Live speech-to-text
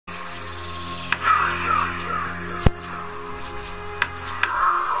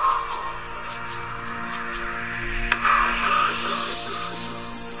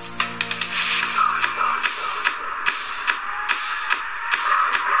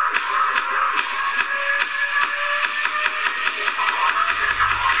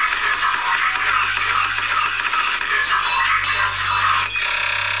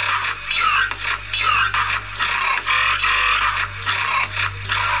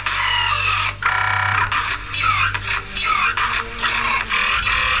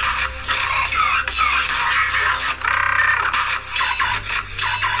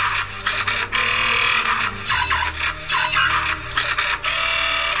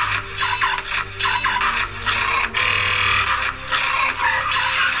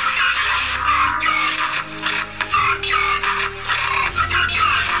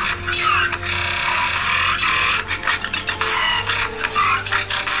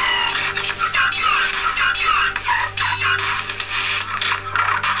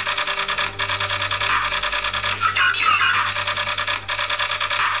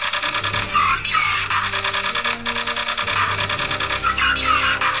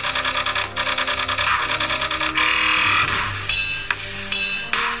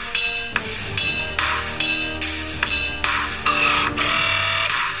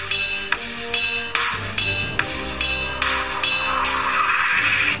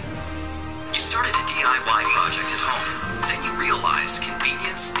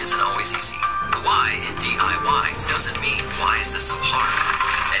always easy. The Y in DIY doesn't mean why is this so hard?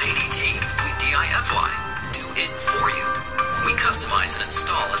 At ADT, we DIFY. Do it for you. We customize and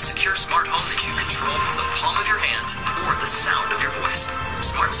install a secure smart home that you control from the palm of your hand or the sound of your voice.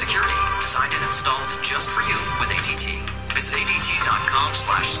 Smart security, designed and installed just for you with ADT. Visit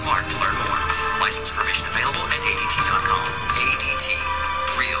ADT.com/smart to learn more. License permission available at ADT.com. ADT.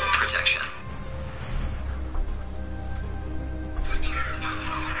 Real protection.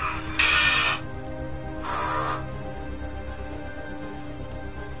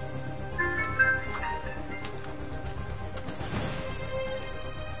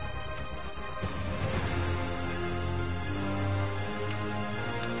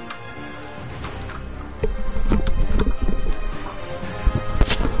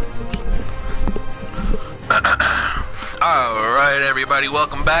 Alright everybody,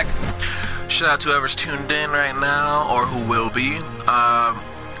 welcome back. Shout out to whoever's tuned in right now, or who will be.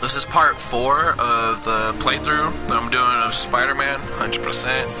 This is part 4 of the playthrough that I'm doing of Spider-Man,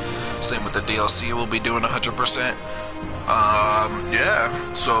 100%. Same with the DLC, we'll be doing 100%.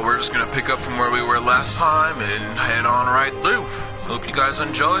 Yeah, so we're just gonna pick up from where we were last time and head on right through. Hope you guys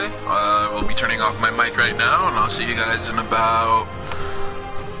enjoy. We'll be turning off my mic right now, and I'll see you guys in about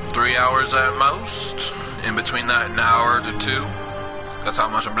 3 hours at most. In between that, an hour to 2. That's how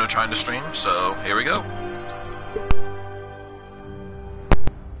much I'm going to try to stream, so here we go.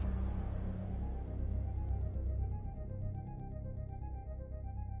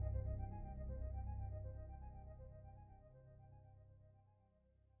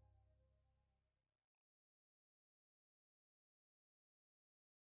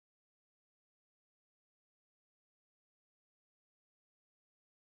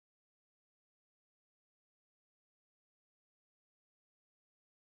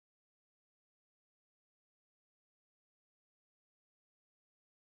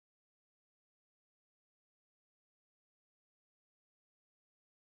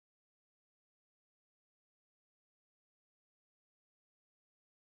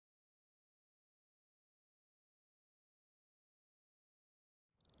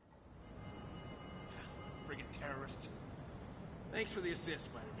 Terrorists. Thanks for the assist,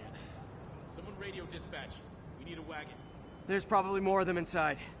 Spider-Man. Someone radio dispatch. We need a wagon. There's probably more of them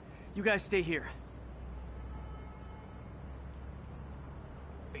inside. You guys stay here.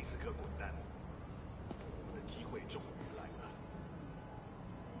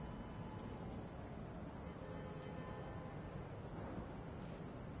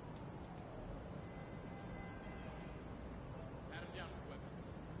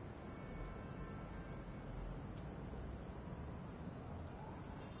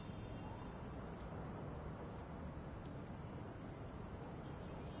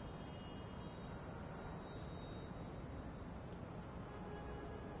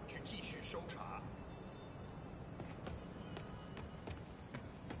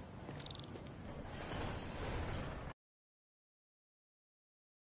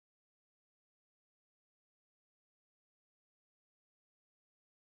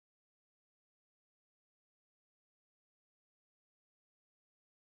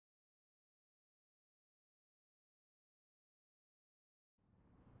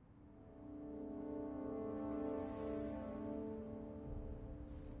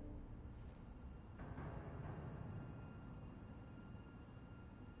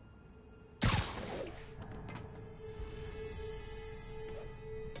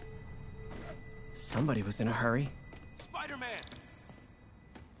 Somebody was in a hurry. Spider-Man!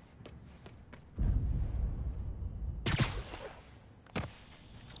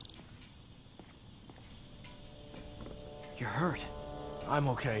 You're hurt. I'm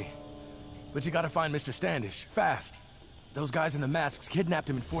okay. But you gotta find Mr. Standish, fast. Those guys in the masks kidnapped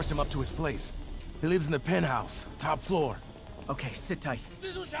him and forced him up to his place. He lives in the penthouse, top floor. Okay, sit tight.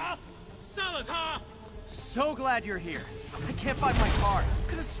 So glad you're here. I can't find my car.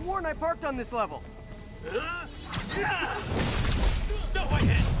 Could have sworn I parked on this level.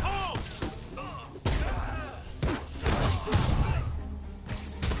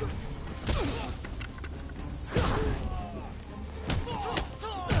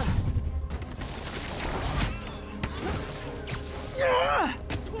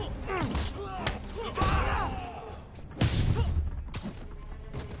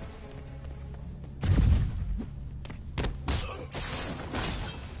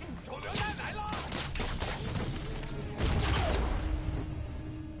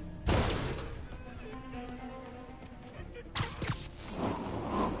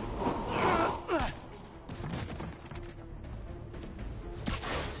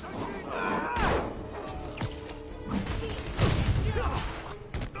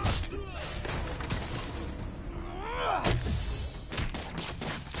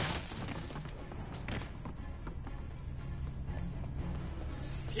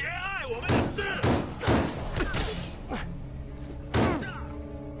 偏爱我们的字。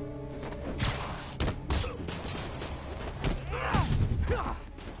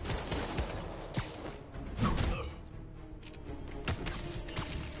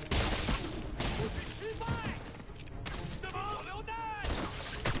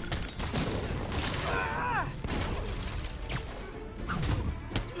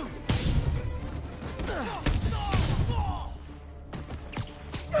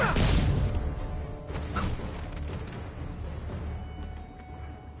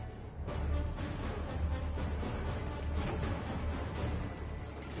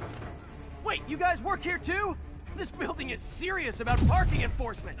Wait, you guys work here too? This building is serious about parking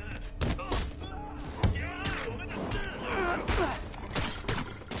enforcement.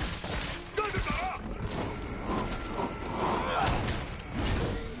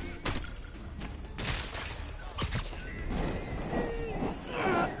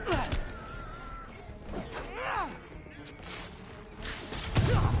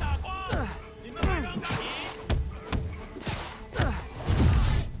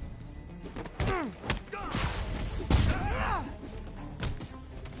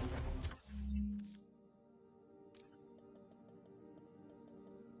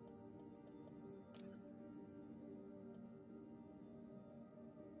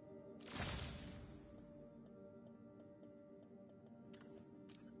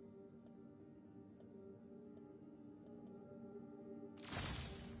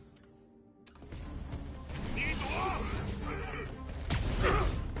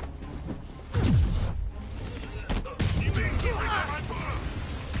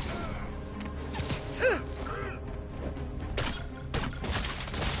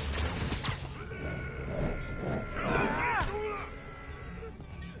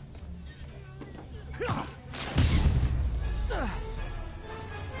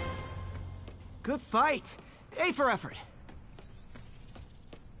 Good fight. A for effort.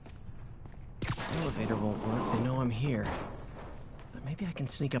 Elevator won't work. They know I'm here. But maybe I can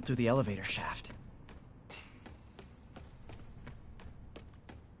sneak up through the elevator shaft.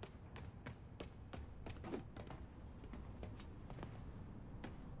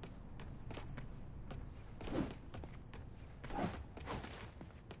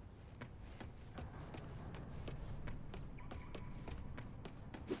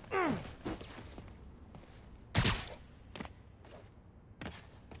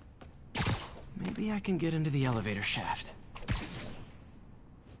 Maybe I can get into the elevator shaft.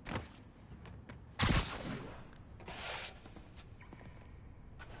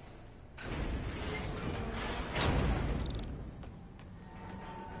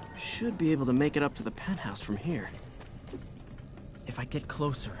 Should be able to make it up to the penthouse from here. If I get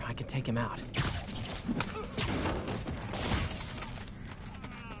closer, I can take him out.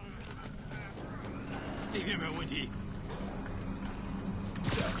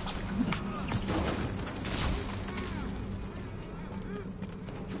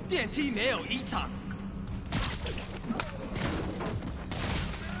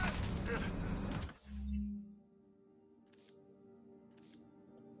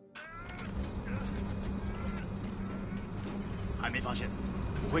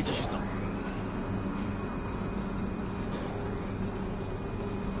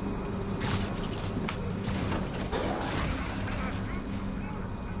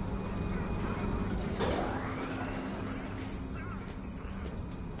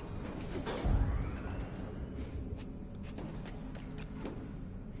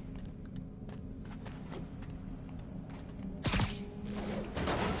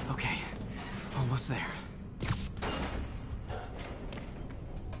 Okay, almost there.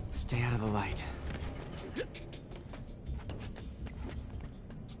 Stay out of the light.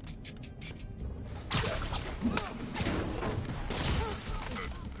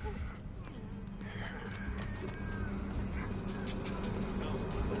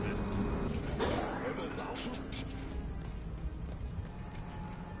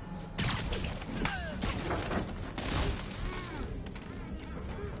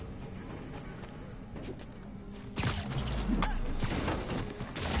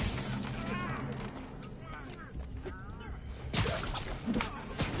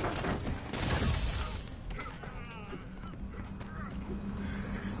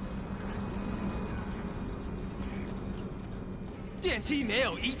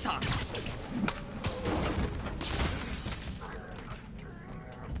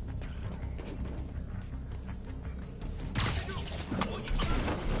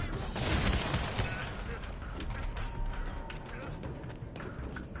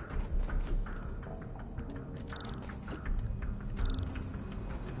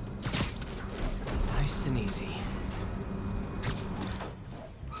 and easy.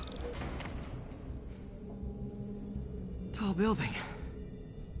 Tall building.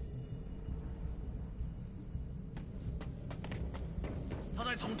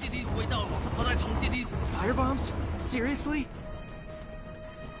 Firebombs? Seriously?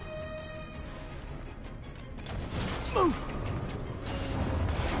 Move!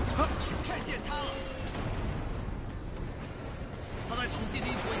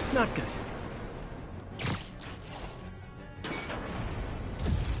 Not good.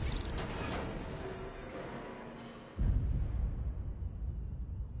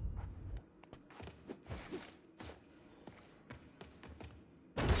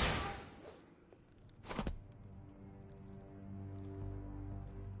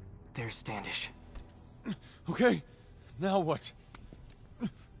 There's Standish. Okay, now what?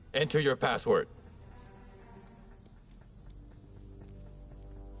 Enter your password.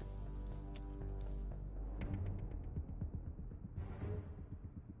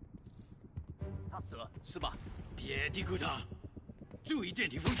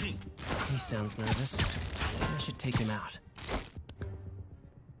 He sounds nervous. I should take him out.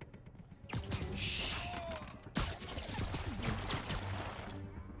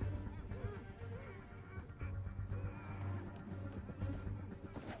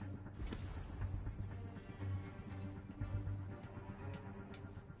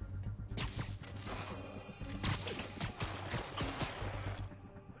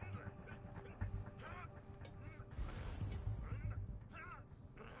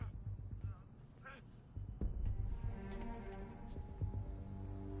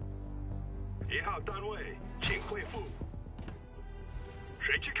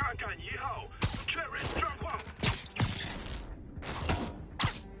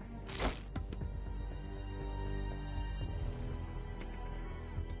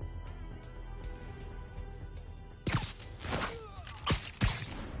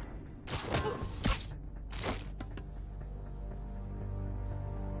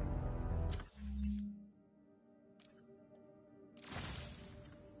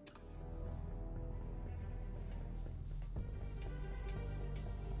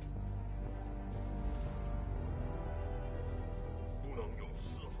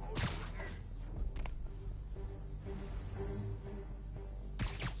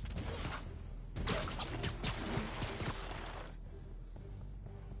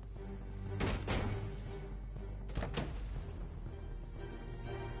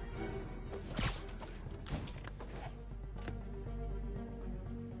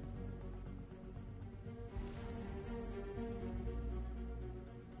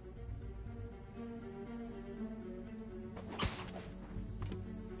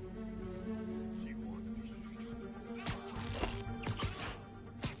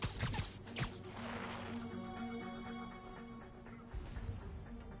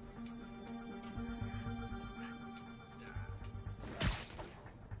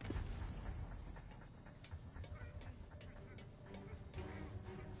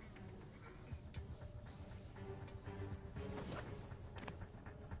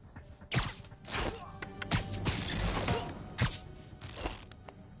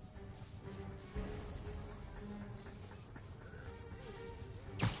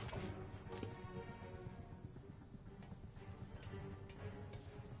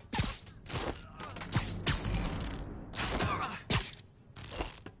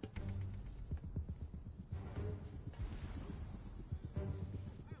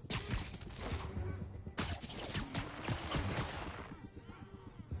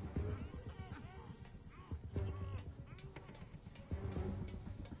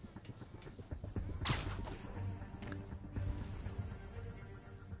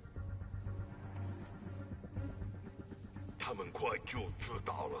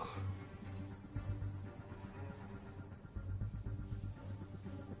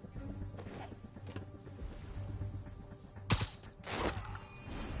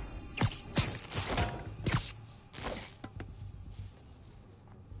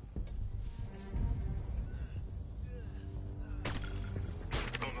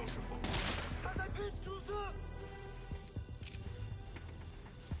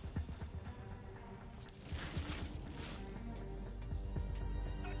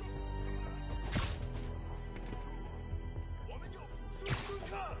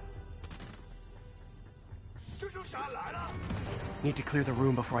 Need to clear the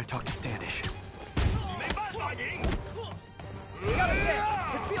room before I talk to Standish. Gotta say,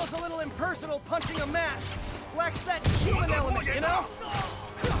 it feels a little impersonal punching a mask. Lacks that human element, you know?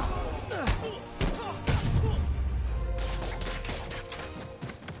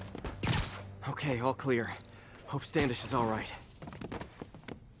 Okay, all clear. Hope Standish is all right.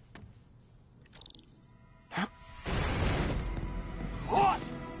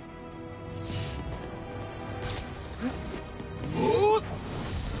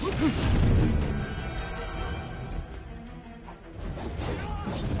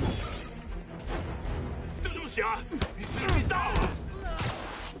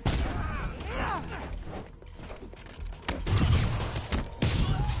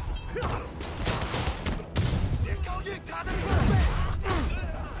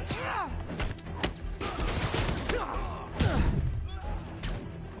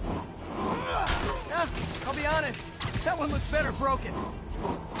 I'll be honest, that one looks better broken.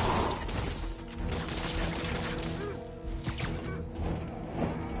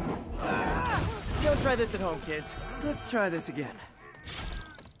 Don't try this at home, kids. Let's try this again.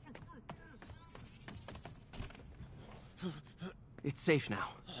 It's safe now.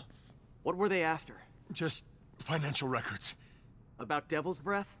 What were they after? Just financial records. About Devil's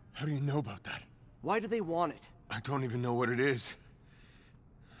Breath? How do you know about that? Why do they want it? I don't even know what it is.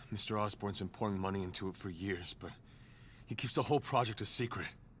 Mr. Osborn's been pouring money into it for years, but he keeps the whole project a secret.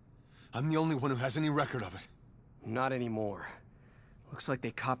 I'm the only one who has any record of it. Not anymore. Looks like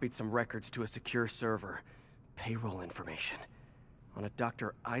they copied some records to a secure server. Payroll information. On a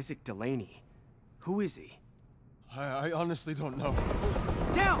Dr. Isaac Delaney. Who is he? I honestly don't know.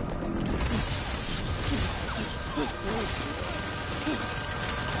 Down!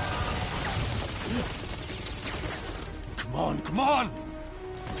 Come on, come on!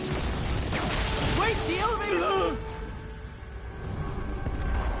 Wait, the elevator!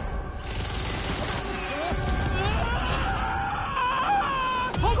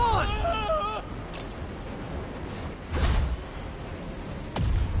 Hold on!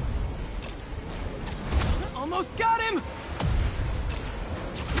 Almost got him!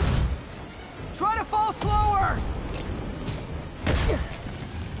 Try to fall slower!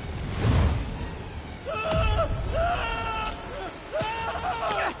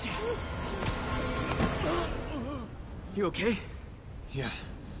 Gotcha! You okay? Yeah,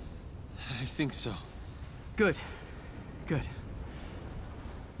 I think so. Good. Good.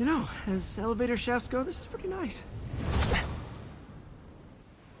 You know, as elevator shafts go, this is pretty nice.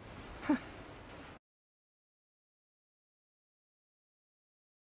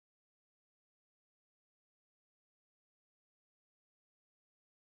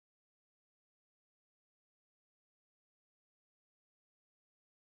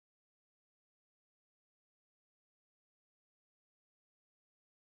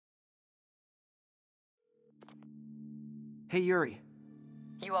 Hey, Yuri.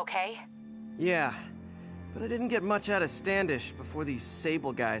 You okay? Yeah, but I didn't get much out of Standish before these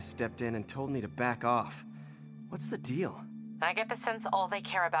Sable guys stepped in and told me to back off. What's the deal? I get the sense all they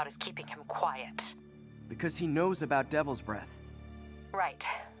care about is keeping him quiet. Because he knows about Devil's Breath. Right.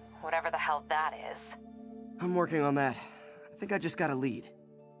 Whatever the hell that is. I'm working on that. I think I just got a lead.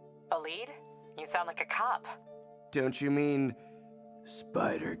 A lead? You sound like a cop. Don't you mean...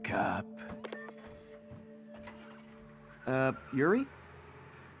 Spider Cop? Yuri?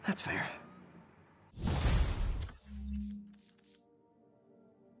 That's fair.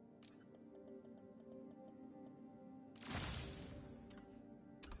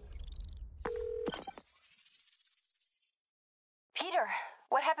 Peter,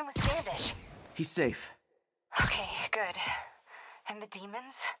 what happened with Standish? He's safe. Okay, good. And the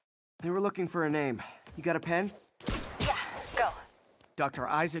demons? They were looking for a name. You got a pen? Yeah, go. Dr.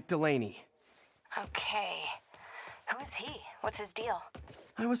 Isaac Delaney. Okay. Who is he? What's his deal?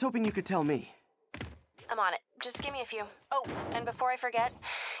 I was hoping you could tell me. I'm on it. Just give me a few. Oh, and before I forget,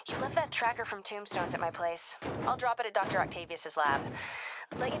 you left that tracker from Tombstones at my place. I'll drop it at Dr. Octavius's lab.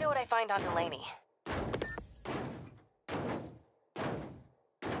 Let you know what I find on Delaney.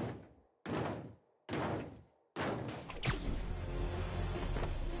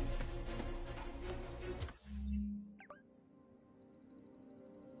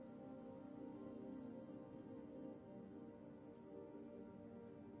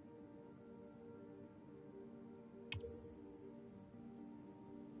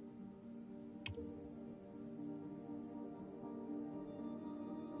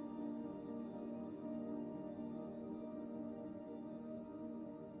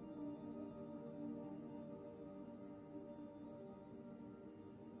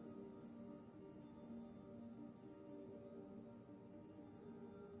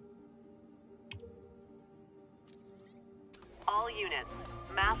 All units,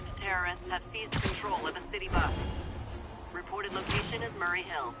 masked terrorists have seized control of a city bus. Reported location is Murray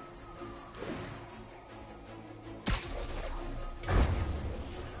Hill.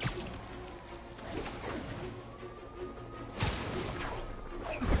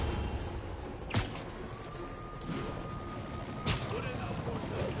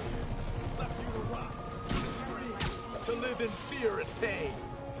 obtain.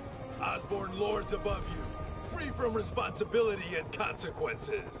 Osborn lords above you, free from responsibility and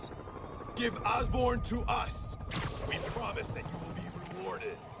consequences. Give Osborn to us. We promise that you will be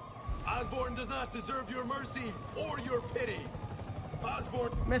rewarded. Osborn does not deserve your mercy or your pity.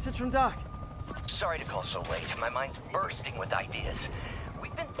 Osborn... Message from Doc. Sorry to call so late. My mind's bursting with ideas.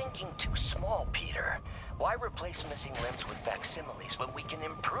 We've been thinking too small, Peter. Why replace missing limbs with facsimiles when we can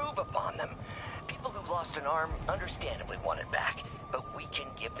improve upon them? People who've lost an arm understandably want it back, but we can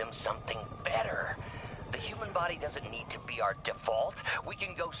give them something better. The human body doesn't need to be our default. We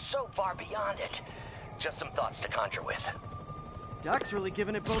can go so far beyond it. Just some thoughts to conjure with. Doc's really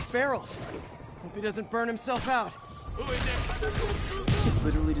giving it both barrels. Hope he doesn't burn himself out.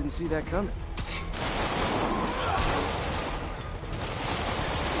 Literally didn't see that coming.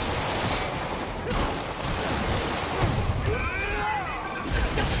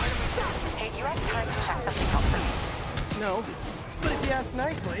 Hey, do you have time to check something out for me? No, but if you ask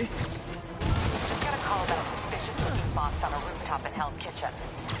nicely. Just got a call about a suspicious-looking box on a rooftop in Hell's Kitchen.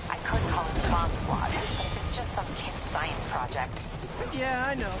 I could call it the bomb squad, but if it's just some kid's science project. Yeah,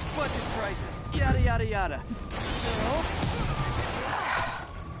 I know. Budget crisis. Yada, yada, yada. So?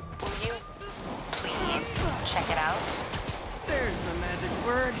 Will you please check it out? There's the magic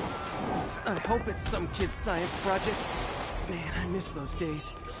word. I hope it's some kid's science project. Man, I miss those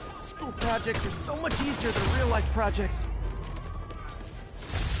days. School projects are so much easier than real-life projects.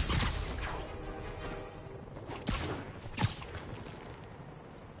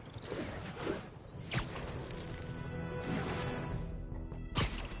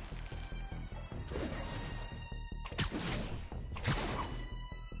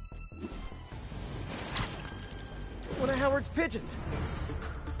 One of Howard's pigeons.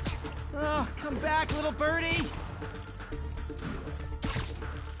 Oh, come back, little birdie!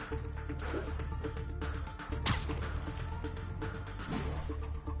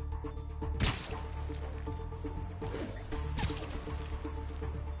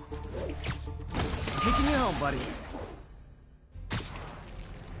 Taking you home, buddy.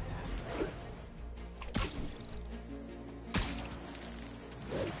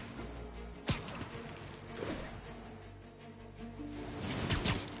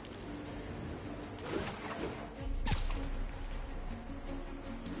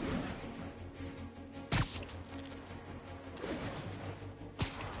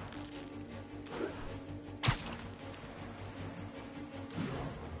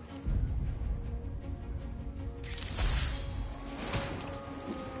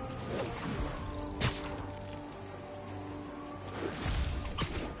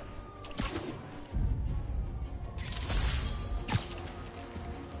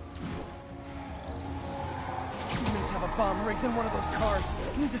 Have a bomb rigged in one of those cars.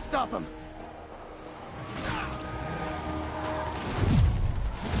 Need to stop him.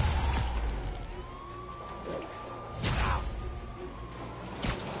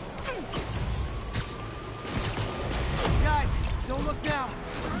 Guys, don't look now.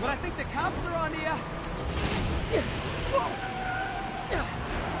 But I think the cops are on to you.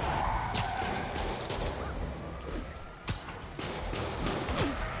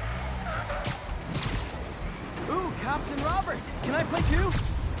 Ooh, cops and robbers. Can I play too?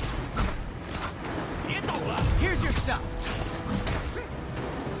 Here's your stuff.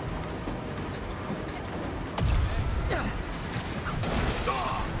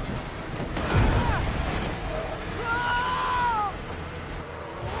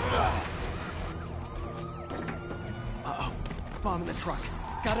 Uh-oh. Bomb in the truck.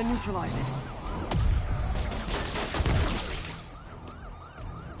 Gotta neutralize it.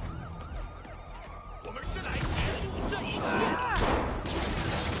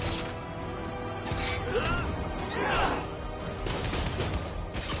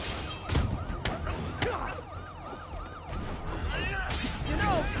 You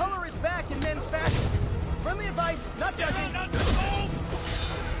know, color is back in men's fashion. Friendly advice, not judging.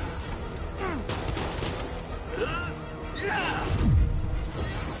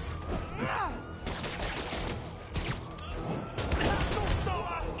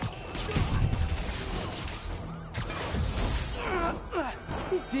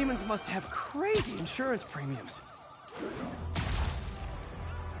 These demons must have crazy insurance premiums.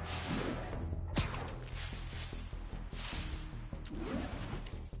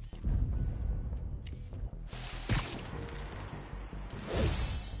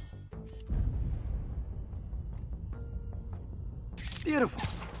 Beautiful.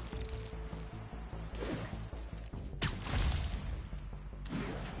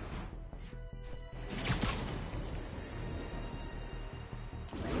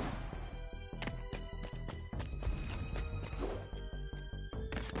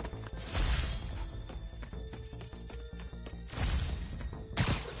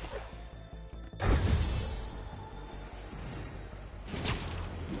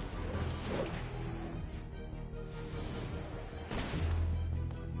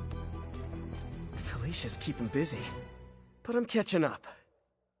 Alicia's keeping busy, but I'm catching up.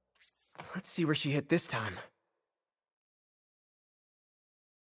 Let's see where she hit this time.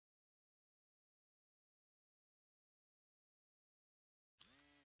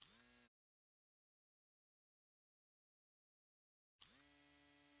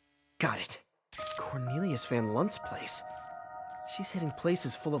 Got it. Cornelius Van Lunt's place. She's hitting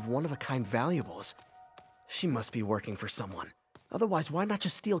places full of one-of-a-kind valuables. She must be working for someone. Otherwise, why not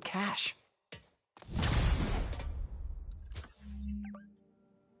just steal cash?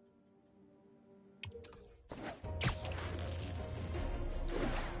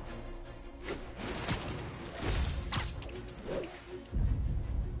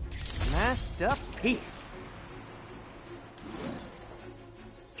 Masked up piece.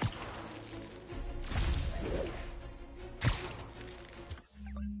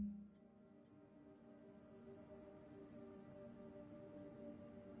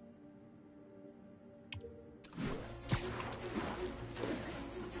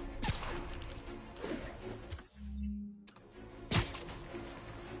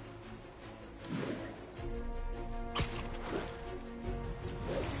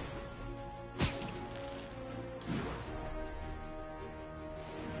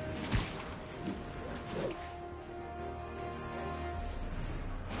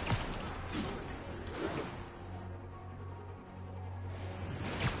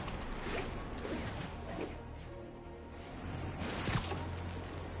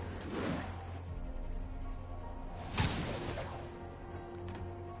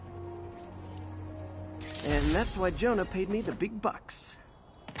 And that's why Jonah paid me the big bucks.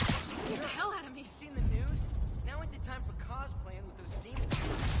 Get the hell out of me! Seen the news? Now ain't the time for cosplaying with those demons.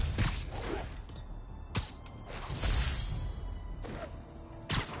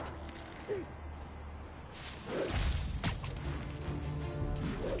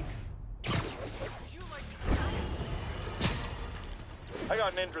 I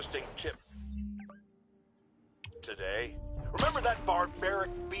got an interesting tip today. Remember that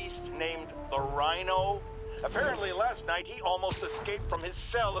barbaric beast named the Rhino? Apparently last night he almost escaped from his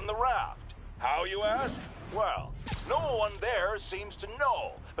cell in the raft. How, you ask? Well, no one there seems to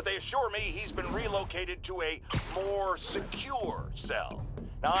know, but they assure me he's been relocated to a more secure cell.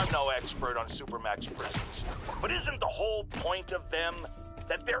 Now, I'm no expert on Supermax prisons, but isn't the whole point of them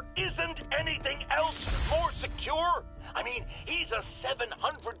that there isn't anything else more secure? I mean, he's a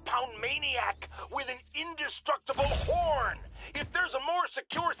 700-pound maniac with an indestructible horn. If there's a more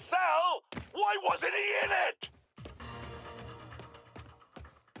secure cell, why wasn't he in it?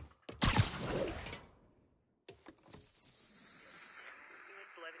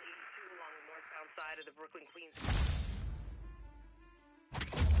 Units 1182 along the northbound side of the Brooklyn-Queens.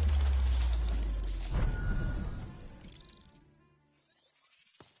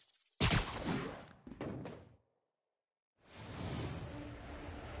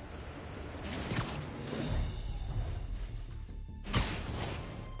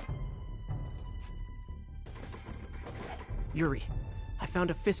 Yuri, I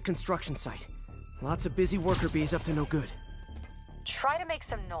found a Fisk construction site. Lots of busy worker bees up to no good. Try to make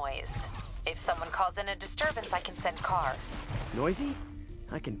some noise. If someone calls in a disturbance, I can send cars. Noisy?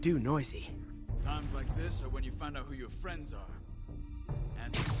 I can do noisy. Times like this are when you find out who your friends are.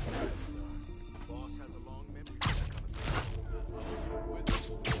 And who your enemies are. The boss has a long memory.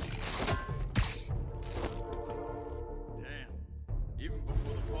 Damn. Even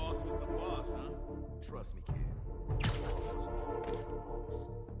before the boss was the boss, huh? Trust me, kid.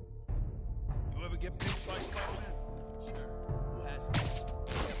 You ever get picked by Spiderman? Sure. Who hasn't?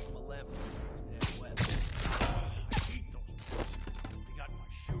 From 11. Damn web. I hate those. They got my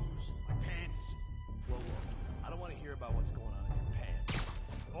shoes, my pants. Whoa, whoa. I don't want to hear about what's going on in your pants.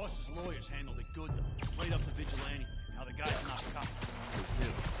 Boss's lawyers handled it good, though. Played up the vigilante thing. Now the guy's not a cop.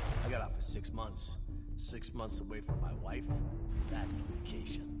 I got out for 6 months. 6 months away from my wife. That's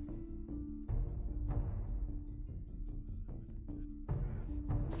vacation.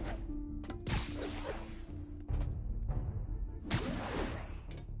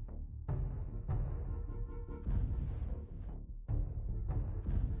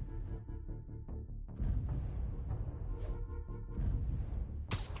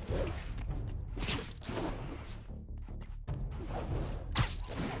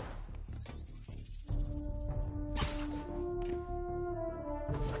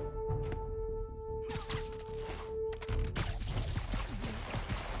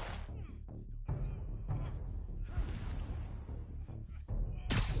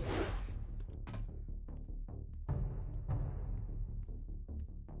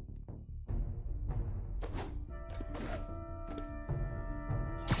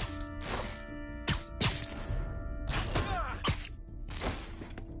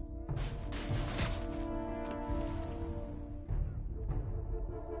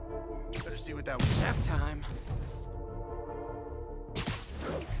 with that one. Nap time.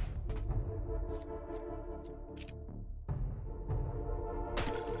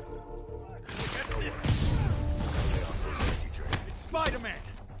 It's Spider-Man!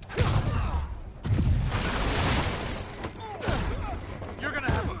 You're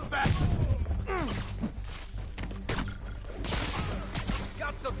gonna have a back...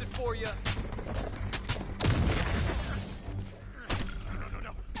 Got something for you.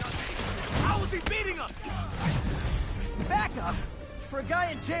 No. How is he beating us? Backup? For a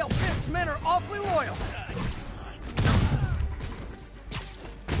guy in jail, Fisk's men are awfully loyal.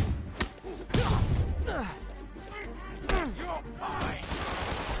 You're mine!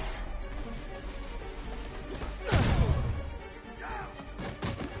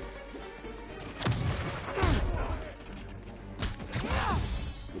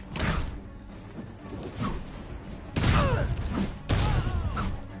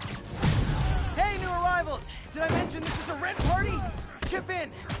 Hey, new arrivals! Did I mention this is a rent party? Chip in.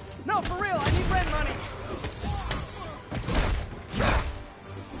 No, for real, I need rent money.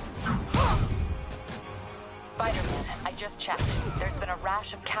 Spiderman, I just checked. There's been a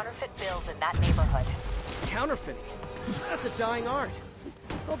rash of counterfeit bills in that neighborhood. Counterfeiting? That's a dying art.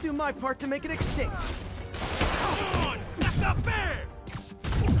 I'll do my part to make it extinct. Come on! That's not fair!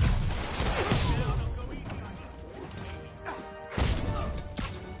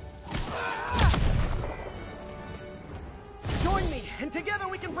 Join me, and together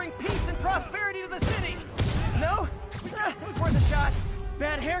we can bring peace and prosperity to the city. No? It was worth a shot.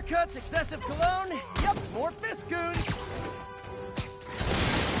 Bad haircuts, excessive cologne. Yep, more Fisk goons.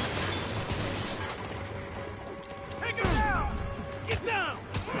 Take him down! Get down!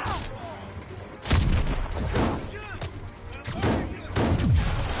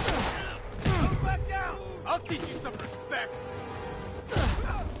 Come back down! I'll teach you some respect!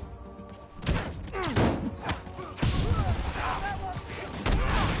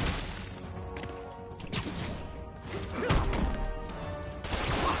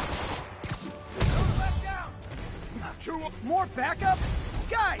 More backup?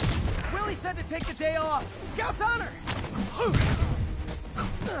 Guys! Willie said to take the day off. Scout's honor!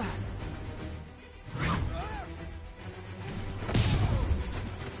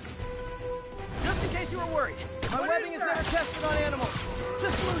 Just in case you were worried, my webbing is never tested on animals.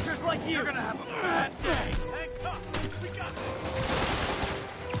 Just losers like you. You're gonna have a bad day! Hang tough! We got this!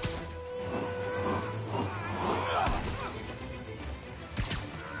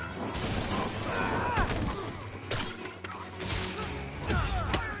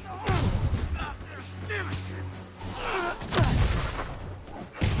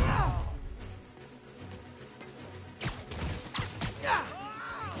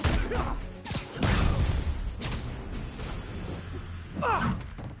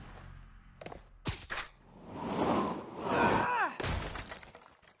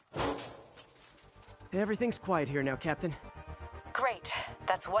 Everything's quiet here now, Captain. Great.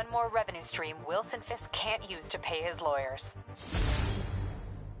 That's one more revenue stream Wilson Fisk can't use to pay his lawyers.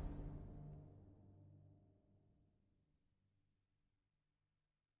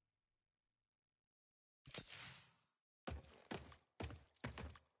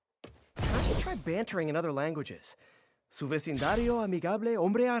 I should try bantering in other languages. Su vecindario amigable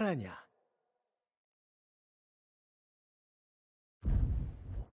hombre araña.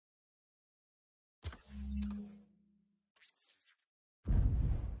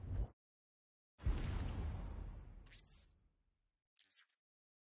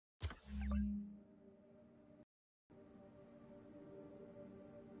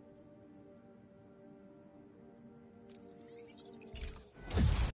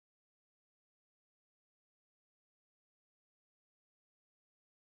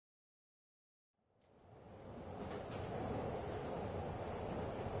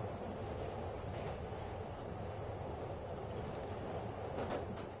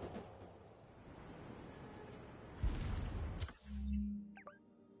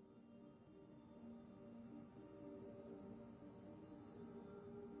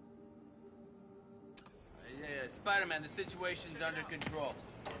 Spider-Man, the situation's under control.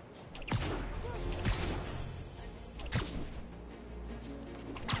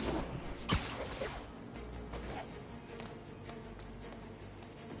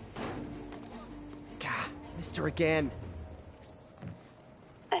 Gah, Mr. Again.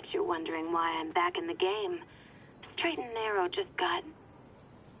 Bet you're wondering why I'm back in the game. Straight and narrow just got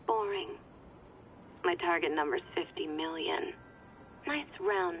boring. My target number's 50 million. Nice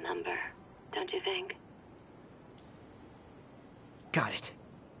round number, don't you think? Got it.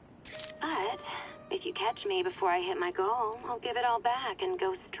 But if you catch me before I hit my goal, I'll give it all back and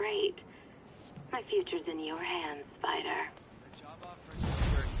go straight. My future's in your hands, Spider. Job offer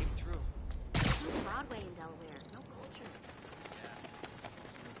where it came through. Broadway in Delaware. No culture. Yeah.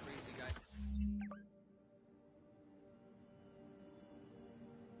 Some crazy guy.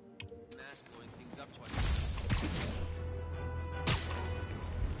 Mask blowing things up twice.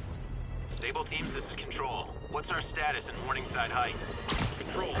 Stable teams, this is Control. What's our status in Morningside Heights?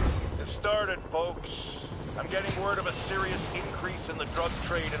 Control. It started, folks. I'm getting word of a serious increase in the drug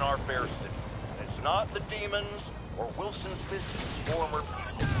trade in our fair city. And it's not the demons or Wilson's business former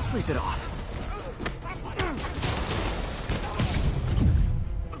people. Sleep it off.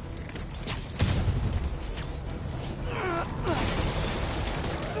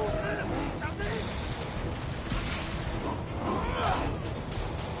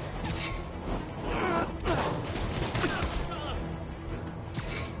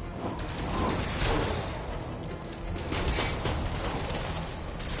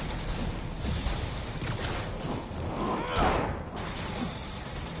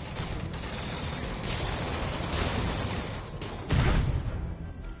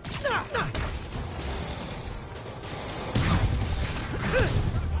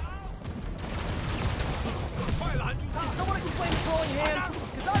 Someone explain throwing hands,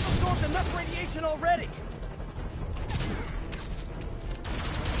 because I've absorbed enough radiation already.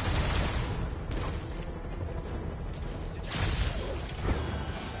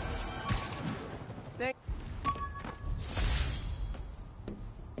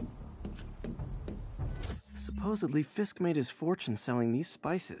 Supposedly, Fisk made his fortune selling these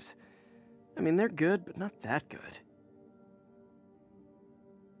spices. I mean, they're good, but not that good.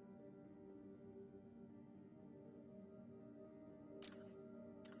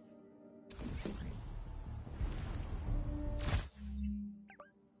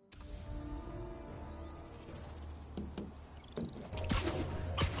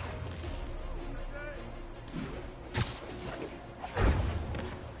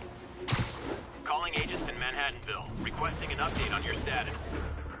 Calling agents in Manhattanville, requesting an update on your status.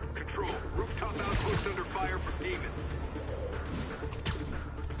 Control, rooftop outpost under fire from demons.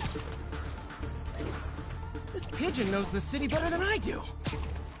 This pigeon knows the city better than I do.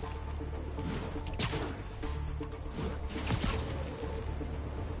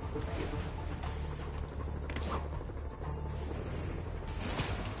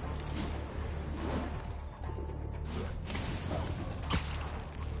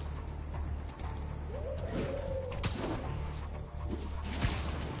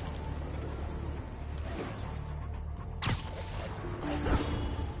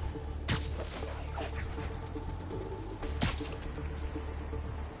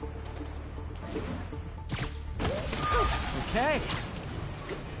 Okay.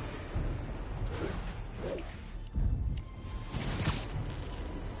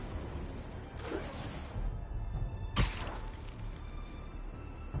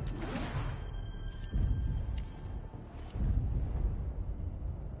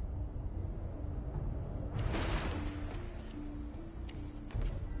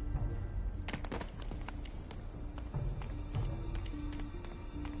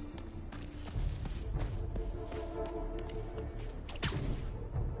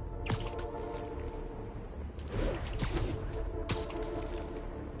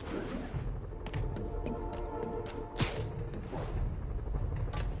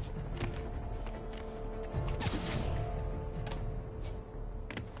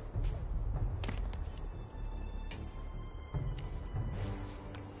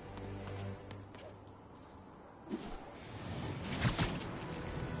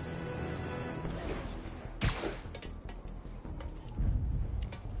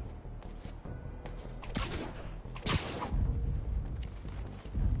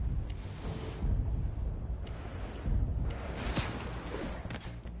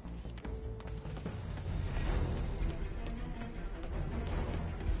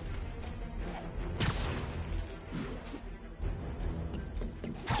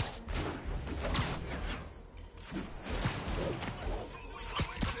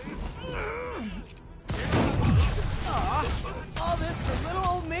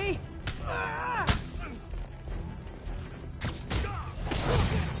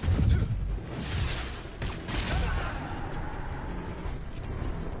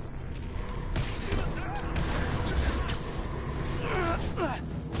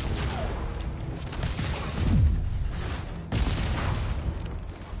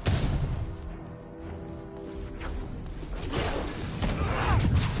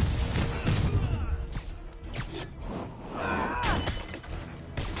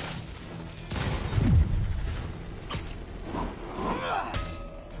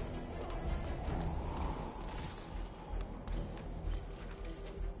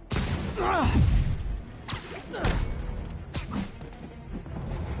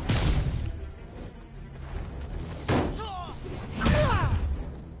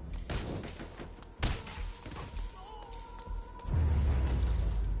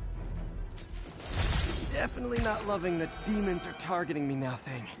 Definitely not loving the demons are targeting me now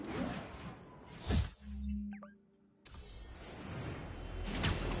thing.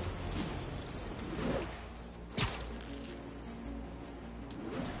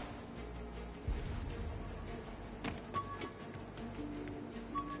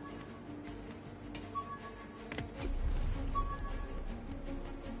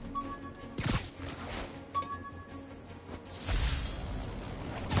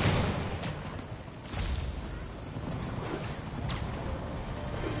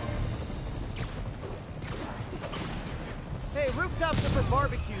 Hey, rooftops are for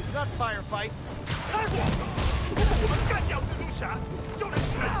barbecues, not firefights. 我们干掉蜘蛛侠，就能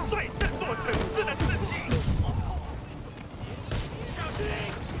粉碎这座城市的士气。小心！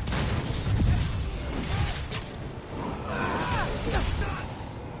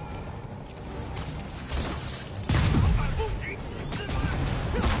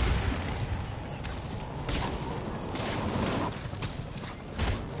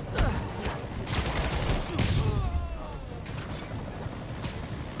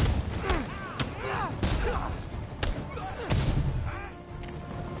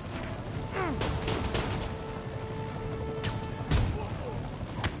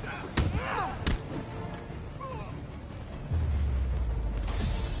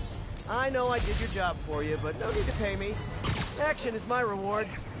 I know I did your job for you, but no need to pay me. Action is my reward.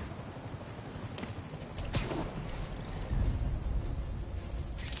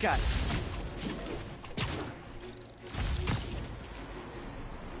 Got it.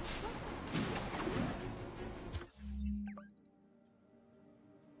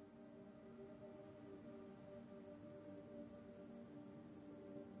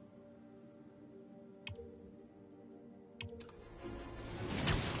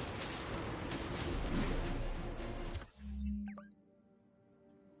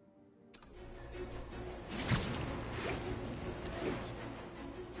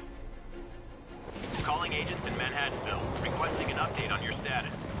 Calling agents in Manhattanville, requesting an update on your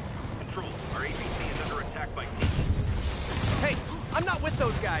status. Control, our ABC is under attack by demons. Hey, I'm not with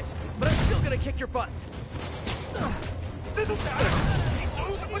those guys, but I'm still gonna kick your butts. 蜘蛛侠，你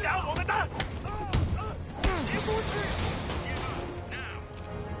阻止不了我们的！别过去！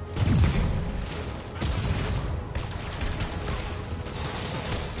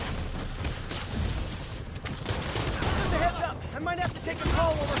 Just a heads up, I might have to take a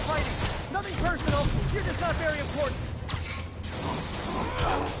call while we're fighting. Nothing personal, you're just not very important.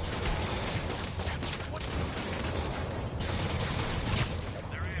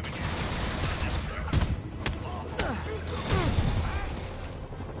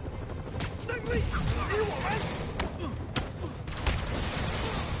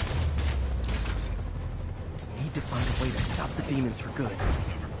 Need to find a way to stop the demons for good.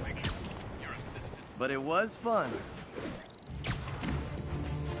 But it was fun.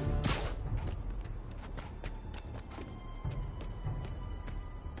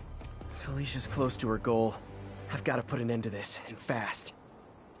 Felicia's close to her goal. I've got to put an end to this, and fast.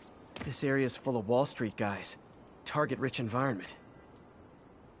 This area's full of Wall Street guys. Target-rich environment.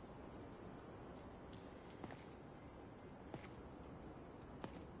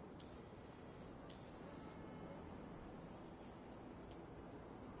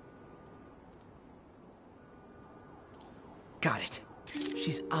 Got it.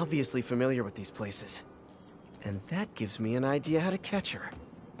 She's obviously familiar with these places. And that gives me an idea how to catch her.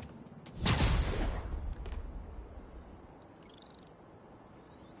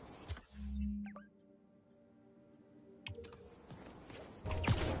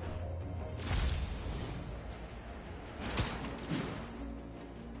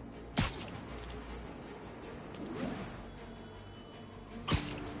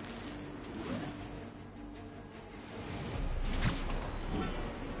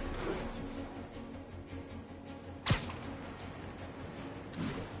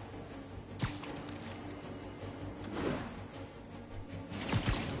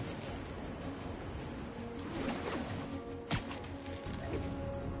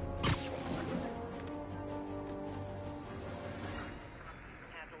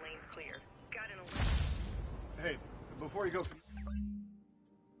 Hey, before you go,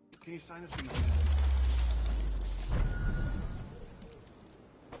 can you sign this for me?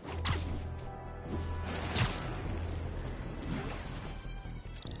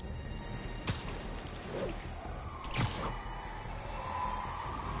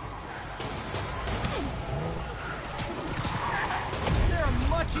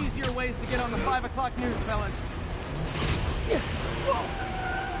 much easier ways to get on the 5 o'clock news, fellas.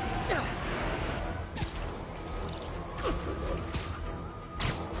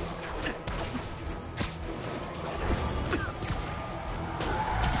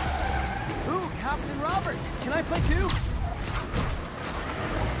 Ooh, cops and robbers. Can I play too?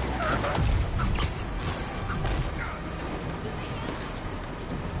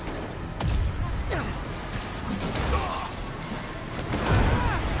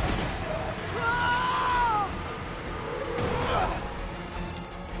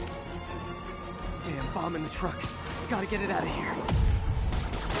 Damn bomb in the truck. Gotta get it out of here.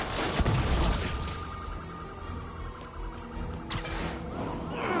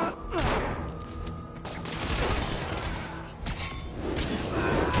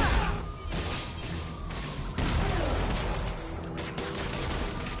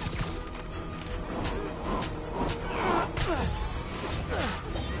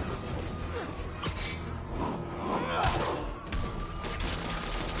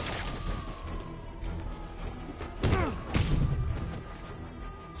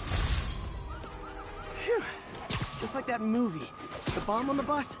 Just like that movie. The bomb on the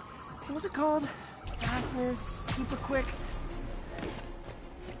bus. What was it called? Fastness, super quick.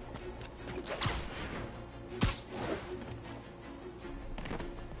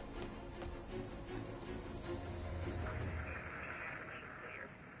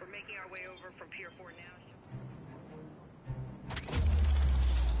 We're making our way over from Pier 4 now.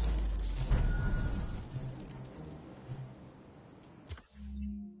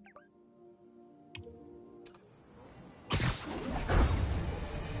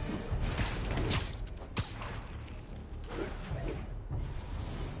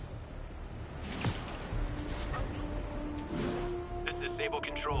 Disable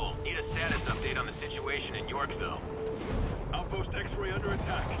control. Need a status update on the situation in Yorkville. Outpost X-ray under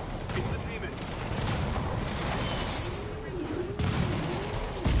attack. It's the demon.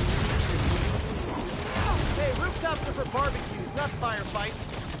 Hey, rooftops are for barbecues, not firefights.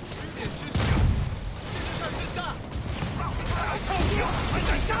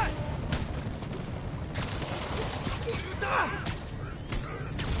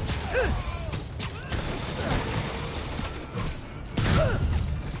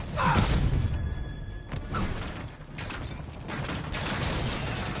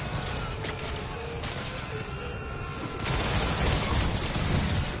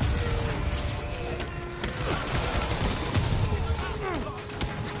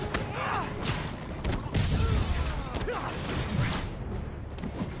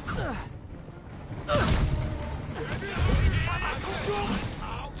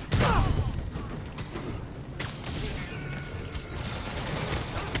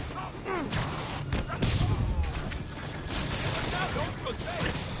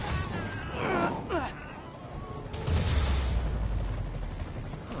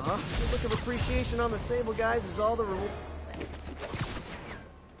 Look of appreciation on the Sable guys is all the rule.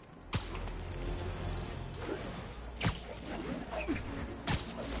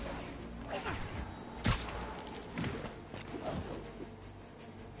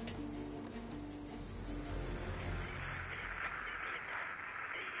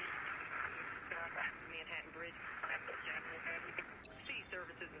 Manhattan Bridge. Sea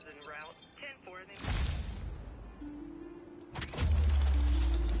services is en route. 10-4.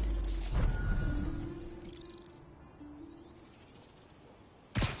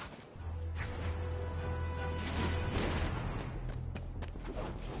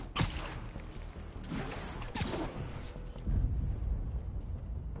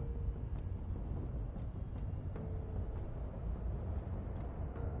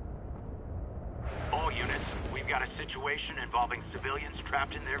 All units, we've got a situation involving civilians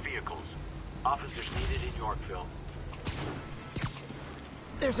trapped in their vehicles. Officers needed in Yorkville.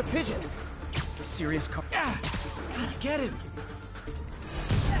 There's a pigeon. A serious car. Ah! Gotta get him.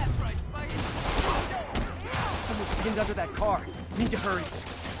 That's right, Spidey. Someone's pinned under that car. Need to hurry.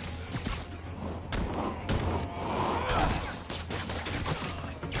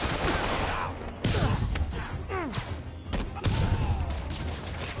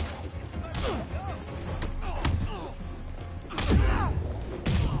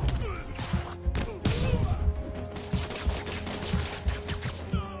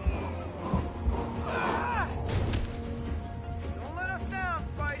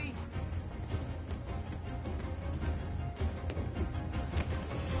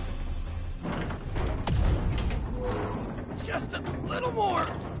 Just a little more.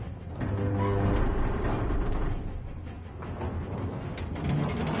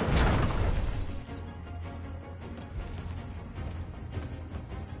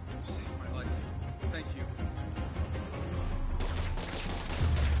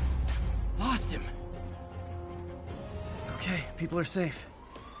 people are safe.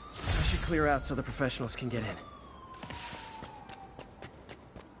 I should clear out so the professionals can get in.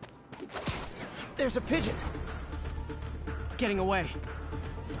 There's a pigeon! It's getting away.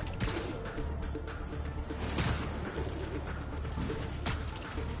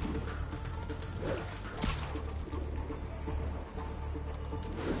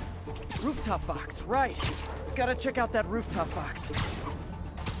 Rooftop box, right. Gotta check out that rooftop box.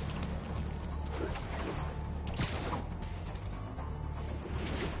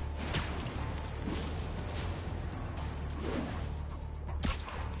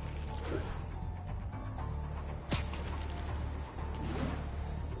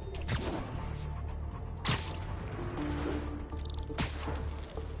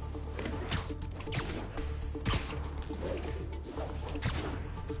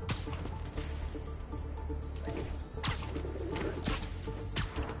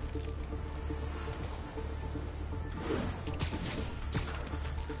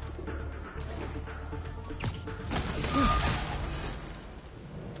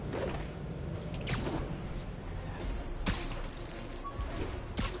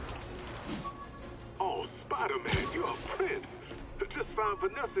 Oh, Spiderman, you're a prince. I just found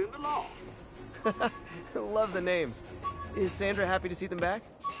Vanessa in the loft. Love the names. Is Sandra happy to see them back?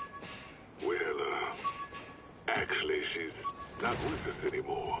 Well, actually, she's not with us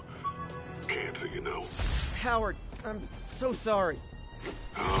anymore. Cancer, you know. Howard, I'm so sorry.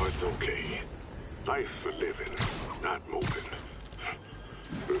 Oh, it's okay. Life's for living, not moving.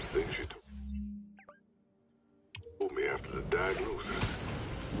 First thing she told me after the diagnosis.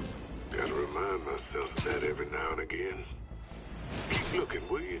 Gotta remind myself of that every now and again. Keep looking,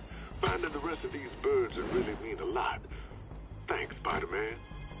 will you? Finding the rest of these birds would really mean a lot. Thanks, Spider-Man.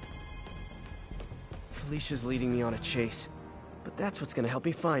 Felicia's leading me on a chase, but that's what's gonna help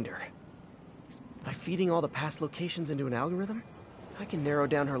me find her. By feeding all the past locations into an algorithm, I can narrow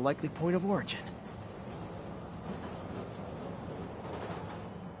down her likely point of origin.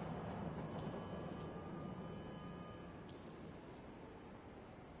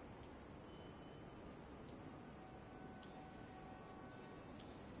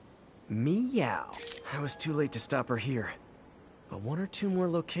 Meow. I was too late to stop her here. But one or two more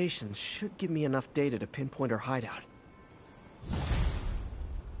locations should give me enough data to pinpoint her hideout.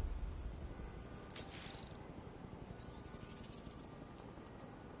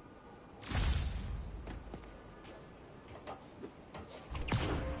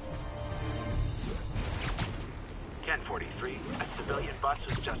 A civilian bus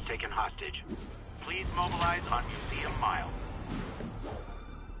was just taken hostage. Please mobilize on Museum Mile.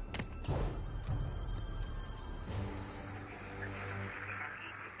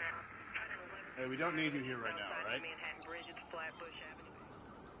 Hey, we don't need you here right now, right?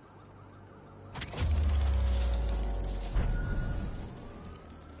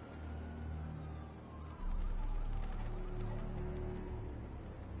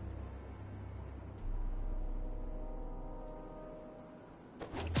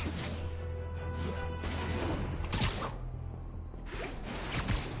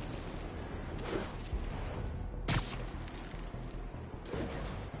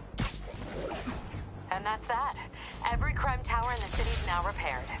 And that's that. Every crime tower in the city's now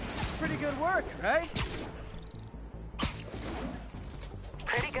repaired. Pretty good work, right?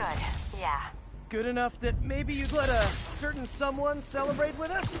 Pretty good, yeah. Good enough that maybe you'd let a certain someone celebrate with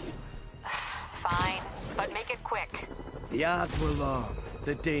us? Fine, but make it quick. The odds were long,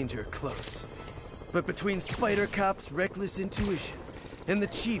 the danger close. But between Spider Cop's reckless intuition and the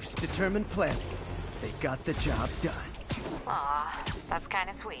Chief's determined planning, they got the job done. Aw, that's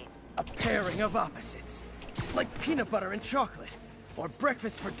kinda sweet. A pairing of opposites. Like peanut butter and chocolate. Or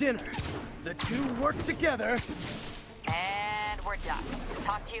breakfast for dinner. The two work together. And we're done.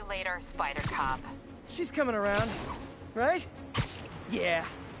 Talk to you later, Spider Cop. She's coming around, right? Yeah,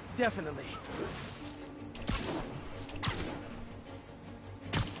 definitely.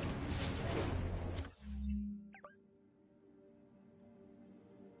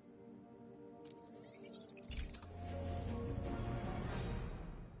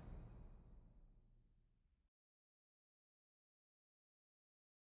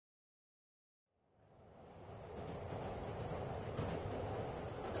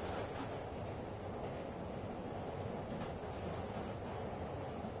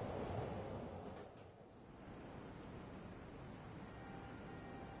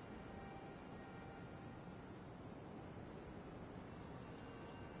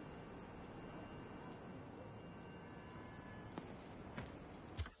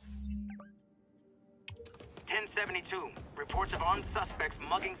 Reports of armed suspects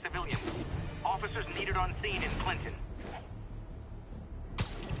mugging civilians. Officers needed on scene in Clinton.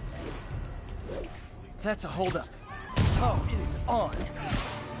 That's a holdup. Oh, it is on.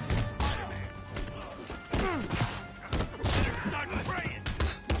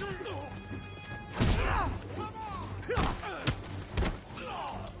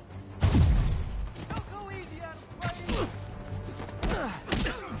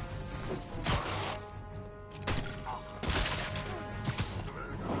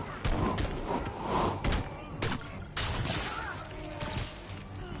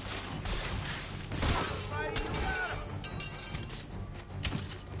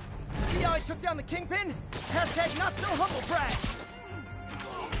 See how I took down the Kingpin? Hashtag not so humble brag.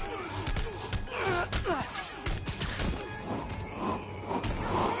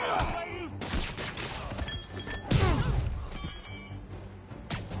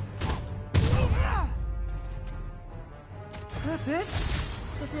 That's it?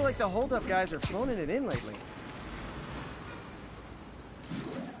 I feel like the holdup guys are phoning it in lately.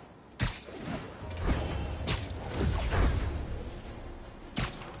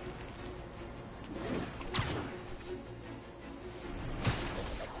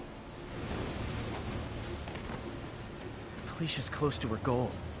 Felicia's close to her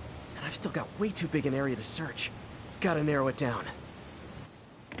goal, and I've still got way too big an area to search. Gotta narrow it down.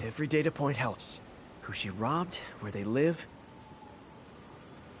 Every data point helps. Who she robbed, where they live.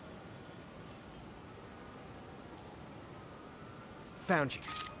 Found you.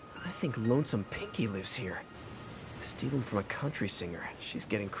 I think Lonesome Pinky lives here. Stealing from a country singer. She's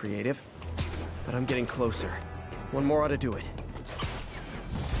getting creative. But I'm getting closer. One more ought to do it.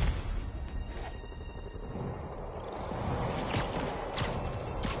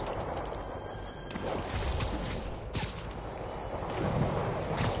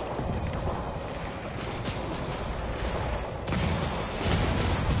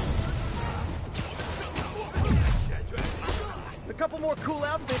 A couple more cool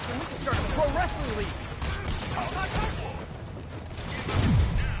outfits and we can start a pro wrestling league.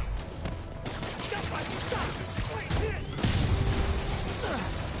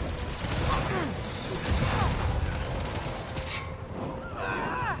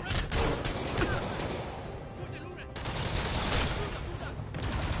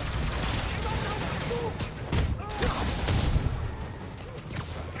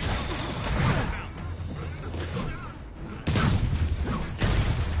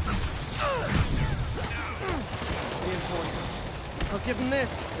 I'll give them this.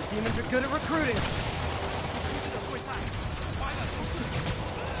 The demons are good at recruiting.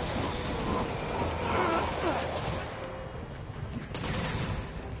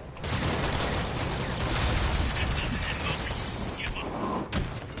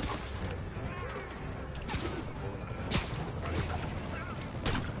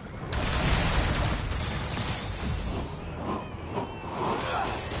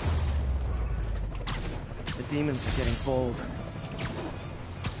 The demons are getting bold.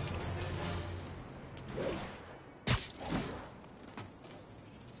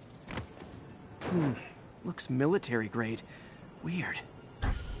 Looks military grade. Weird.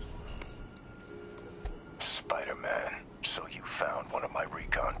 Spider-Man, so you found one of my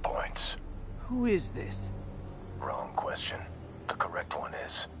recon points. Who is this? Wrong question. The correct one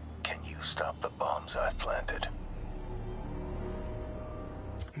is, can you stop the bombs I've planted?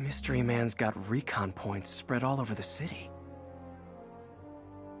 Mystery Man's got recon points spread all over the city.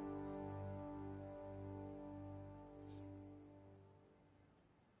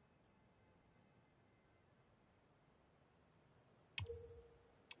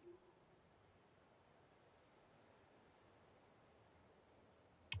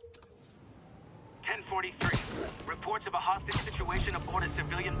 Reports of a hostage situation aboard a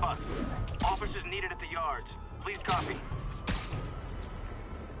civilian bus. Officers needed at the yards. Please copy.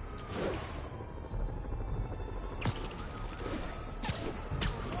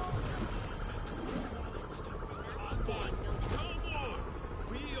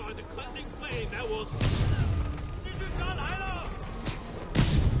 We are the cleansing flame that will...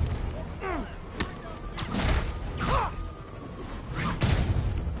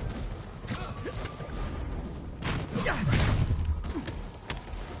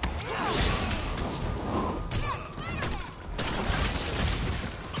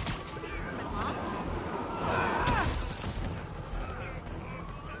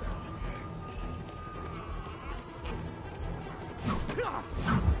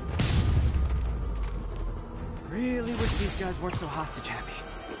 Really wish these guys weren't so hostage happy.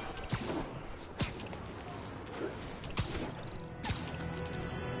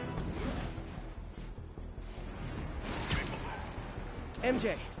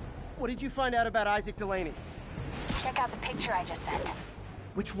 MJ, what did you find out about Isaac Delaney? Check out the picture I just sent.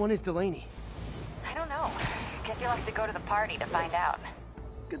 Which one is Delaney? I don't know. Guess you'll have to go to the party to find out.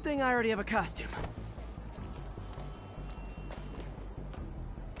 Good thing I already have a costume.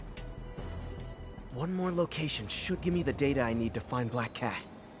 One more location should give me the data I need to find Black Cat.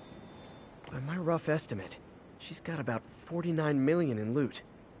 By my rough estimate, she's got about 49 million in loot.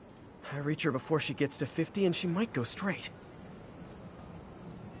 I reach her before she gets to 50 and she might go straight.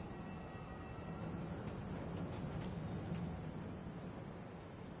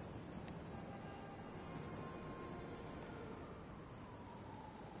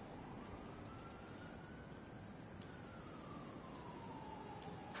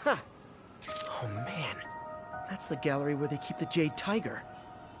 Huh. Oh man, that's the gallery where they keep the Jade Tiger.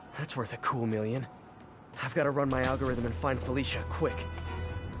 That's worth a cool million. I've got to run my algorithm and find Felicia, quick.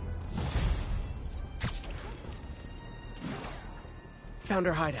 Found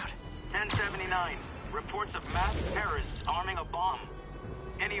her hideout. 1079. Reports of masked terrorists arming a bomb.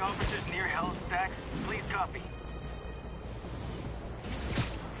 Any officers near Hell's Stacks, please copy.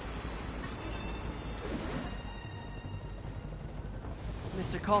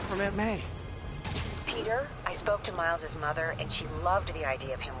 Missed a call from Aunt May. Peter, I spoke to Miles's mother, and she loved the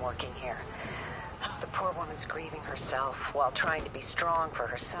idea of him working here. The poor woman's grieving herself while trying to be strong for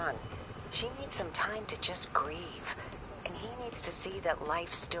her son. She needs some time to just grieve, and he needs to see that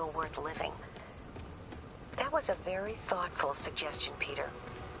life's still worth living. That was a very thoughtful suggestion, Peter.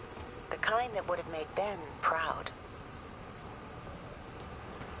 The kind that would have made Ben proud.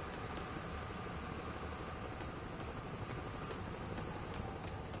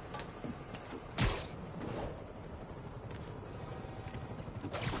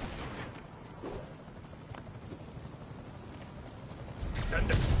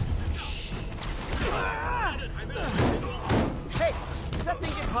 Hey, does that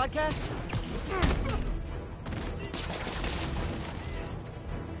thing get podcast?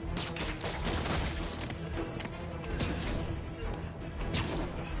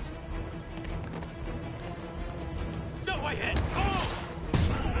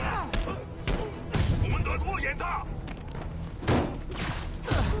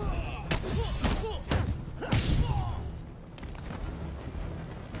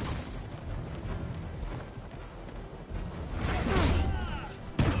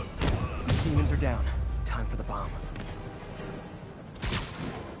 Demons are down. Time for the bomb.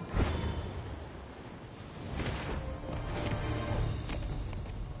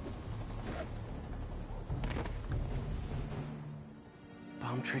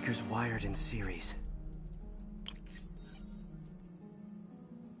 Bomb triggers wired in series.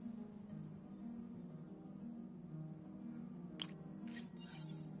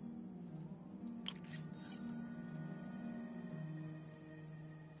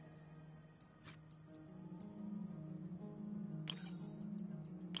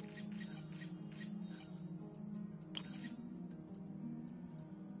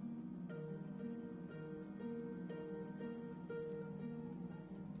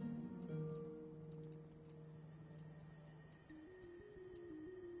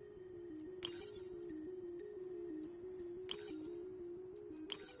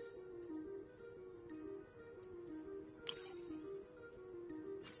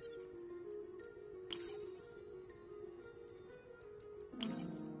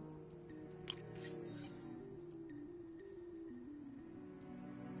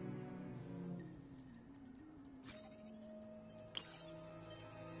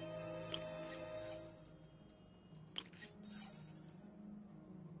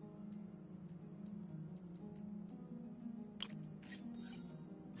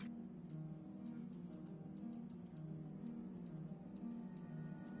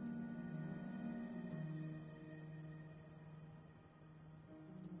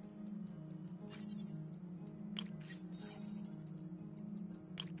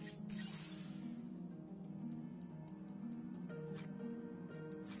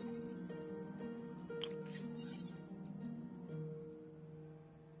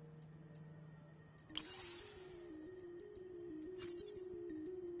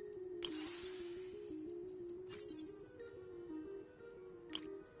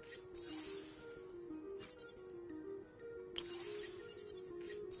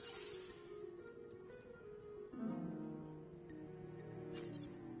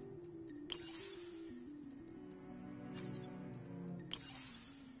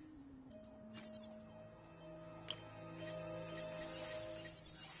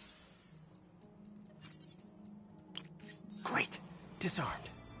 Great. Disarmed.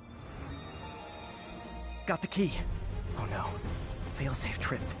 Got the key. Oh no. Failsafe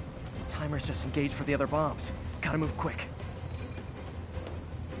tripped. Timer's just engaged for the other bombs. Gotta move quick.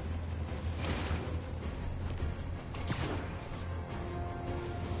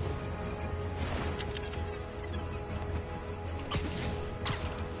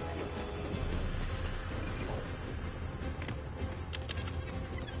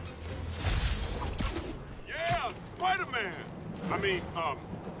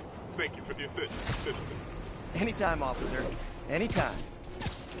 Thank you for the assistance. Anytime, officer. Anytime.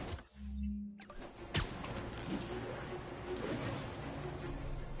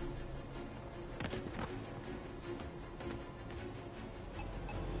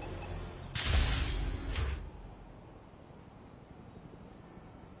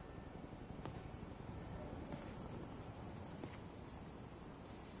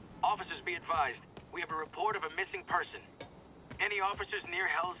 Officers, be advised. We have a report of a missing person. Any officers near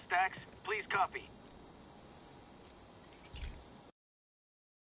Hell's Stacks, please copy.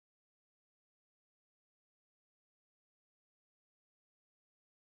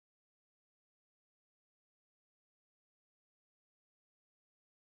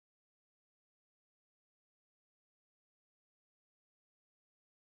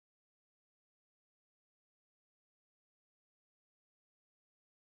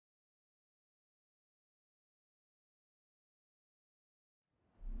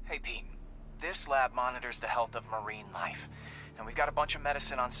 Hey Pete, this lab monitors the health of marine life, and we've got a bunch of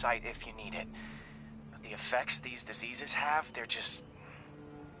medicine on site if you need it. But the effects these diseases have,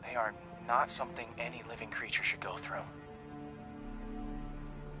 they are not something any living creature should go through.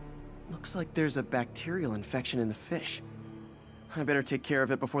 Looks like there's a bacterial infection in the fish. I better take care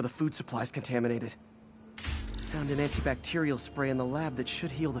of it before the food supply's contaminated. Found an antibacterial spray in the lab that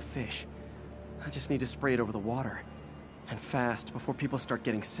should heal the fish. I just need to spray it over the water. And fast, before people start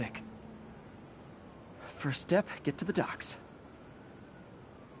getting sick. First step, get to the docks.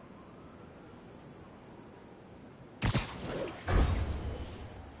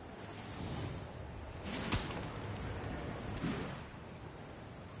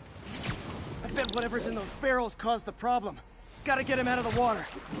 I bet whatever's in those barrels caused the problem. Gotta get him out of the water.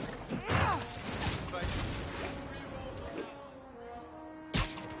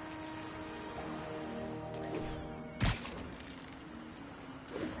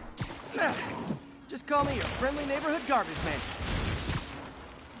 Just call me your friendly neighborhood garbage man.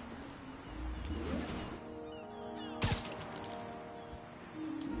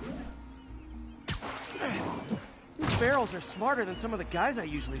 These barrels are smarter than some of the guys I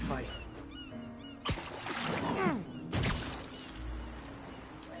usually fight.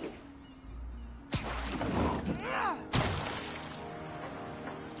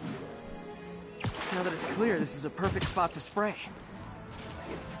 Now that it's clear, this is a perfect spot to spray.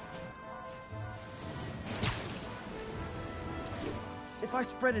 If I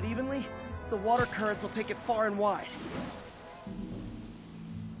spread it evenly, the water currents will take it far and wide.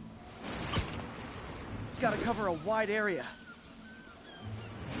 It's gotta cover a wide area.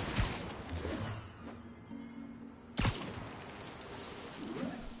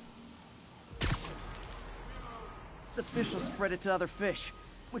 The fish will spread it to other fish,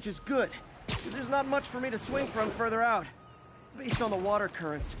 which is good. There's not much for me to swing from further out. Based on the water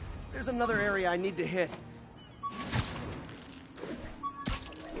currents, there's another area I need to hit.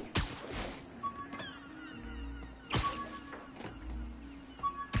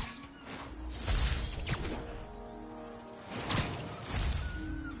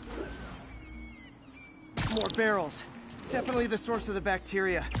 More barrels. Definitely the source of the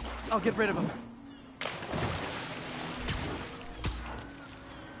bacteria. I'll get rid of them.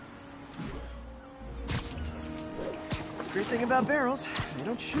 Great thing about barrels, they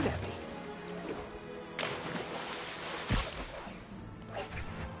don't shoot at me.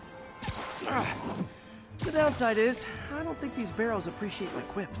 The downside is, I don't think these barrels appreciate my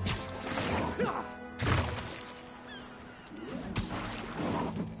quips.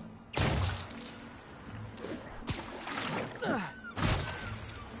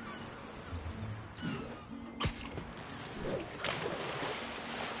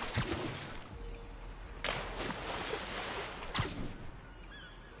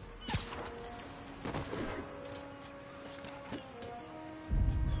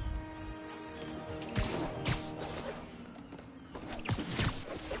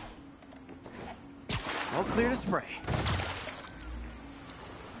 All clear to spray.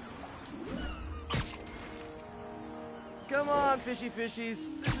 Come on, fishy fishies.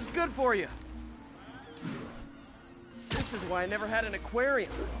 This is good for you. This is why I never had an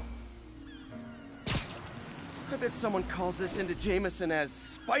aquarium. I bet someone calls this into Jameson as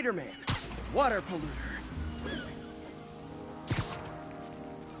Spiderman, water polluter.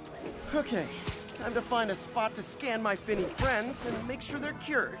 Okay, time to find a spot to scan my finny friends and make sure they're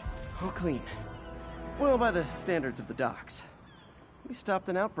cured. All clean. Well, by the standards of the docks. We stopped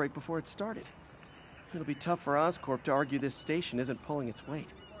an outbreak before it started. It'll be tough for Oscorp to argue this station isn't pulling its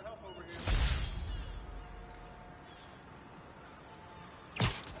weight.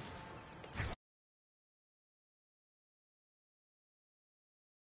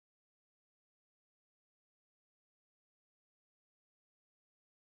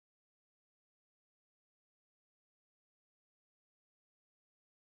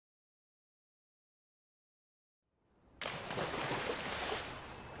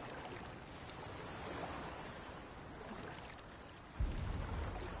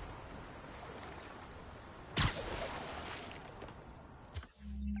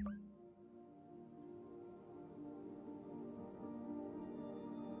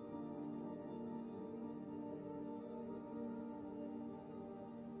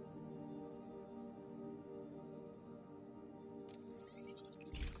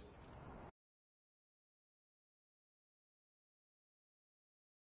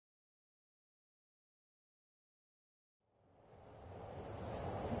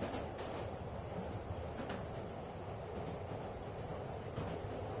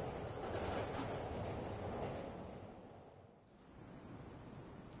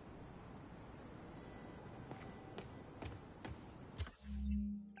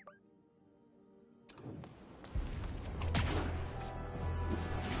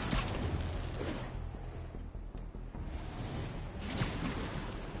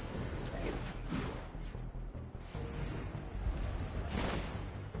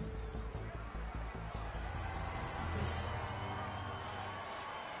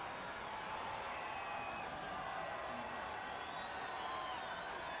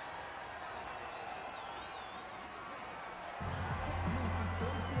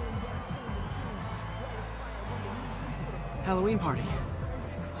 Halloween party.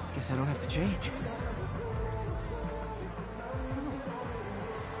 Guess I don't have to change.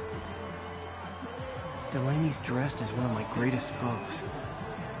 Delaney's dressed as one of my greatest foes.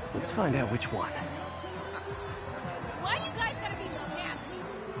 Let's find out which one. Why you guys gotta be so nasty?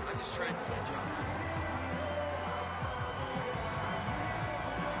 I'm just trying to catch up.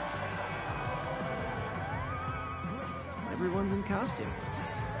 Everyone's in costume.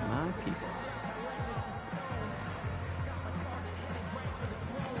 My people.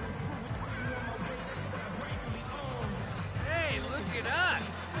 Hey, look at us!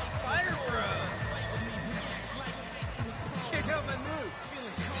 Spider Bros! Check out my moves!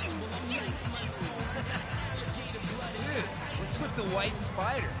 Dude, what's with the white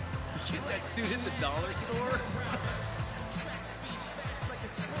spider? You get that suit in the dollar store?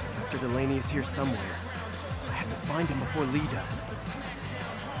 Dr. Delaney is here somewhere. I have to find him before Lee does.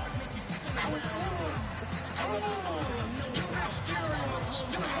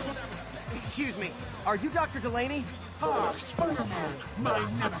 Excuse me, are you Dr. Delaney? Ah, Spider-Man, my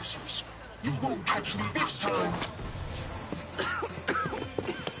nemesis. You won't catch me this time.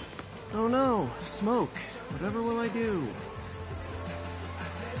 Oh no, smoke. Whatever will I do?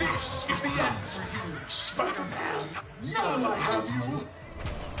 This is the end for you, Spider-Man. Now I have you.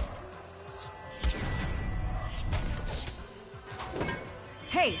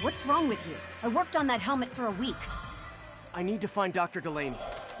 Hey, what's wrong with you? I worked on that helmet for a week. I need to find Dr. Delaney.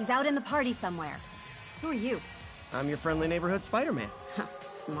 He's out in the party somewhere. Who are you? I'm your friendly neighborhood Spider-Man.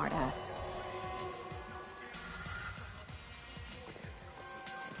 Smart ass.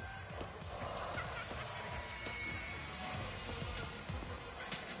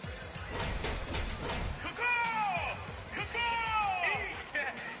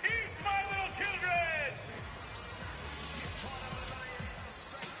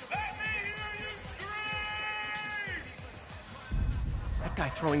 That guy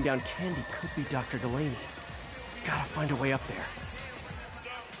throwing down candy could be Dr. Delaney. Gotta find a way up there.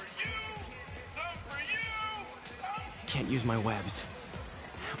 Can't use my webs.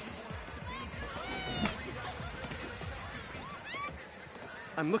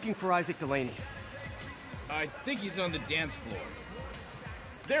 I'm looking for Isaac Delaney. I think he's on the dance floor.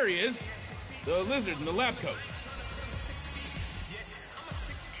 There he is! The lizard in the lab coat.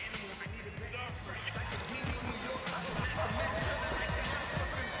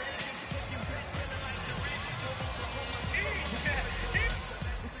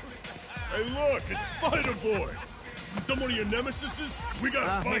 Hey, look, it's Spider-Boy. Some of your nemesises? We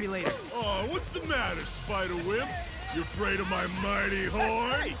gotta fight. Maybe later. Oh, what's the matter, Spider-Wimp? You afraid of my mighty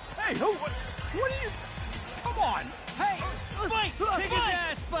horn? Hey, what are you... Come on! Hey, fight! Kick his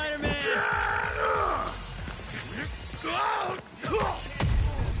ass, Spider-Man!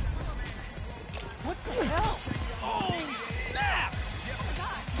 What the hell? Oh, snap!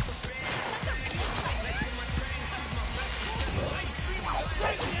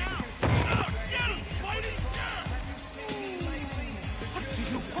 What do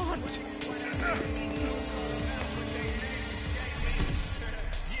you want?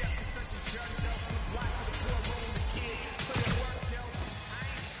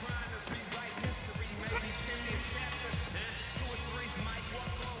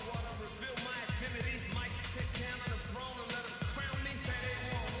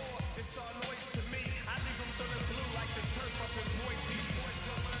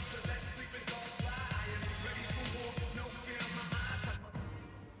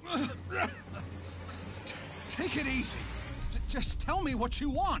 Take it easy. Just tell me what you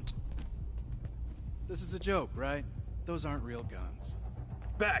want. This is a joke, right? Those aren't real guns.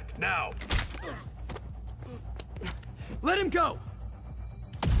 Back, now! Let him go!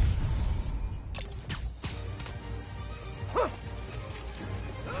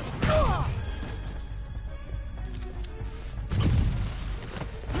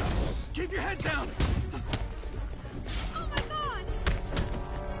 Keep your head down! Oh my god!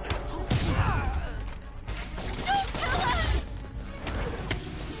 Don't kill him!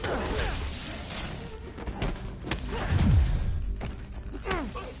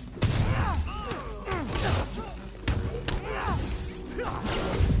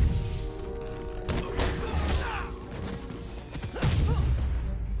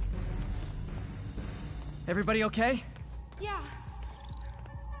 Everybody okay? Yeah.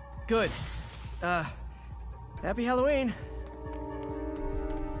 Good. Happy Halloween.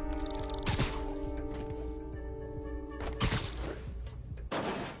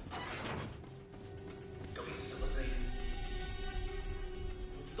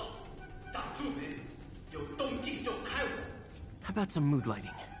 How about some mood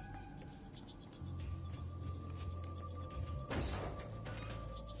lighting?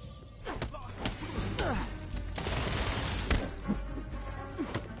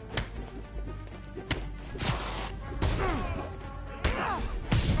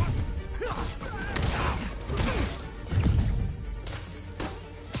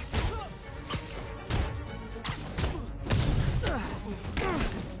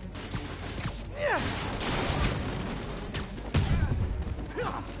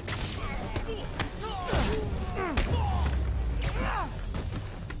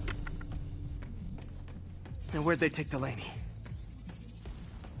 Now where'd they take Delaney?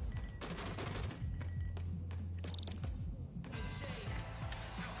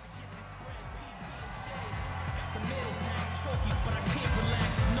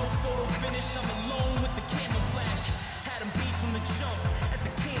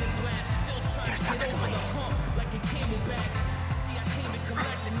 There's Dr. Delaney.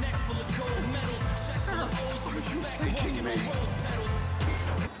 Are you kidding me?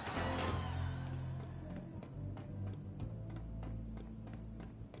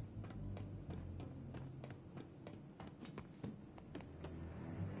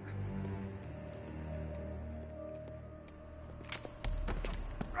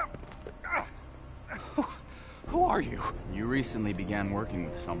 Who are you? You recently began working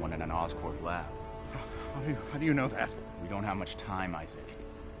with someone in an Oscorp lab. How do you know that? We don't have much time, Isaac.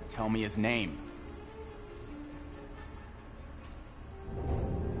 Tell me his name.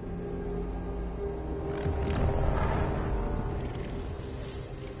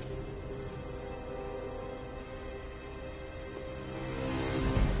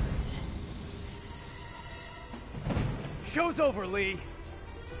 Show's over, Lee.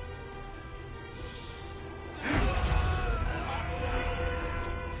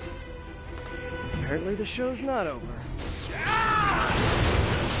 Apparently the show's not over.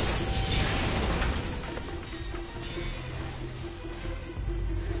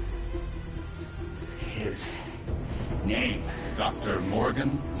 His name, Dr.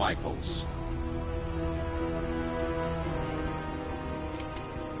 Morgan Michaels.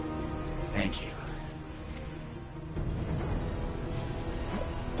 Thank you.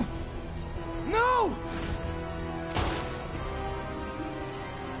 No!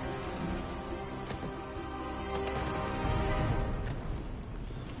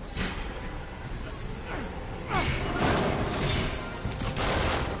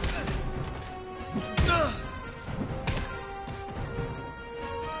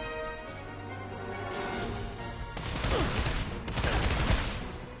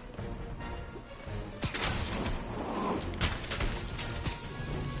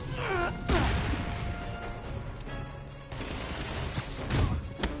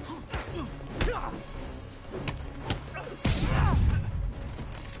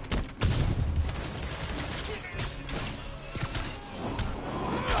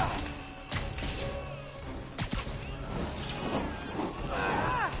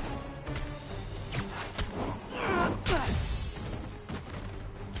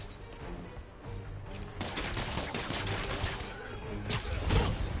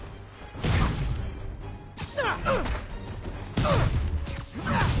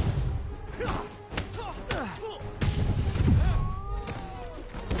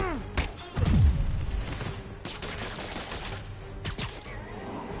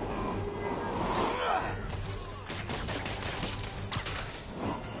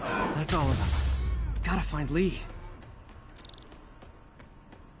 That's all of them. Gotta find Lee.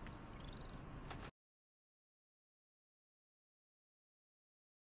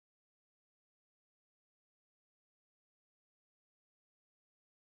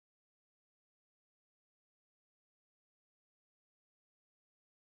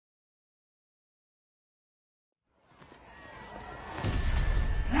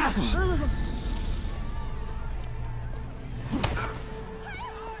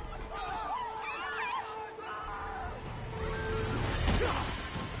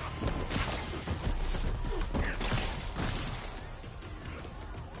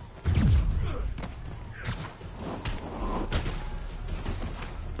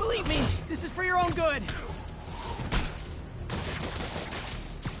 Believe me, this is for your own good.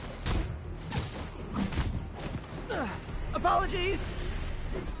 Apologies.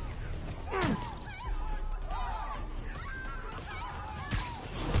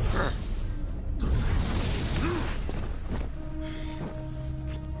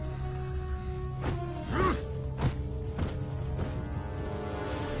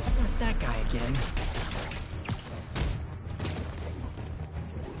 Not that guy again.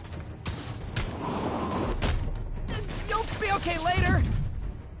 You'll be okay later.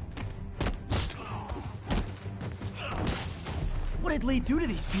 What did Lee do to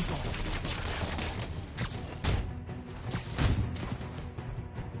these people?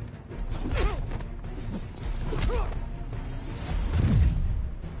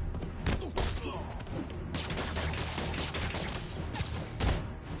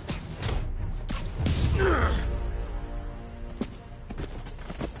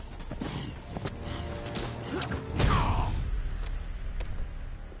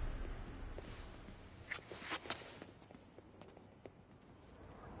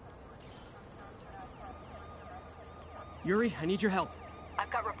 Yuri, I need your help.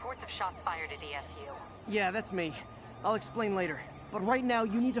 I've got reports of shots fired at ESU. Yeah, that's me. I'll explain later. But right now,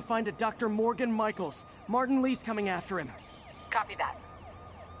 you need to find a Dr. Morgan Michaels. Martin Lee's coming after him. Copy that.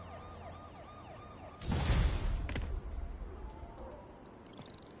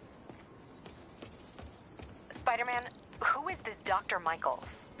 Spider-Man, who is this Dr.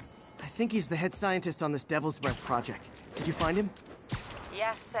 Michaels? I think he's the head scientist on this Devil's Breath project. Did you find him?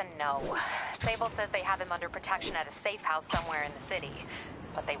 Yes and no. Sable says they have him under protection at a safe house somewhere in the city,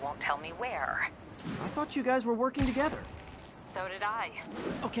 but they won't tell me where. I thought you guys were working together. So did I.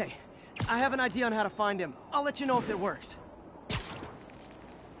 Okay, I have an idea on how to find him. I'll let you know if it works.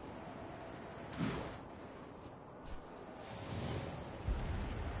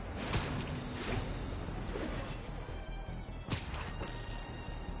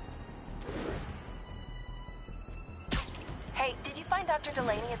 Hey, did you find Dr.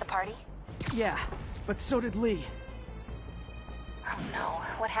 Delaney at the party? Yeah, but so did Lee. Oh no,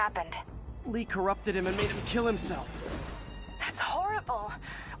 what happened? Lee corrupted him and made him kill himself. That's horrible.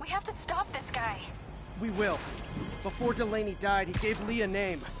 We have to stop this guy. We will. Before Delaney died, he gave Lee a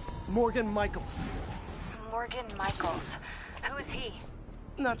name. Morgan Michaels. Morgan Michaels. Who is he?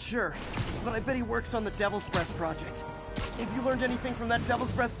 Not sure, but I bet he works on the Devil's Breath project. Have you learned anything from that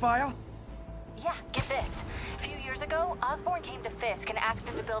Devil's Breath file? Yeah, get this. A few years ago, Osborn came to Fisk and asked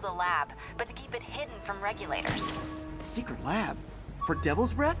him to build a lab, but to keep it hidden from regulators. Secret lab? For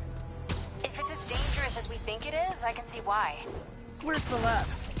Devil's Breath? If it's as dangerous as we think it is, I can see why. Where's the lab?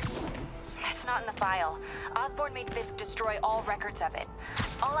 It's not in the file. Osborn made Fisk destroy all records of it.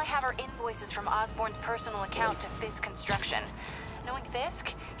 All I have are invoices from Osborn's personal account to Fisk Construction. Knowing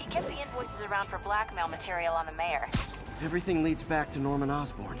Fisk, he kept the invoices around for blackmail material on the mayor. Everything leads back to Norman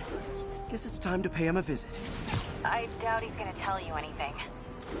Osborn. Guess it's time to pay him a visit. I doubt he's gonna tell you anything.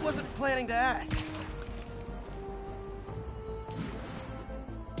 Wasn't planning to ask.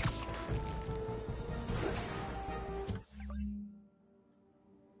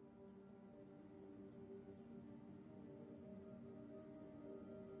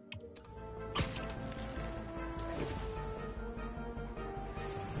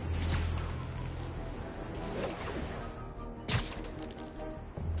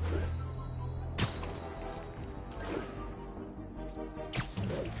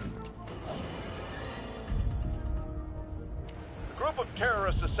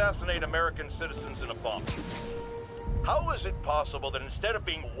 Terrorists assassinate American citizens in a bomb. How is it possible that instead of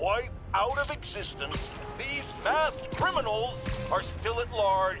being wiped out of existence, these masked criminals are still at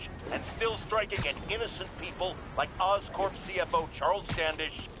large and still striking at innocent people like Oscorp CFO Charles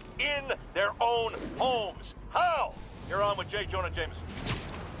Standish in their own homes? How? You're on with J. Jonah Jameson.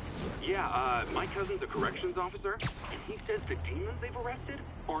 Yeah, my cousin's a corrections officer, and he says the demons they've arrested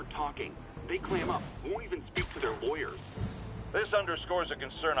aren't talking. They clam up, won't even speak to their lawyers. This underscores a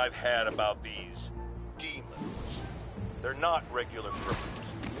concern I've had about these demons. They're not regular criminals.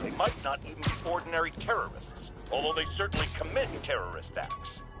 They might not even be ordinary terrorists, although they certainly commit terrorist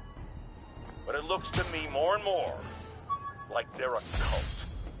acts. But it looks to me more and more like they're a cult.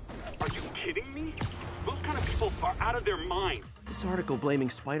 Are you kidding me? Those kind of people are out of their mind. This article blaming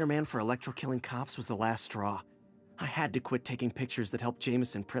Spider-Man for electro-killing cops was the last straw. I had to quit taking pictures that helped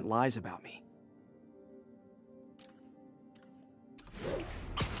Jameson print lies about me.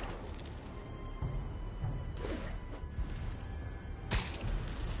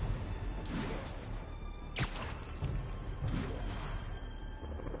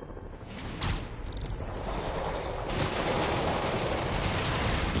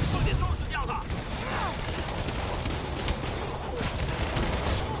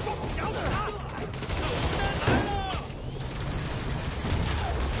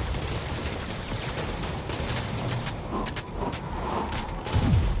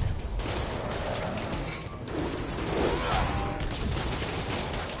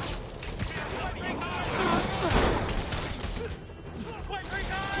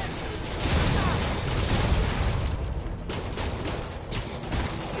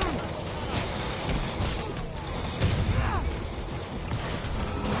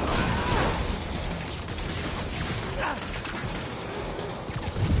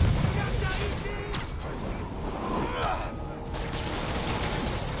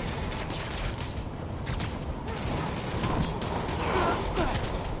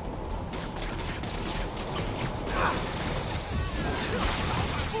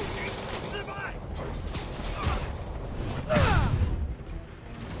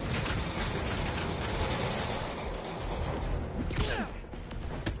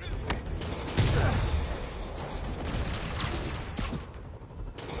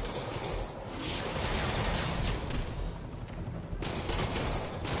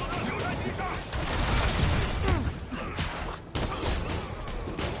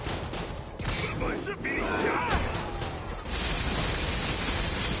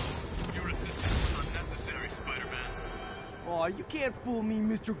 Aw, you can't fool me,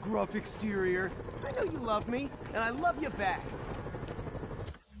 Mr. Gruff Exterior. I know you love me, and I love you back.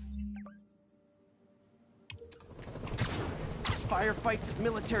 Firefights at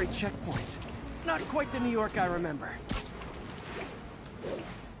military checkpoints. Not quite the New York I remember.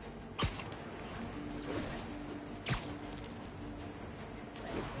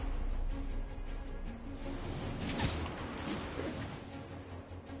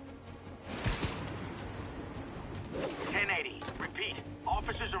 Repeat.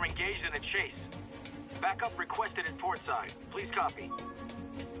 Officers are engaged in a chase. Backup requested at portside. Please copy.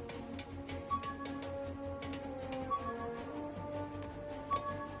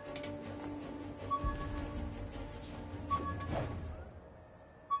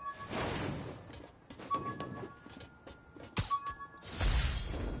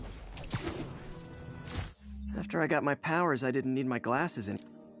 After I got my powers, I didn't need my glasses anymore.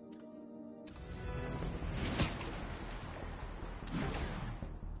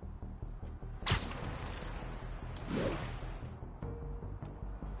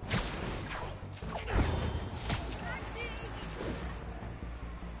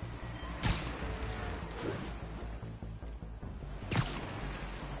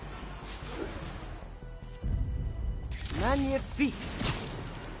 Magnifique!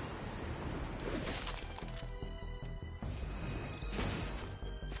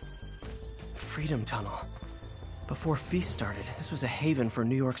 Freedom Tunnel. Before Feast started, this was a haven for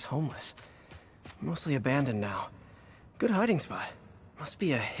New York's homeless. Mostly abandoned now. Good hiding spot. Must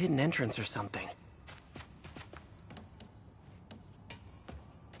be a hidden entrance or something.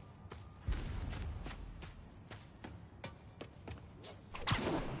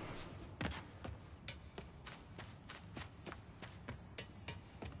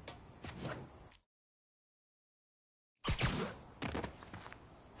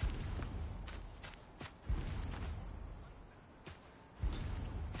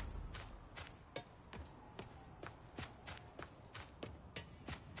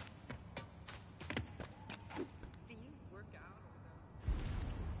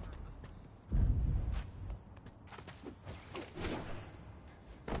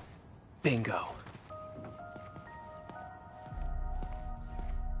 Bingo.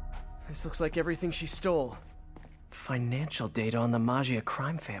 This looks like everything she stole. Financial data on the Maggia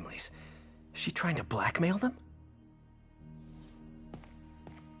crime families. Is she trying to blackmail them?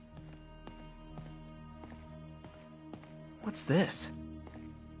 What's this?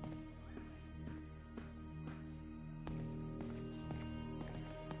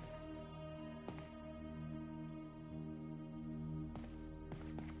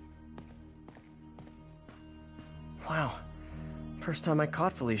 Wow. First time I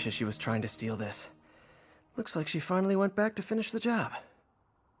caught Felicia, she was trying to steal this. Looks like she finally went back to finish the job.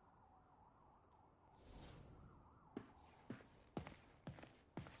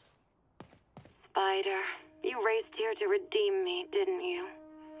 Spider, you raced here to redeem me, didn't you?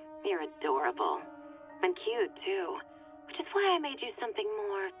 You're adorable. And cute, too. Which is why I made you something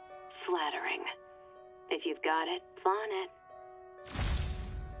more flattering. If you've got it, flaunt it.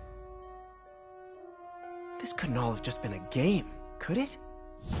 This couldn't all have just been a game, could it?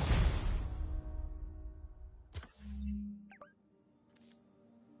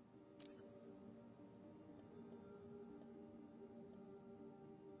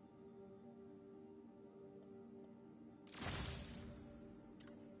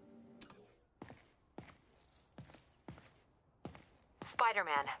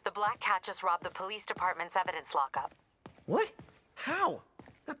 Spiderman, the Black Cat just robbed the police department's evidence lockup. What? How?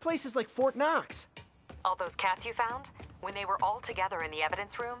 That place is like Fort Knox. All those cats you found? When they were all together in the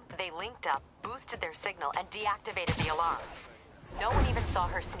evidence room, they linked up, boosted their signal, and deactivated the alarms. No one even saw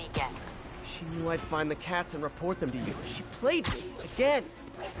her sneak in. She knew I'd find the cats and report them to you. She played me, again.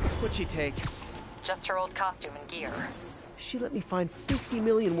 What'd she take? Just her old costume and gear. She let me find 50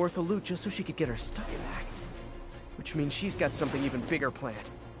 million worth of loot just so she could get her stuff back. Which means she's got something even bigger planned.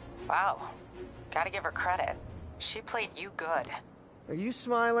 Wow. Gotta give her credit. She played you good. Are you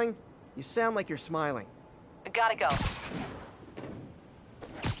smiling? You sound like you're smiling. Gotta go.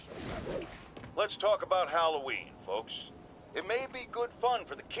 Let's talk about Halloween, folks. It may be good fun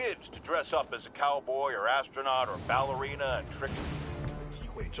for the kids to dress up as a cowboy or astronaut or ballerina and trick.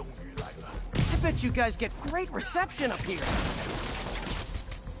 I bet you guys get great reception up here.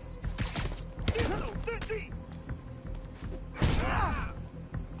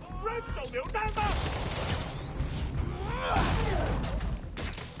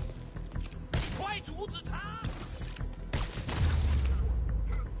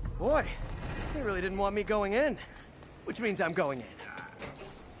 Boy, they really didn't want me going in. Which means I'm going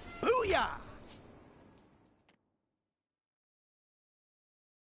in. Booyah!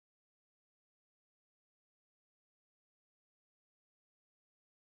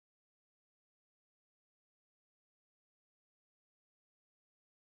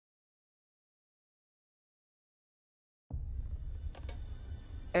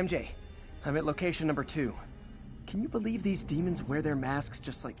 MJ, I'm at location number 2. Can you believe these demons wear their masks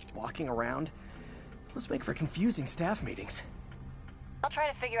just like walking around? Must make for confusing staff meetings. I'll try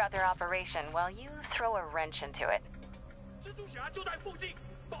to figure out their operation while you throw a wrench into it. 蜘蛛侠就在附近，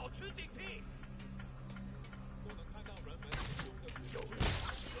保持警惕。都能看到人们有的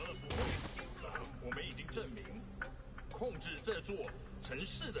不会丢了。我们已经证明，控制这座城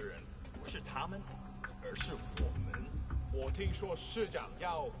市的人不是他们，而是我们。我听说市长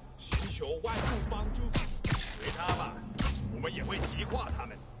要寻求外部帮助，随他吧，我们也会击垮他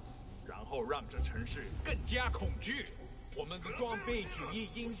们，然后让这城市更加恐惧。我们的装备主义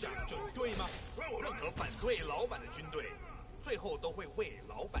应长准对吗？任何反对老板的军队，最后都会为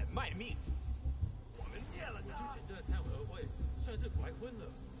老板卖命。我们灭了他！之前的参合会算是白混了。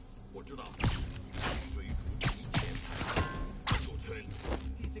我知道，追逐金钱，组村。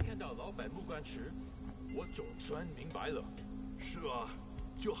第一次看到老板目光时，我总算明白了。是啊，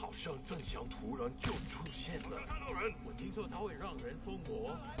就好像正想突然就出现了。看到人，我听说他会让人疯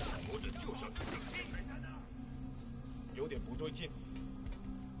魔，或者就像这个。有点不对劲，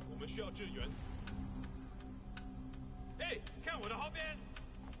我们需要支援。哎，看我的后边！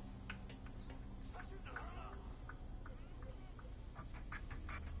他去哪儿了？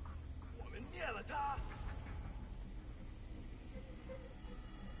我们灭了他！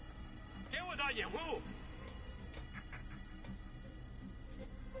给我打掩护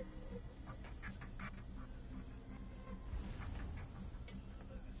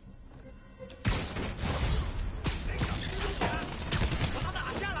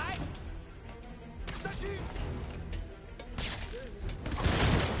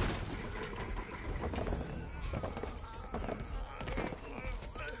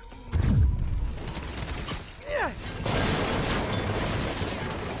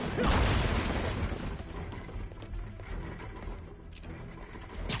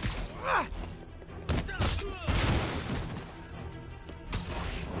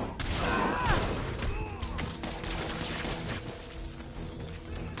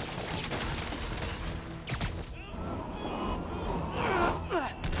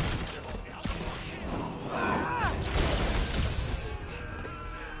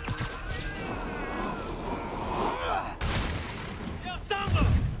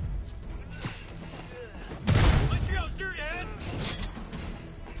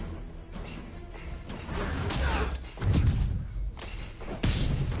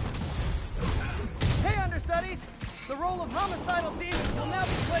！The role of homicidal demons will now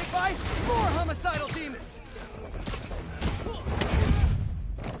be played by more homicidal demons!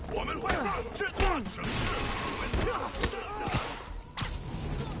 我们会让这座城市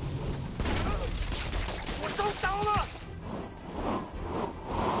我中刀了！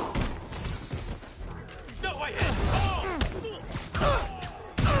这位人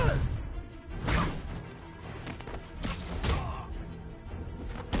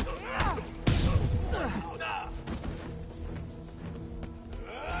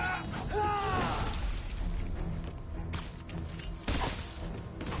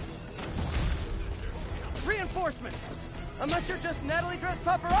！Reinforcements! Unless you're just Natalie dressed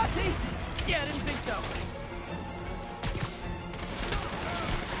paparazzi? Yeah, I didn't think so.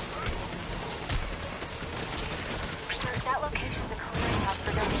 That location's a clearinghouse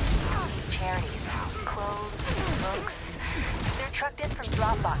for donations to charities. Clothes, books. They're trucked in from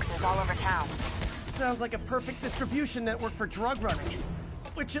drop boxes all over town. Sounds like a perfect distribution network for drug running.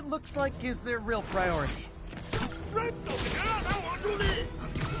 Which it looks like is their real priority. How do these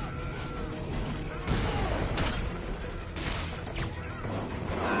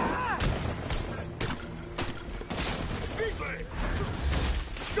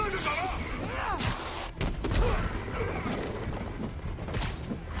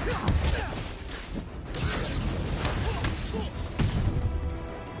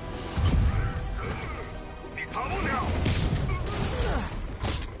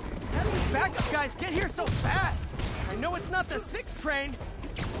backup guys get here so fast? I know it's not the 6th train.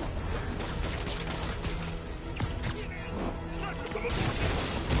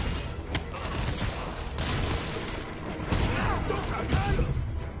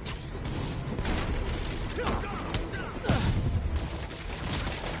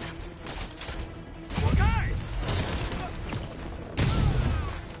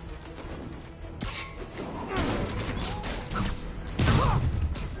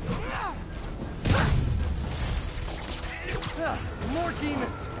 More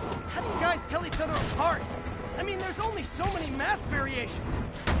demons! How do you guys tell each other apart? I mean, there's only so many mask variations.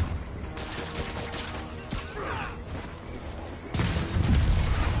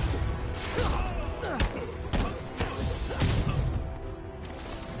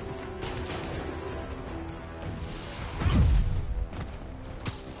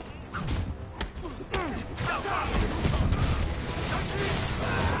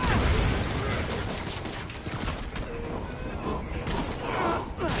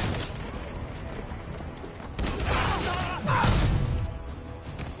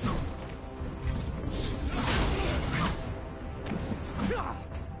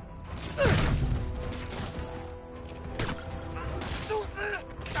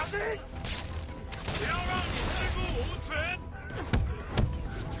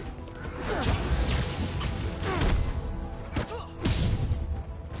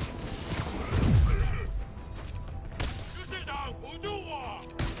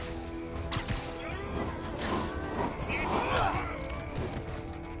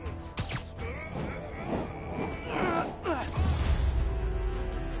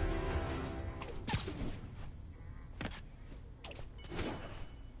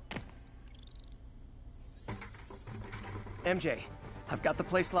 MJ, I've got the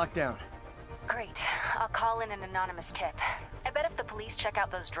place locked down. Great. I'll call in an anonymous tip. I bet if the police check out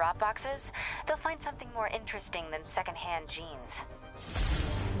those drop boxes, they'll find something more interesting than secondhand jeans.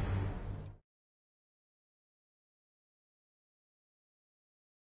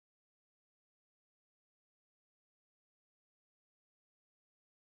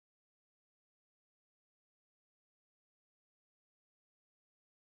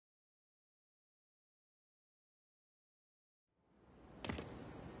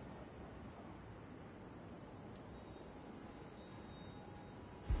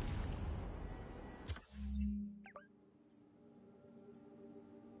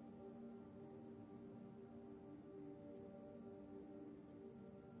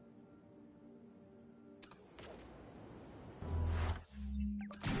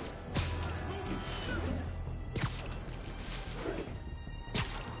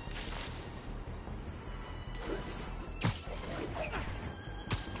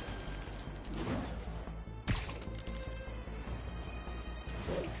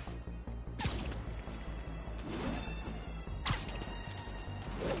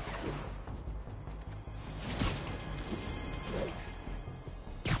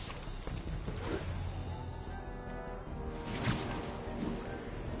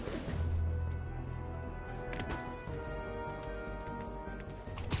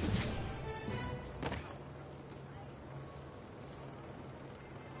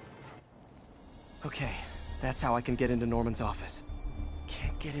 Okay, that's how I can get into Norman's office.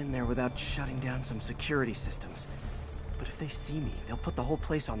 Can't get in there without shutting down some security systems. But if they see me, they'll put the whole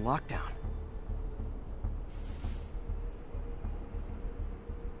place on lockdown.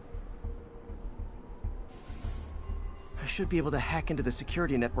 I should be able to hack into the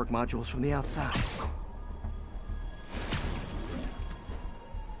security network modules from the outside.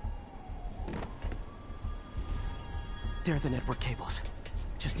 There are the network cables.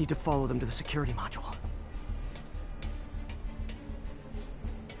 Just need to follow them to the security module.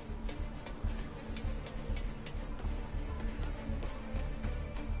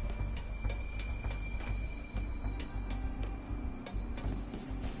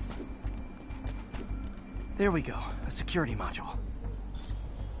 There we go, a security module.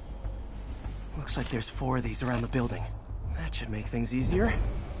 Looks like there's 4 of these around the building. That should make things easier.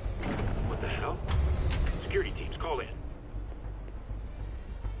 What the hell? Security teams, call in.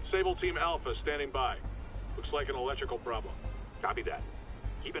 Sable Team Alpha standing by. Looks like an electrical problem. Copy that.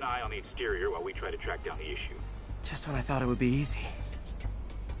 Keep an eye on the exterior while we try to track down the issue. Just when I thought it would be easy.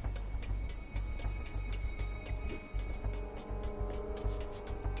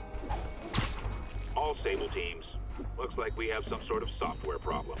 All Sable teams. Looks like we have some sort of software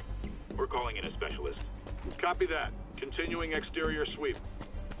problem. We're calling in a specialist. Copy that. Continuing exterior sweep.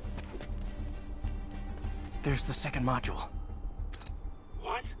 There's the second module.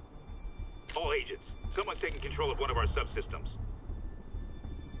 What? All agents, someone's taking control of one of our subsystems.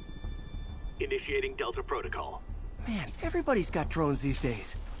 Initiating Delta Protocol. Man, everybody's got drones these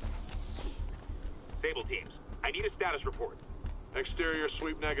days. Sable teams, I need a status report. Exterior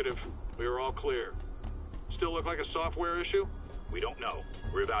sweep negative. We are all clear. Still look like a software issue? We don't know.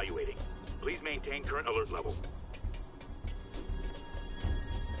 We're evaluating. Please maintain current alert level.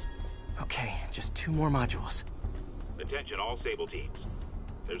 Okay, just 2 more modules. Attention all Sable teams.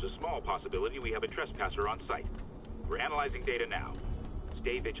 There's a small possibility we have a trespasser on site. We're analyzing data now.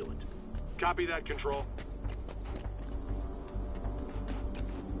 Stay vigilant. Copy that, Control.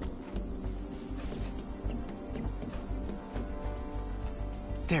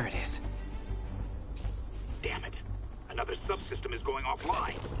 There it is. Damn it. Another subsystem is going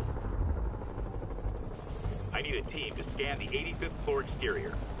offline. I need a team to scan the 85th floor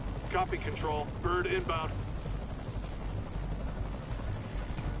exterior. Copy, Control. Bird inbound.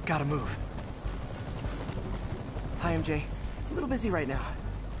 Gotta move. Hi, MJ. A little busy right now.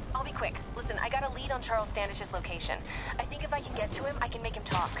 I'll be quick. Listen, I got a lead on Charles Standish's location. I think if I can get to him, I can make him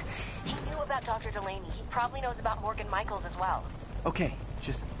talk. He knew about Dr. Delaney. He probably knows about Morgan Michaels as well. Okay,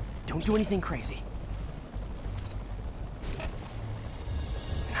 just don't do anything crazy.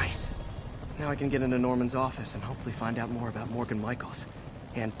 Nice. Now I can get into Norman's office and hopefully find out more about Morgan Michaels.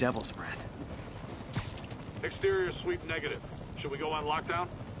 And Devil's Breath. Exterior sweep negative. Should we go on lockdown?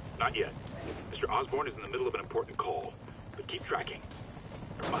 Not yet. Mr. Osborn is in the middle of an important call. But keep tracking.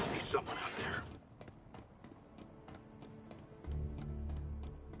 There must be someone out there.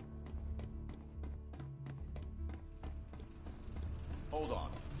 Hold on.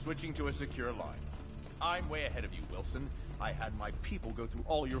 Switching to a secure line. I'm way ahead of you, Wilson. I had my people go through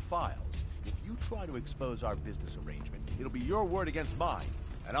all your files. If you try to expose our business arrangement, it'll be your word against mine.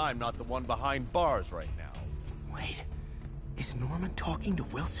 And I'm not the one behind bars right now. Wait. Is Norman talking to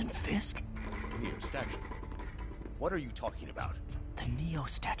Wilson Fisk? Neo statue. What are you talking about? The Neo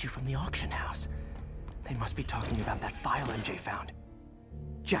statue from the auction house. They must be talking about that file MJ found.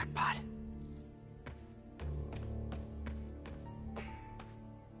 Jackpot.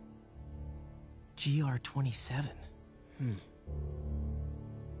 GR-27.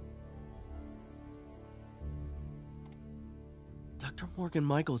 Dr. Morgan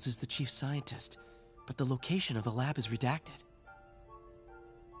Michaels is the chief scientist, but the location of the lab is redacted.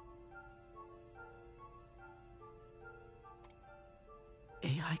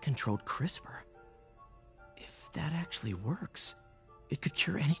 AI-controlled CRISPR. If that actually works, it could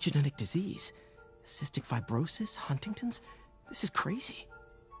cure any genetic disease. Cystic fibrosis, Huntington's. This is crazy.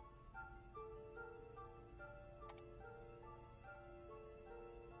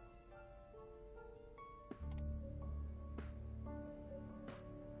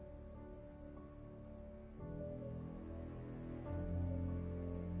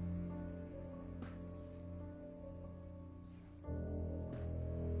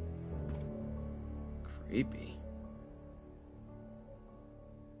 Creepy.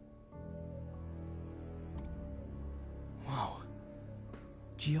 Whoa.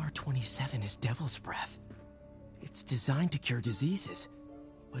 GR-27 is Devil's Breath. It's designed to cure diseases,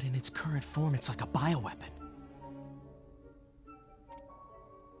 but in its current form, it's like a bioweapon.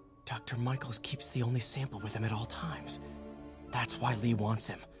 Dr. Michaels keeps the only sample with him at all times. That's why Lee wants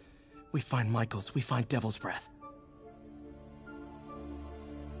him. We find Michaels, we find Devil's Breath.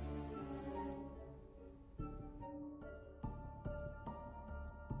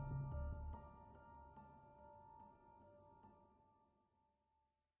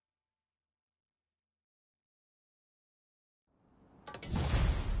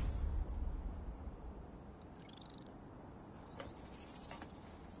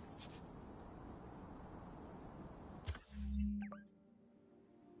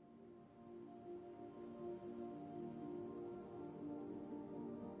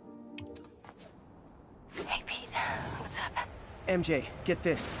 Hey, Pete. What's up? MJ, get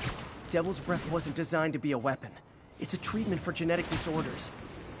this. Devil's Breath wasn't designed to be a weapon. It's a treatment for genetic disorders.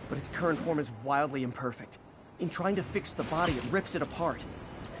 But its current form is wildly imperfect. In trying to fix the body, it rips it apart.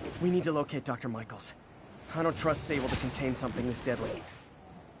 We need to locate Dr. Michaels. I don't trust Sable to contain something this deadly.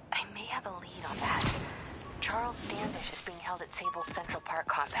 I may have a lead on that. Charles Standish is being held at Sable's Central Park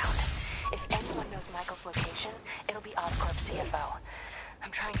compound. If anyone knows Michael's location, it'll be Oscorp's CFO.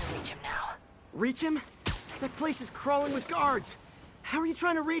 I'm trying to reach him now. Reach him? That place is crawling with guards. How are you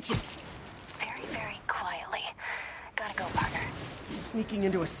trying to reach him? Very, very quietly. Gotta go, partner. Sneaking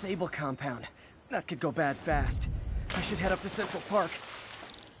into a Sable compound. That could go bad fast. I should head up to Central Park.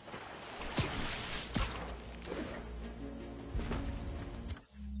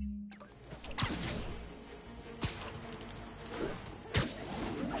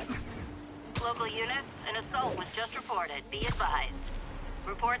 Local units, an assault was just reported. Be advised.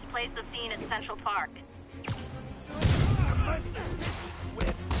 Reports place the scene at Central Park.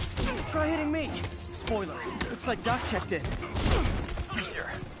 Try hitting me. Spoiler. Looks like Doc checked in. Peter,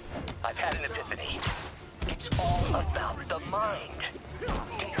 I've had an epiphany. It's all about the mind.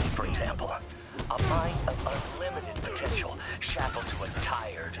 Take, for example, a mind of unlimited potential shackled to a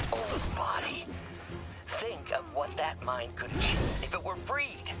tired, old body. Think of what that mind could achieve if it were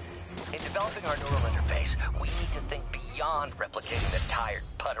freed. In developing our neural interface, we need to think beyond replicating the tired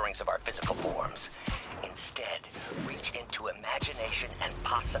putterings of our physical forms. Instead, reach into imagination and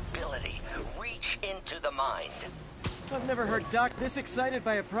possibility. Reach into the mind. I've never heard Doc this excited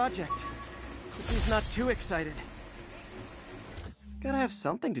by a project. But he's not too excited. Gotta have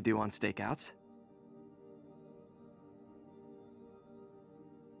something to do on stakeouts.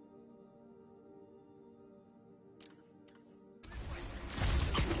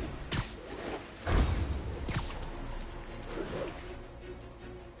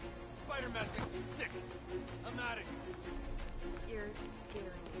 Spiderman's sick. I'm out of here. You're scaring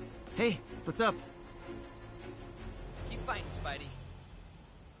me. Hey, what's up? Keep fighting, Spidey.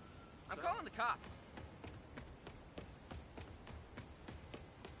 I'm calling the cops.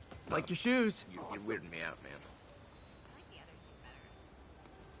 Like your shoes. You're weirding me out, man.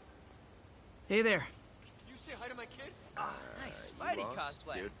 Hey there. You say hi to my kid? Nice Spidey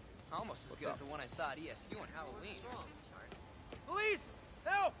cosplay. Dude. Almost as good as the one I saw at ESU on Halloween. Police!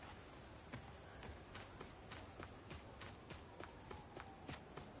 Help!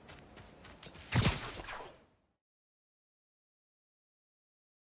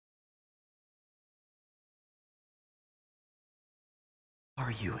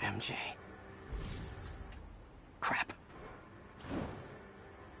 Are you, MJ? Crap.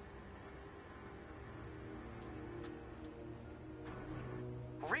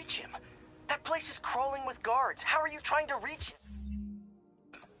 guards. How are you trying to reach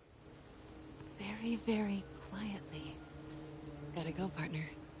it? Very, very quietly. Gotta go, partner.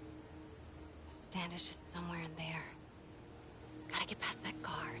 Standish is somewhere in there. Gotta get past that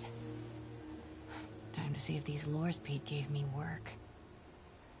guard. Time to see if these lures Pete gave me work.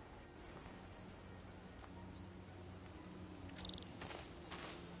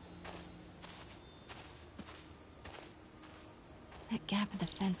 That gap in the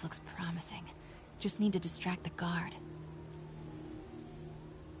fence looks promising. Just need to distract the guard.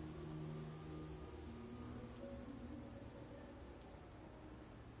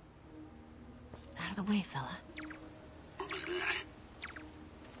 Out of the way, fella. What was that?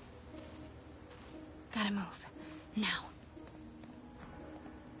 Gotta move. Now.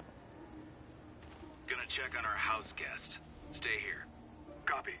 Gonna check on our house guest. Stay here.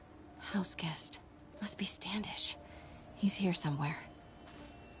 Copy. House guest. Must be Standish. He's here somewhere.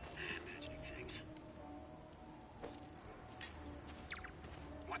 Imagining things.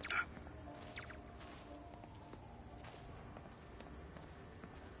 What the?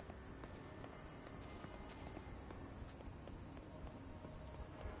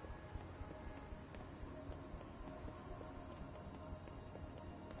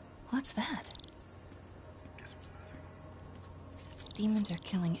 What's that? Demons are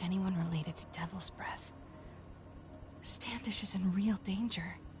killing anyone related to Devil's Breath. Standish is in real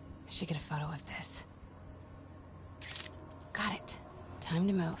danger. I should get a photo of this. Got it. Time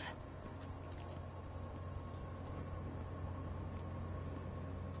to move.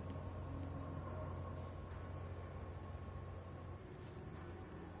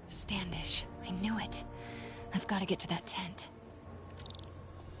 Standish. I knew it. I've got to get to that tent.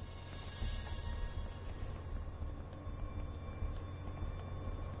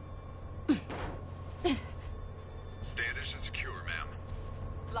 Standish is secure, ma'am.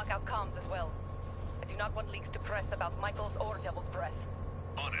 Lockout comms as well. I do not want leaks to press about Michaels or Devil's Breath.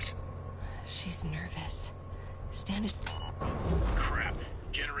 On it. She's nervous. Standish... Crap.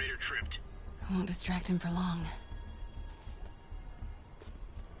 Generator tripped. I won't distract him for long.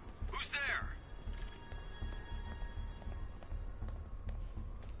 Who's there?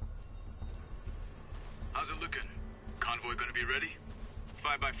 How's it looking? Convoy gonna be ready?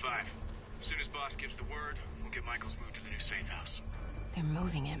 5 by 5. As soon as boss gives the word, we'll get Michaels moved to the new safe house. They're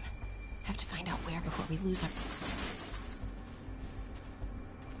moving him. Have to find out where before we lose our...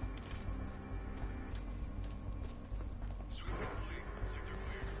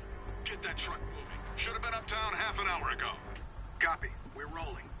 Get that truck moving. Should have been uptown half an hour ago. Copy. We're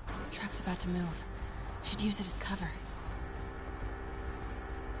rolling. Truck's about to move. Should use it as cover.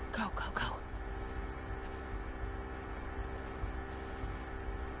 Go, go, go.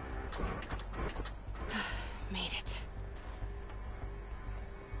 Made it.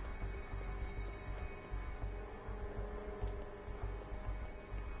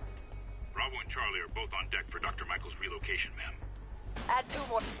 Bravo and Charlie are both on deck for Dr. Michaels' relocation, ma'am. Add 2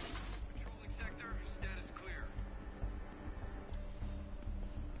 more. Patrolling sector, status clear.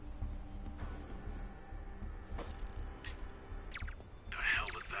 The hell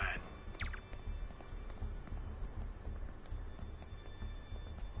was that?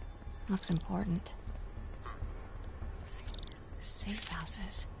 Looks important. Safe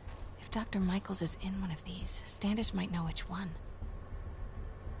houses. If Dr. Michaels is in one of these, Standish might know which one.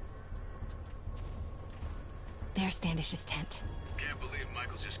 There's Standish's tent. Can't believe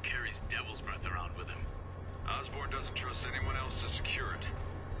Michaels just carries Devil's Breath around with him. Osborn doesn't trust anyone else to secure it.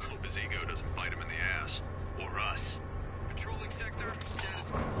 Hope his ego doesn't bite him in the ass. Or us. Patrolling sector,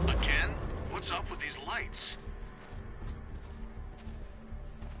 status... Again? What's up with these lights?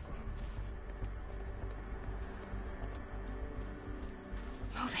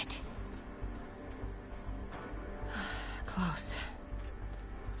 Move it. Close.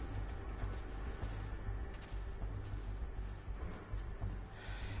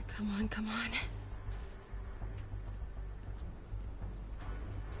 Come on, come on.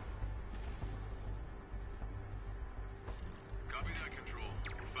 Copy that, Control.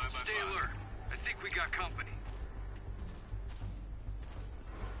 5 by 5. Stay alert. I think we got company.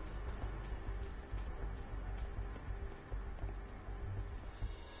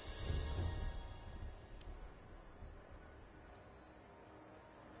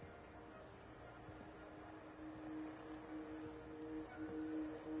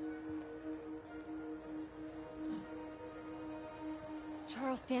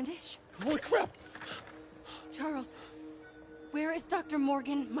 Charles Standish? Holy crap! Charles, where is Dr.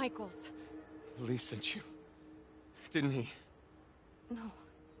 Morgan Michaels? Lee sent you. Didn't he? No.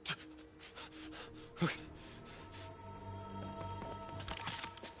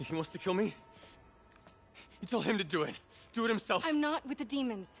 He wants to kill me? You tell him to do it. Do it himself. I'm not with the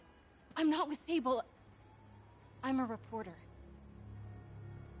demons. I'm not with Sable. I'm a reporter.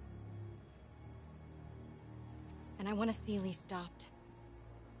 And I want to see Lee stopped.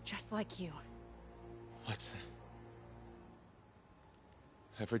 Just like you. Watson.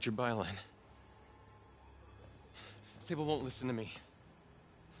 I've read your byline. Sable won't listen to me.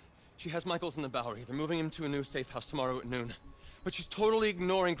 She has Michaels in the Bowery. They're moving him to a new safe house tomorrow at noon. But she's totally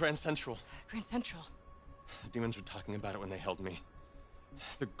ignoring Grand Central. Grand Central? The demons were talking about it when they held me.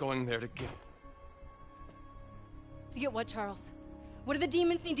 They're going there to get... To get what, Charles? What do the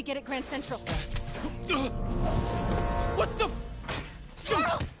demons need to get at Grand Central? What the...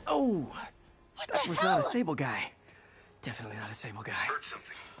 Charles! Oh! What that the was hell? not a Sable guy. Definitely not a Sable guy.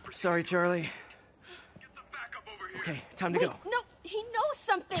 Sorry, Charlie. Okay, time to Wait, go. no, he knows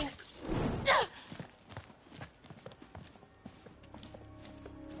something!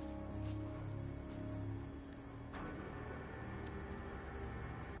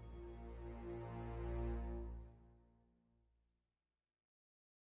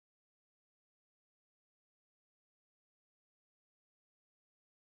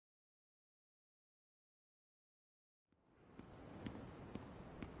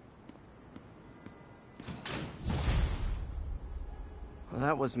 Well,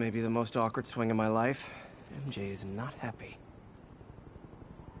 that was maybe the most awkward swing of my life. MJ is not happy.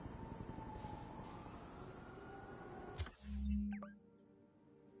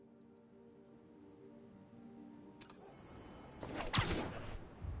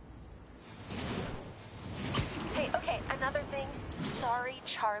 Hey, okay, another thing. Sorry,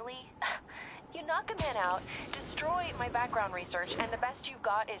 Charlie. You knock a man out, destroy my background research, and the best you've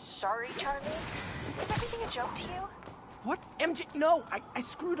got is sorry, Charlie? Is everything a joke to you? What? MJ? No, I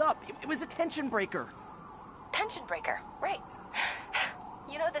screwed up. It was a tension breaker. Tension breaker, right.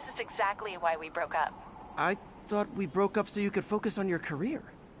 You know, this is exactly why we broke up. I thought we broke up so you could focus on your career.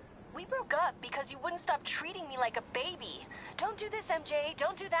 We broke up because you wouldn't stop treating me like a baby. Don't do this, MJ.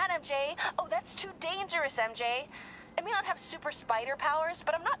 Don't do that, MJ. Oh, that's too dangerous, MJ. I may not have super spider powers,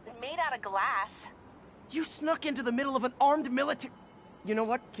 but I'm not made out of glass. You snuck into the middle of an armed military... You know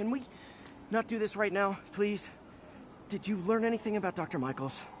what? Can we not do this right now, please? Did you learn anything about Dr.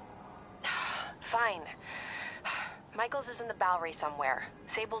 Michaels? Fine. Michaels is in the Bowery somewhere.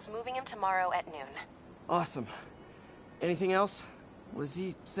 Sable's moving him tomorrow at noon. Awesome. Anything else? Was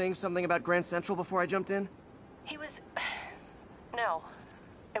he saying something about Grand Central before I jumped in? He was... No.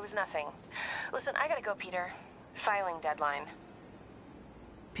 It was nothing. Listen, I gotta go, Peter. Filing deadline.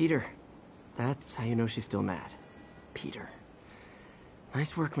 Peter. That's how you know she's still mad. Peter.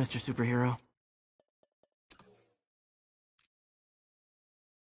 Nice work, Mr. Superhero.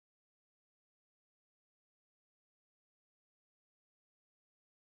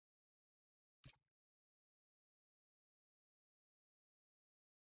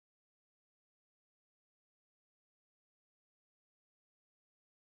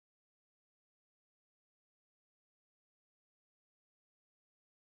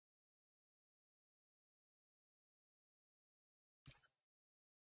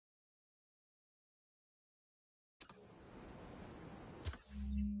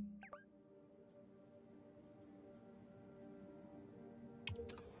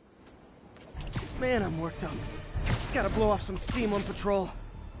 Man, I'm worked up. Gotta blow off some steam on patrol.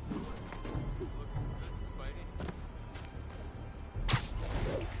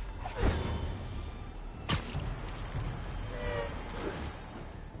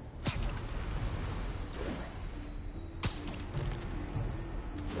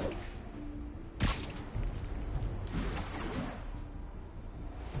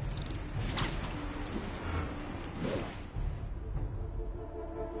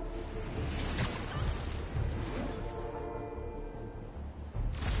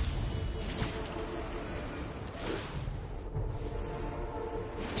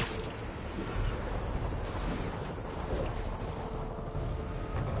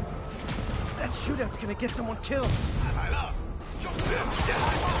 Shootout's gonna get someone killed.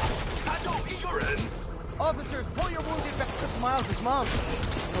 Officers, pull your wounded back. That's Miles' mom.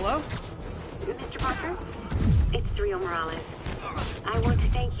 Hello? Mr. Parker? It's Rio Morales. I want to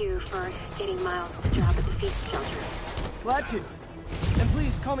thank you for getting Miles the job at the feast shelter. Glad to. And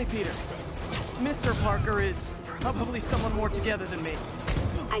please, call me Peter. Mr. Parker is probably someone more together than me.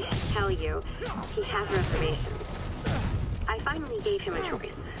 I should tell you, he has reservations. I finally gave him a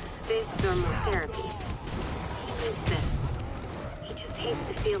choice. This or more therapy. He needs this. He just hates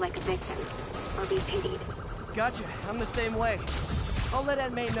to feel like a victim, or be pitied. Gotcha. I'm the same way. I'll let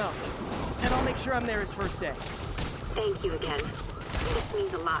Aunt May know. And I'll make sure I'm there his first day. Thank you again. This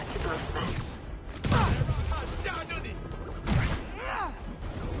means a lot to both of us. 吓着你！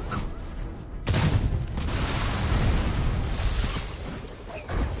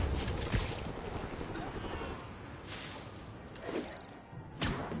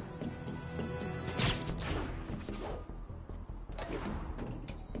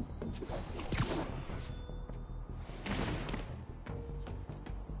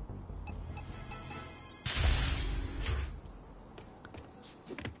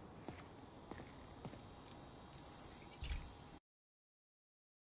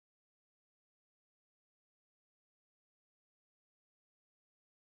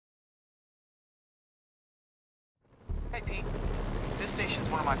 Hey, Pete. This station's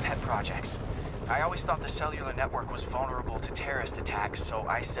one of my pet projects. I always thought the cellular network was vulnerable to terrorist attacks, so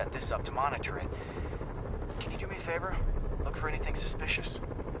I set this up to monitor it. Can you do me a favor? Look for anything suspicious.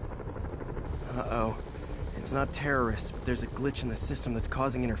 Uh-oh. It's not terrorists, but there's a glitch in the system that's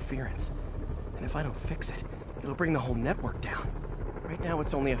causing interference. And if I don't fix it, it'll bring the whole network down. Right now,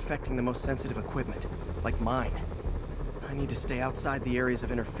 it's only affecting the most sensitive equipment, like mine. I need to stay outside the areas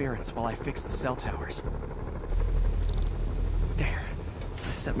of interference while I fix the cell towers. There.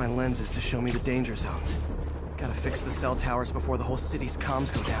 I set my lenses to show me the danger zones. Gotta fix the cell towers before the whole city's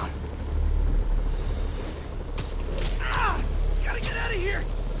comms go down. Ah! Gotta get out of here!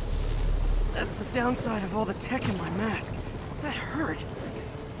 That's the downside of all the tech in my mask. That hurt.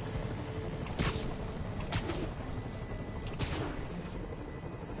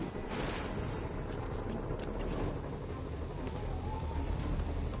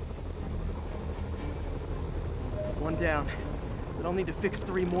 One down. But I'll need to fix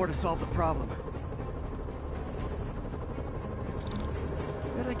 3 more to solve the problem.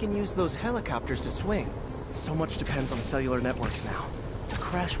 Bet I can use those helicopters to swing. So much depends on cellular networks now. A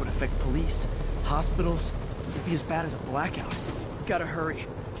crash would affect police, hospitals. It'd be as bad as a blackout. Gotta hurry.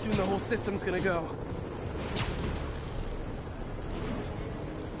 Soon the whole system's gonna go.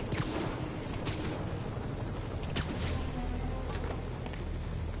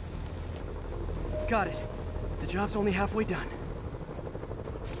 Got it. The job's only halfway done.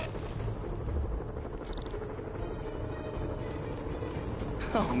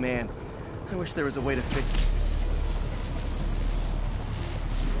 Oh man, I wish there was a way to fix it.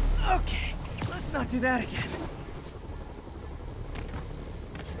 Okay, let's not do that again.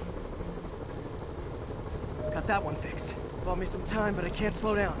 Got that one fixed. Bought me some time, but I can't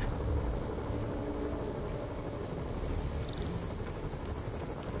slow down.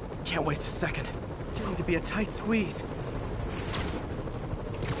 Can't waste a second. Getting to be a tight squeeze.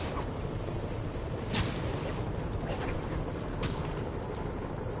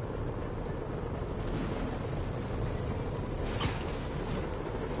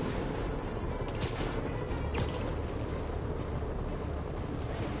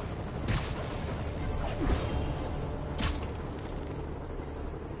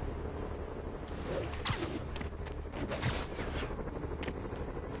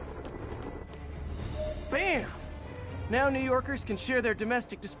 Bam! Now New Yorkers can share their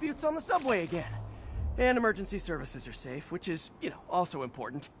domestic disputes on the subway again. And emergency services are safe, which is, also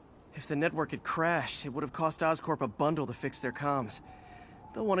important. If the network had crashed, it would have cost Oscorp a bundle to fix their comms.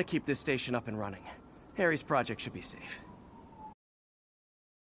 They'll want to keep this station up and running. Harry's project should be safe.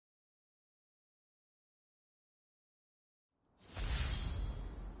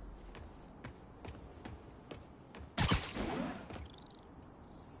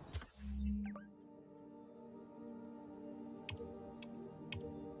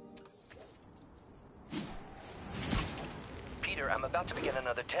 I'm about to begin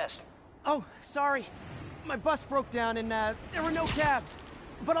another test. Oh, sorry. My bus broke down and, there were no cabs.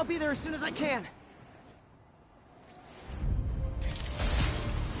 But I'll be there as soon as I can.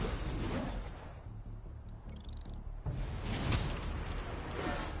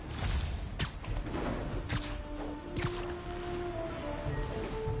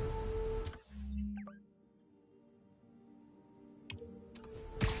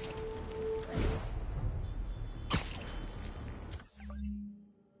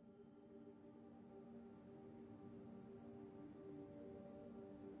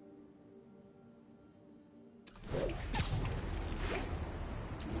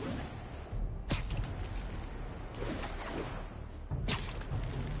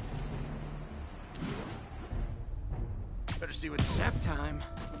 Better see what's Nap time.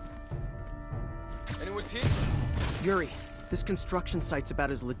 Anyone's here? Yuri, this construction site's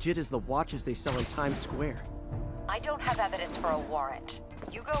about as legit as the watches they sell in Times Square. I don't have evidence for a warrant.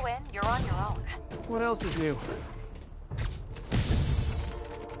 You go in, you're on your own. What else is new?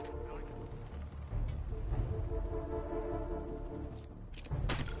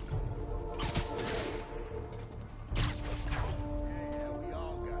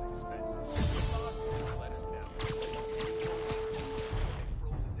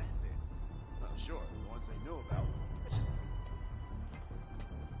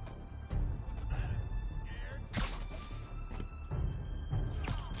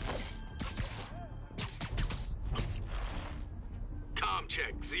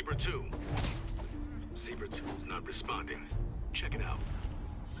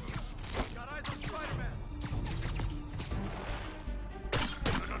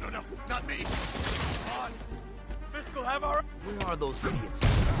 me! Come on! Fisk will have our... Where are those idiots?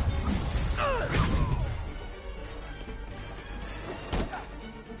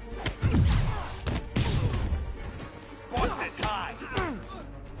 Boss is high!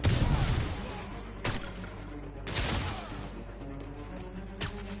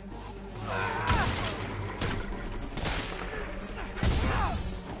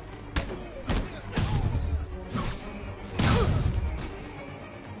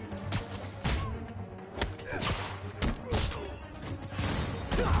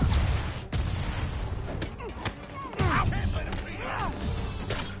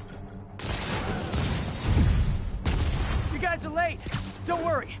 You guys are late. Don't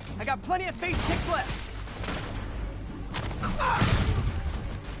worry, I got plenty of face kicks left.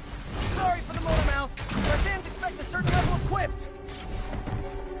 Sorry for the motor mouth, but our fans expect a certain level of quips.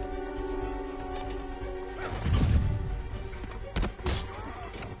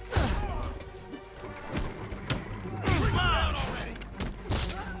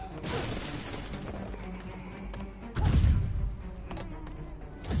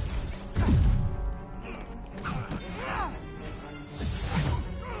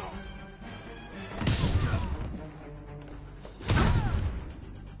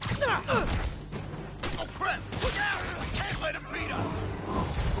 Oh crap! Look out! We can't let him beat us!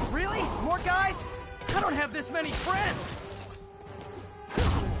 Really? More guys? I don't have this many friends!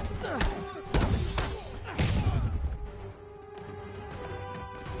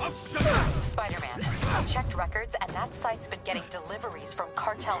 I'll shut up! Spider-Man, I checked records, and that site's been getting deliveries from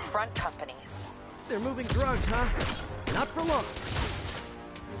cartel front companies. They're moving drugs, huh? Not for long.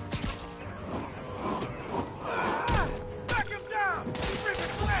 Back him down! Rip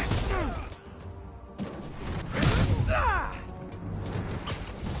it flat!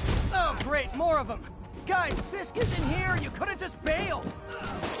 Oh, great, more of them! Guys, Fisk is in here! You could've just bailed!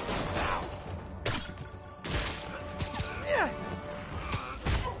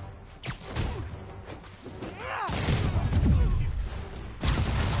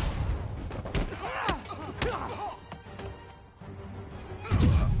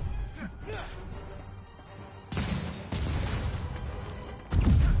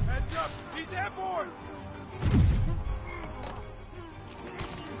 Heads up! He's airborne!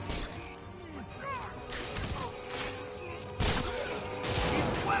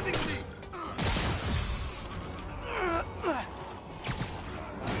 He's webbing me!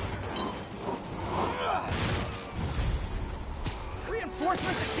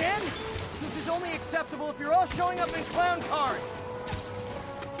 Reinforcements again? This is only acceptable if you're all showing up in clown cars!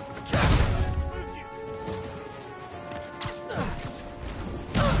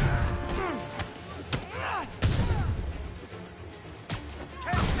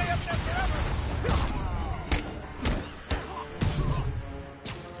 Can't stay up there forever!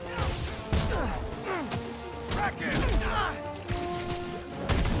 Crack him!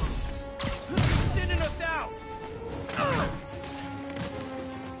 Thinning us out!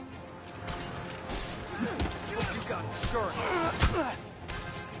 You got short.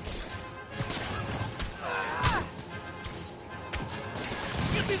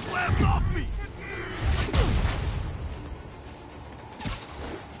 Get these labs off me!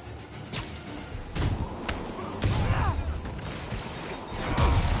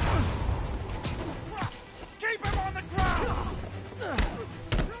 Keep him on the ground!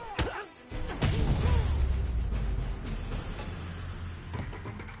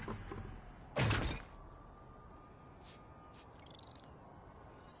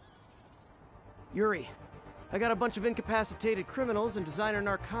 Yuri, I got a bunch of incapacitated criminals and designer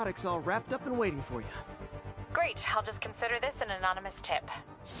narcotics all wrapped up and waiting for you. Great, I'll just consider this an anonymous tip.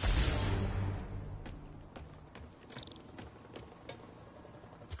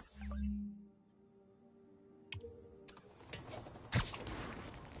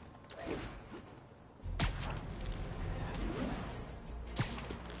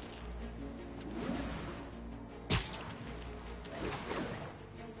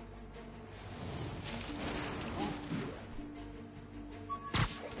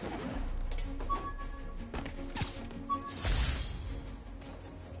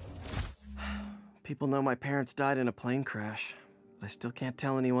 People know my parents died in a plane crash, but I still can't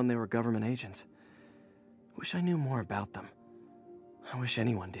tell anyone they were government agents. Wish I knew more about them. I wish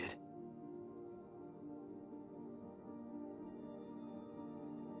anyone did.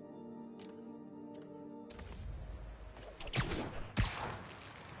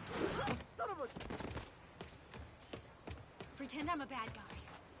 Pretend I'm a bad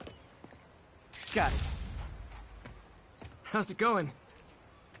guy. Got it. How's it going?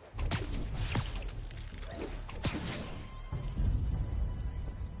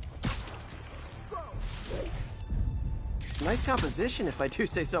 Nice composition, if I do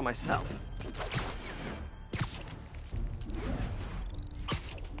say so myself.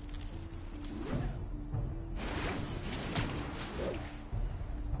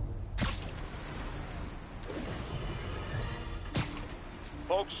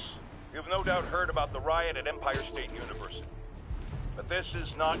 Folks, you've no doubt heard about the riot at Empire State University. But this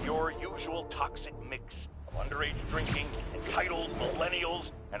is not your usual toxic mix of underage drinking, entitled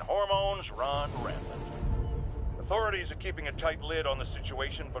millennials, and hormones run rampant. Authorities are keeping a tight lid on the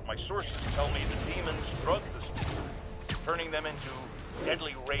situation, but my sources tell me the demons drug the students, turning them into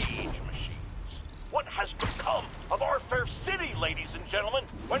deadly rage machines. What has become of our fair city, ladies and gentlemen,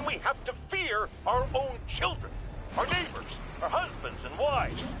 when we have to fear our own children, our neighbors, our husbands and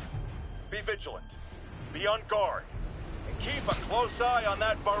wives? Be vigilant, be on guard, and keep a close eye on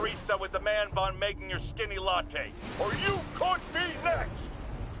that barista with the man bun making your skinny latte, or you could be next!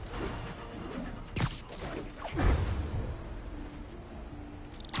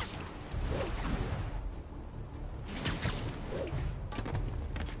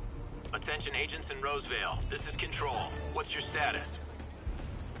 Attention agents in Rosevale. This is Control. What's your status?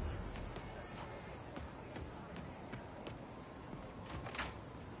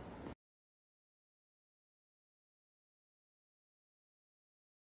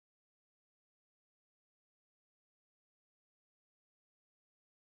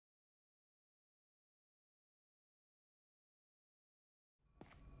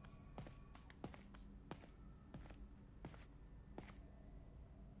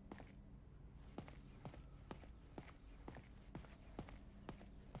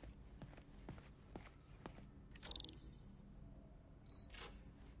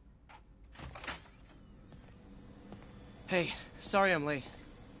 Hey, sorry I'm late.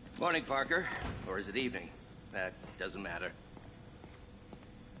 Morning, Parker. Or is it evening? That doesn't matter.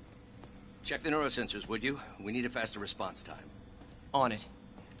 Check the neurosensors, would you? We need a faster response time. On it.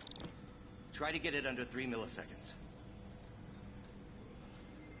 Try to get it under 3 milliseconds.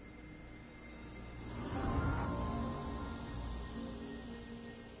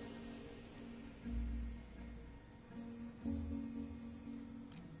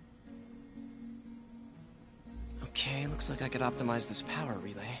 Okay, looks like I could optimize this power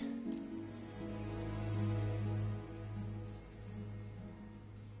relay.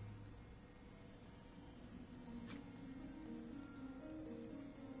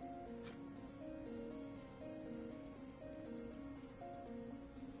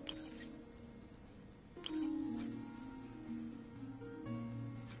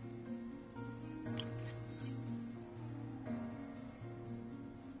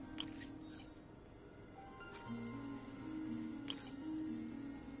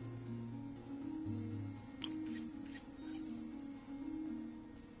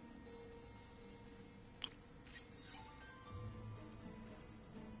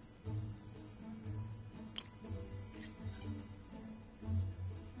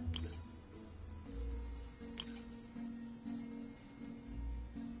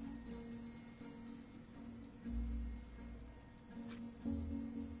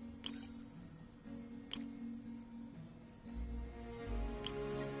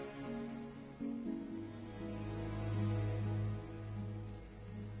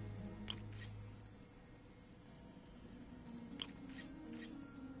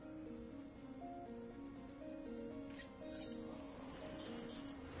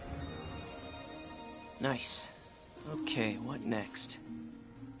 Nice. Okay, what next?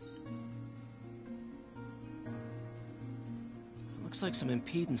 Looks like some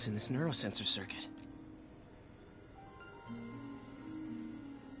impedance in this neurosensor circuit.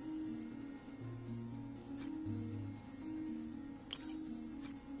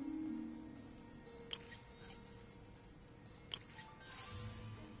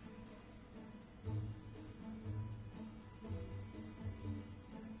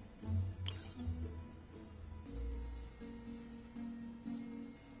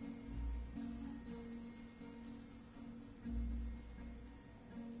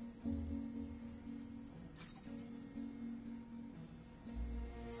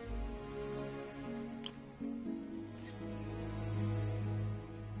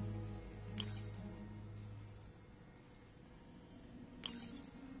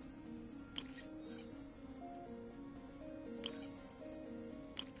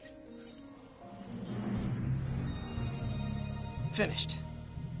 Finished.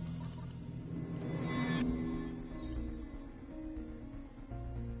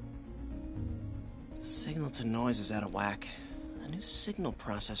 Signal to noise is out of whack. A new signal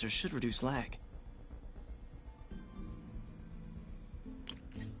processor should reduce lag.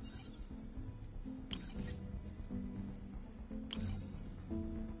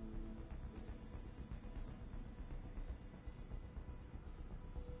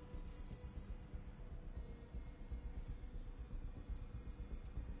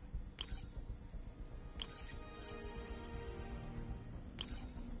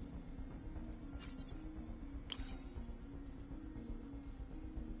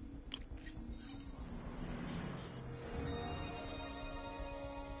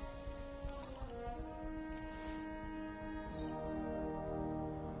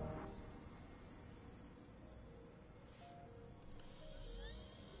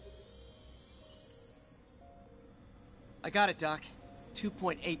 I got it, Doc.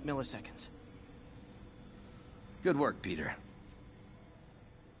 2.8 milliseconds. Good work, Peter.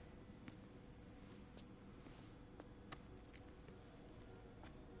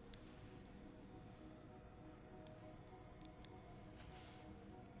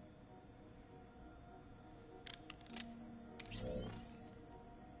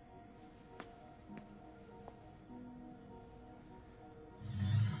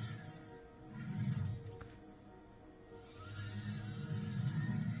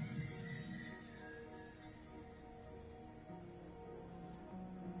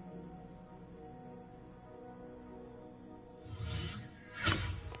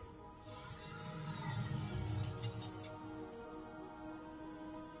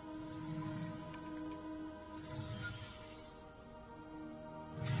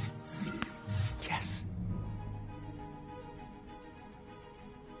 Yes.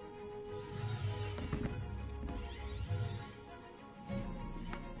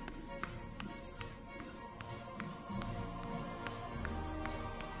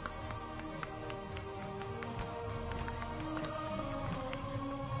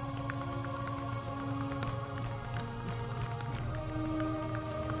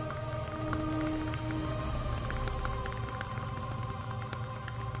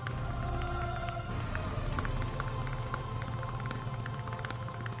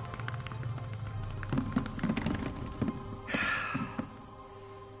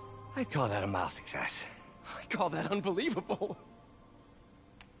 I'd call that a mild success. I call that unbelievable.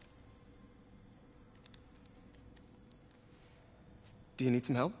 Do you need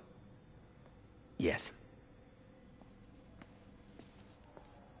some help? Yes.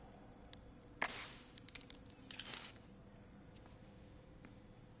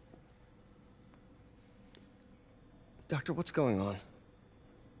 Doctor, what's going on?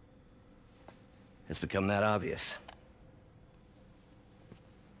 It's become that obvious.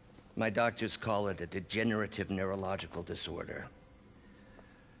 My doctors call it a degenerative neurological disorder.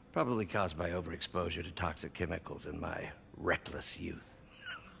 Probably caused by overexposure to toxic chemicals in my reckless youth.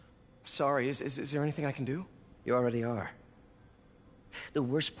 Sorry, is there anything I can do? You already are. The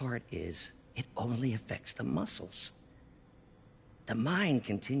worst part is, it only affects the muscles. The mind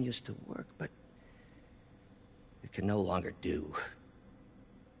continues to work, but it can no longer do.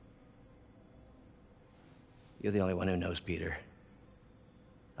 You're the only one who knows, Peter.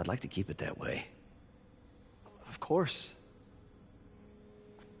 I'd like to keep it that way. Of course.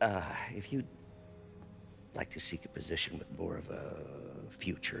 If you'd like to seek a position with more of a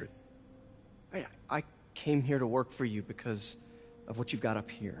future. I came here to work for you because of what you've got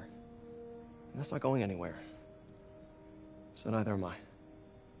up here. And that's not going anywhere. So neither am I.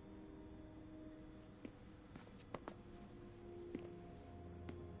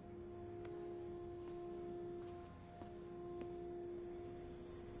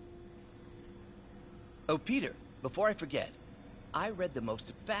 Oh, Peter, before I forget, I read the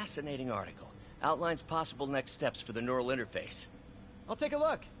most fascinating article. Outlines possible next steps for the neural interface. I'll take a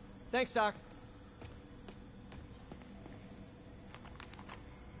look. Thanks, Doc.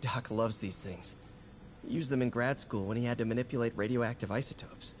 Doc loves these things. He used them in grad school when he had to manipulate radioactive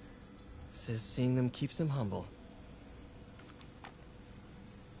isotopes. Says seeing them keeps him humble.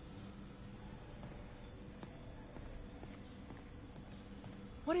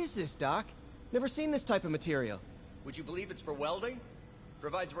 What is this, Doc? Never seen this type of material. Would you believe it's for welding?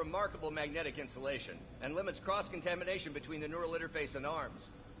 Provides remarkable magnetic insulation and limits cross-contamination between the neural interface and arms.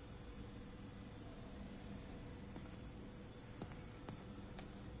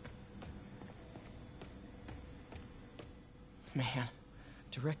 Man,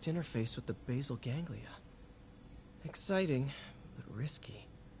 direct interface with the basal ganglia. Exciting, but risky.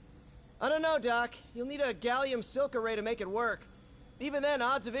 I don't know, Doc. You'll need a gallium silk array to make it work. Even then,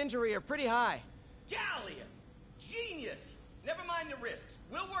 odds of injury are pretty high. Gallium! Genius! Never mind the risks.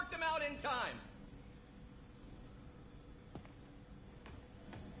 We'll work them out in time.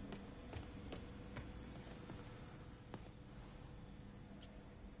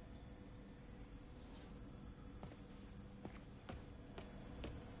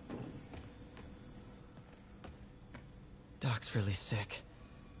 Doc's really sick.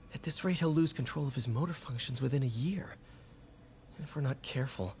 At this rate, he'll lose control of his motor functions within a year. And if we're not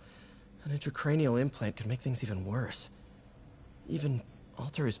careful, an intracranial implant could make things even worse. Even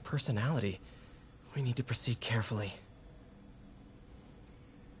alter his personality. We need to proceed carefully.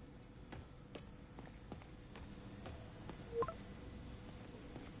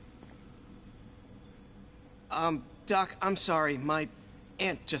 Doc, I'm sorry. My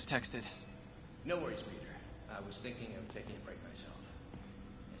aunt just texted. No worries, Peter. I was thinking of taking a break myself.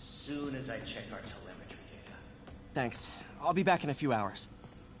 As soon as I check our telemetry data. Thanks. I'll be back in a few hours.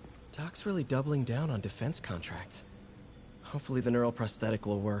 Doc's really doubling down on defense contracts. Hopefully the neural prosthetic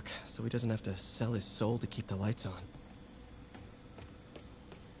will work, so he doesn't have to sell his soul to keep the lights on.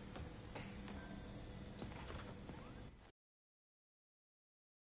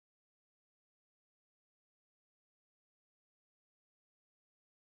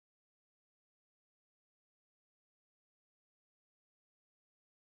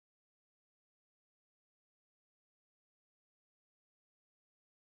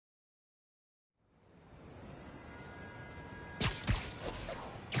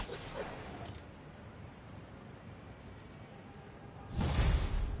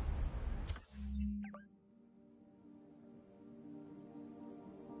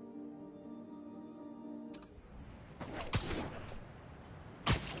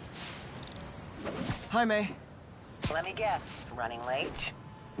 Hi, May. Let me guess, running late?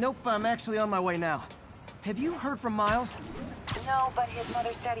 Nope, I'm actually on my way now. Have you heard from Miles? No, but his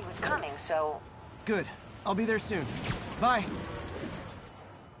mother said he was coming, so... Good. I'll be there soon. Bye.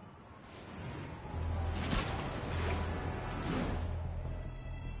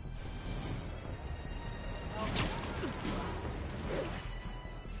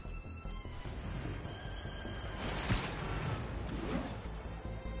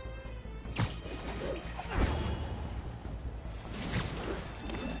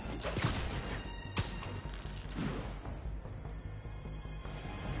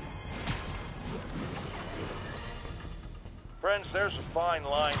 Friends, there's a fine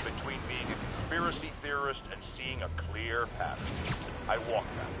line between being a conspiracy theorist and seeing a clear pattern. I walk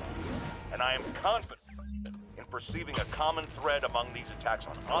that line, and I am confident in perceiving a common thread among these attacks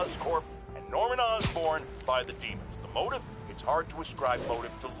on Oscorp and Norman Osborn by the demons. The motive? It's hard to ascribe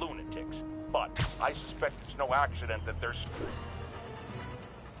motive to lunatics, but I suspect it's no accident that there's...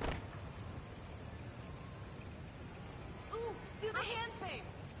 Ooh, do the hand thing!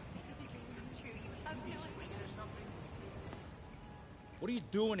 This is a dream come true. You have no swinging or something? What are you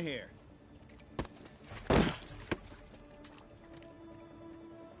doing here?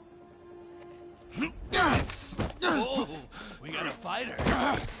 Oh, we got a fighter.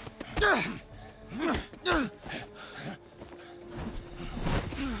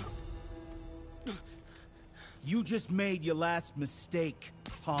 You just made your last mistake,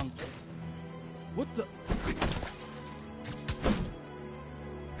 punk. What the...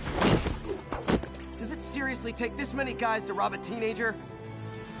 Does it seriously take this many guys to rob a teenager?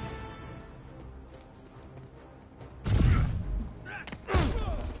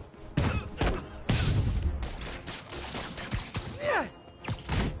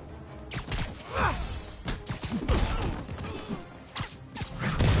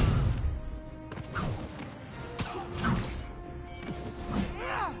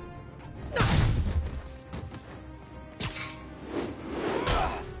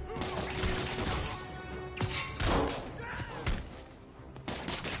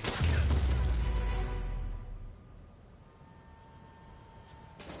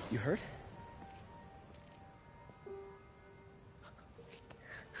 You hurt?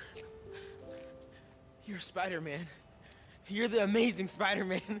 You're Spider-Man. You're the amazing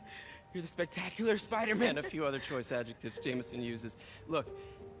Spider-Man. You're the spectacular Spider-Man. And a few other choice adjectives Jameson uses. Look,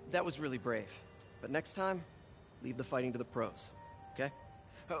 that was really brave. But next time, leave the fighting to the pros, okay?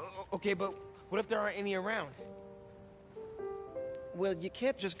 Okay, but what if there aren't any around? Well, you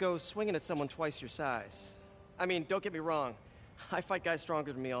can't just go swinging at someone twice your size. I mean, don't get me wrong. I fight guys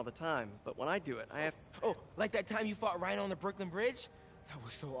stronger than me all the time, but when I do it, I have... Oh, like that time you fought Rhino on the Brooklyn Bridge? That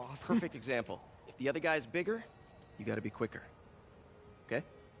was so awesome. Perfect example. If the other guy's bigger, you gotta be quicker. Okay?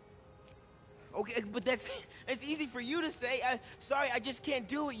 Okay, but that's easy for you to say. Sorry, I just can't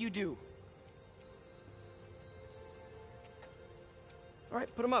do what you do. All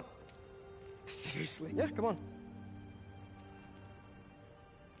right, put him up. Seriously? Yeah, come on.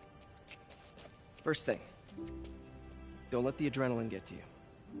 First thing. Don't let the adrenaline get to you.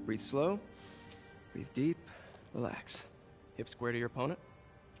 Breathe slow, breathe deep, relax. Hip square to your opponent.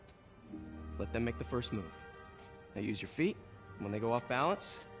 Let them make the first move. Now use your feet. When they go off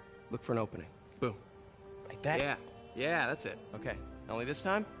balance, look for an opening. Boom. Like that? Yeah, that's it. Okay. Only this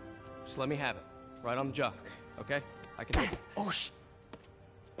time, just let me have it. Right on the jaw. Okay? I can... Oh,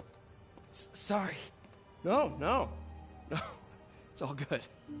 sorry. No. It's all good.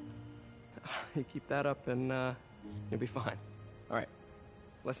 You keep that up and, you'll be fine. All right.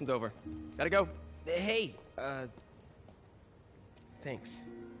 Lesson's over. Gotta go. Hey, thanks.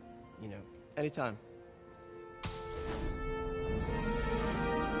 You know. Anytime.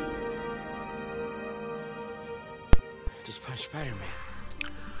 Just punch Spider-Man.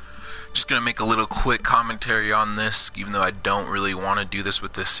 Just gonna make a little quick commentary on this, even though I don't really want to do this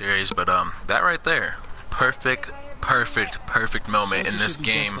with this series, but that right there, perfect moment in this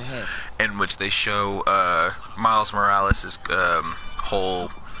game in which they show Miles Morales' whole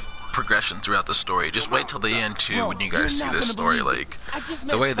progression throughout the story. Just wait till the end too when you guys see this story. Like,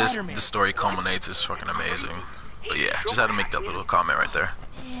 the way this story culminates is fucking amazing. But yeah, just had to make that little comment right there.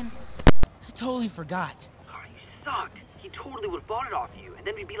 Man, I totally forgot. Oh, you sucked. He totally would have bought it off you, and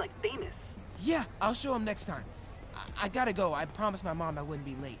then we'd be like famous. Yeah, I'll show him next time. I gotta go. I promised my mom I wouldn't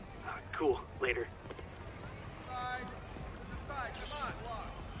be late. Cool. Later.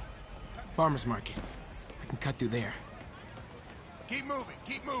 Farmer's market. I can cut through there. Keep moving,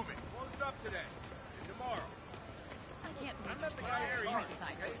 keep moving. Won't stop today. And tomorrow. I can't believe there's a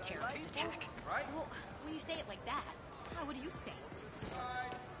homicide or a terrorist attack. Right? Well, when you say it like that, how would you say it?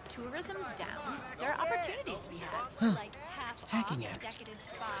 Tourism's down. There are opportunities to be had. Like Hacking half-off app. decadent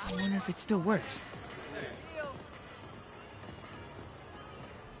spas. I wonder if it still works.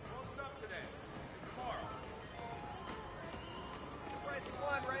 Won't stop today. Tomorrow. Press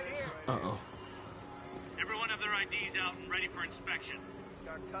 1 right here. Uh-oh. Everyone have their IDs out and ready for inspection.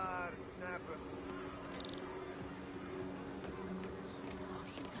 Got card, snapper.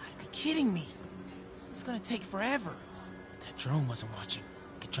 You gotta be kidding me. It's gonna take forever. That drone wasn't watching.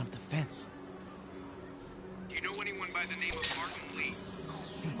 I could jump the fence. Do you know anyone by the name of Martin Lee?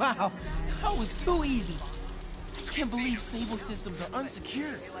 Wow, that was too easy. I can't believe Sable systems are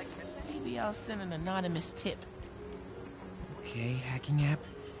unsecured. Maybe I'll send an anonymous tip. Okay, hacking app.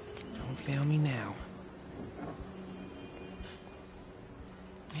 Don't fail me now.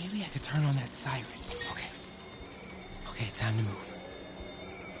 Maybe I could turn on that siren. Okay. Okay, time to move.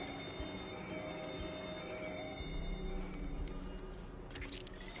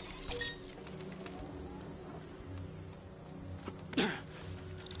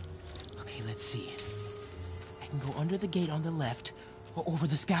 Okay, let's see. I can go under the gate on the left, or over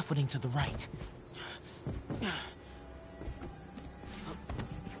the scaffolding to the right.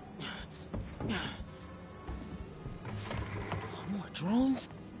 More drones?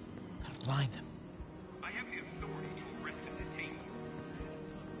 Gotta blind them. I have the authority to arrest and detain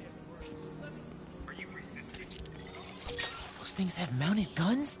you. Are you resisting? Those things have mounted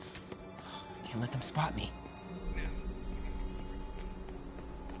guns? Can't let them spot me.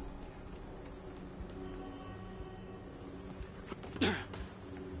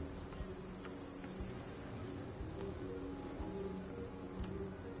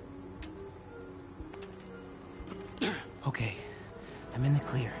 Okay, I'm in the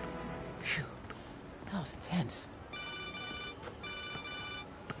clear. Phew, that was intense.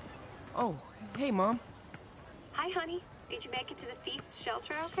 Oh, hey, Mom. Hi, honey. Did you make it to the thief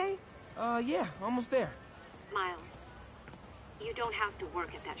shelter okay? Yeah, almost there. Miles, you don't have to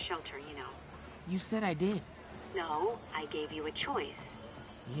work at that shelter, you know. You said I did. No, I gave you a choice.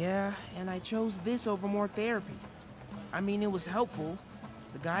 Yeah, and I chose this over more therapy. I mean, it was helpful.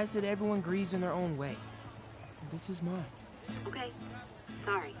 The guy said everyone grieves in their own way. This is mine. Okay.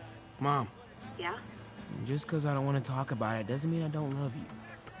 Sorry. Mom, Yeah? just because I don't want to talk about it doesn't mean I don't love you.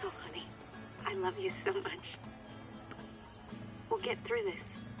 Oh, honey. I love you so much. We'll get through this.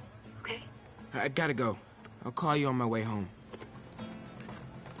 Okay? I gotta go. I'll call you on my way home.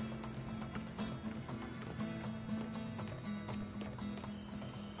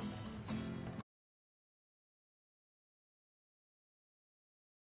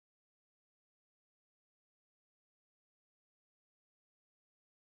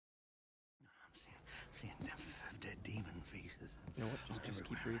 Seeing them dead demon faces. You know what? Just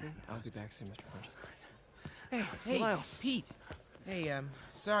keep breathing. I'll be back soon, Mr. Hodges. Hey, Miles. Pete. Hey,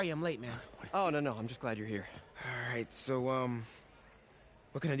 sorry I'm late, man. Oh, no. I'm just glad you're here. All right, so,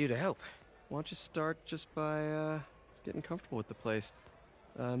 what can I do to help? Why don't you start just by, getting comfortable with the place?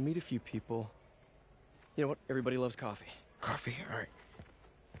 Meet a few people. You know what? Everybody loves coffee. Coffee? All right.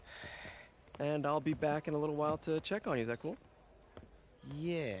 And I'll be back in a little while to check on you. Is that cool?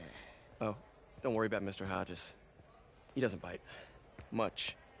 Yeah. Oh, don't worry about Mr. Hodges. He doesn't bite.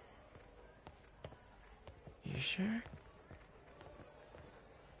 Much. You sure?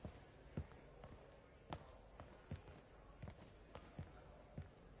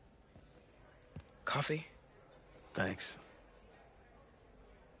 Coffee? Thanks.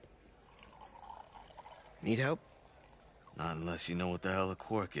 Need help? Not unless you know what the hell a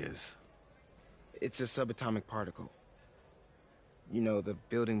quark is. It's a subatomic particle. You know, the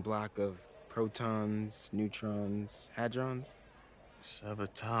building block of protons, neutrons, hadrons.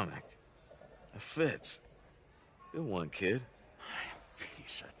 Subatomic. It fits. Good one, kid.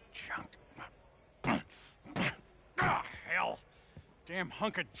 Piece of junk. Ah, hell. Damn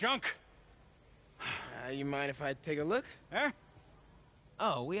hunk of junk. You mind if I take a look? Huh?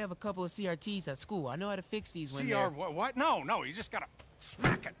 Oh, we have a couple of CRTs at school. I know how to fix these when CR what? No, you just gotta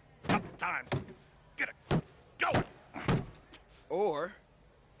smack it a couple times. Get it going. Or,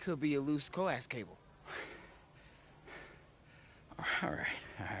 could be a loose coax cable. All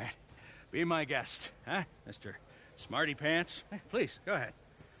right. Be my guest, huh, Mr. Smarty Pants? Hey, please, go ahead.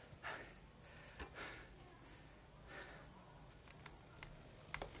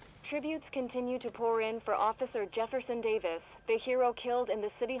 Tributes continue to pour in for Officer Jefferson Davis, the hero killed in the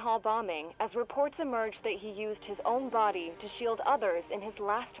City Hall bombing, as reports emerge that he used his own body to shield others in his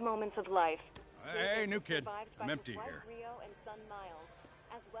last moments of life. Hey, new kid. I'm empty here. Rio and son Miles,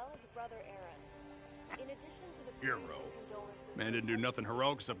 as well as brother Aaron. In addition to the Hero. Man didn't do nothing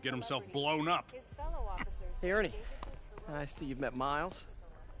heroic except get himself blown up. his fellow officers, Hey, Ernie. I see you've met Miles.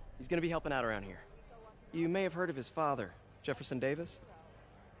 He's gonna be helping out around here. You may have heard of his father, Jefferson Davis.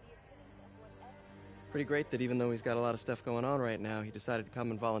 Pretty great that even though he's got a lot of stuff going on right now, he decided to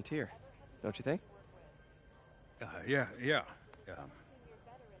come and volunteer. Don't you think? Yeah.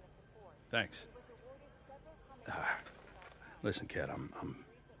 Thanks. Listen, kid, I'm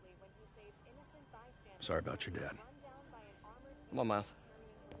sorry about your dad. Come on, Miles.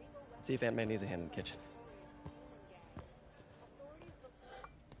 Let's see if Aunt May needs a hand in the kitchen.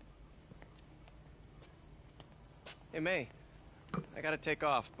 Hey, May. I gotta take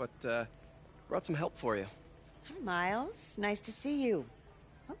off, but, brought some help for you. Hi, Miles. Nice to see you.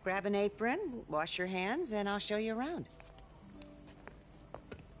 Well, grab an apron, wash your hands, and I'll show you around.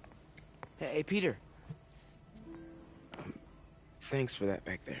 Hey, Peter. Thanks for that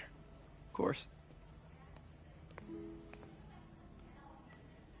back there. Of course.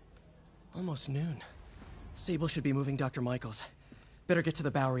 Almost noon. Sable should be moving Dr. Michaels. Better get to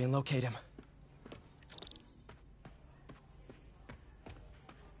the Bowery and locate him.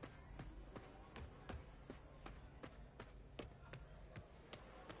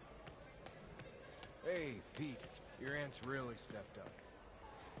 Hey, Pete. Your aunt's really stepped up.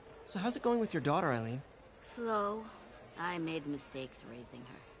 So how's it going with your daughter, Eileen? Slow. I made mistakes raising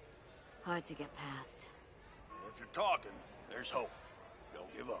her. Hard to get past. If you're talking, there's hope.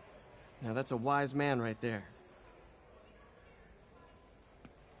 Don't give up. Now that's a wise man right there.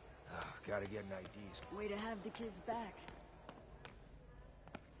 Gotta get an IDs. Way to have the kids back.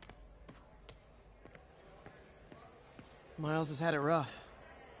 Miles has had it rough.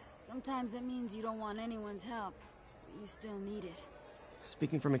 Sometimes that means you don't want anyone's help, but you still need it.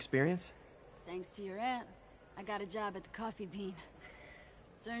 Speaking from experience? Thanks to your aunt, I got a job at the Coffee Bean.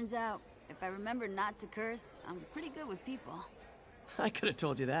 Turns out, if I remember not to curse, I'm pretty good with people. I could have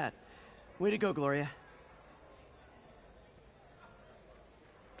told you that. Way to go, Gloria.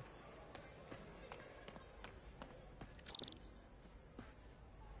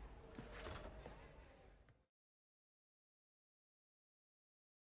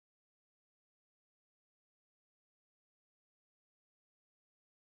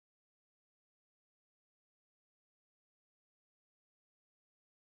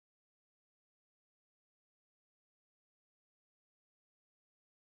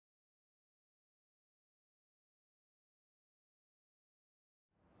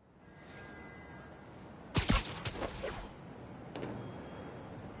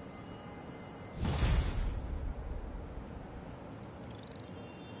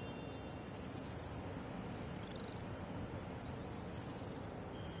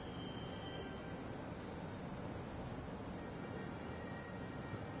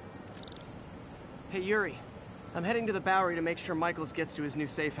 Hey, Yuri. I'm heading to the Bowery to make sure Michaels gets to his new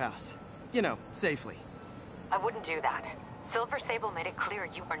safe house. You know, safely. I wouldn't do that. Silver Sable made it clear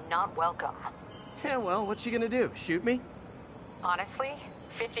you are not welcome. Yeah, well, what's she gonna do? Shoot me? Honestly,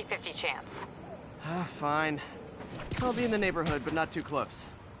 50-50 chance. Ah, fine. I'll be in the neighborhood, but not too close.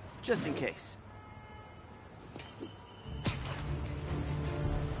 Just in case.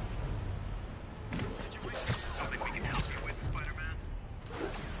 Something we can help you with, Spider-Man?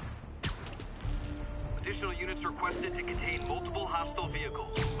 Additional units requested to contain multiple hostile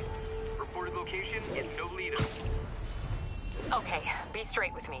vehicles. Reported location is Nolita. Okay, be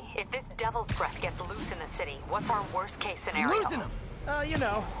straight with me. If this devil's breath gets loose in the city, what's our worst case scenario? Losing him! You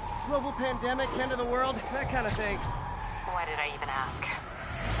know, global pandemic, end of the world, that kind of thing. Why did I even ask?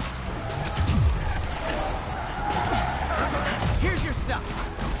 Here's your stuff.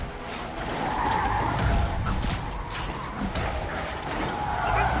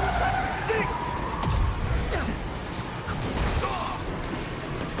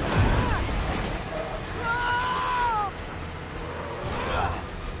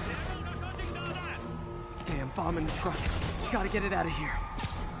 Damn bomb in the truck. Gotta get it out of here.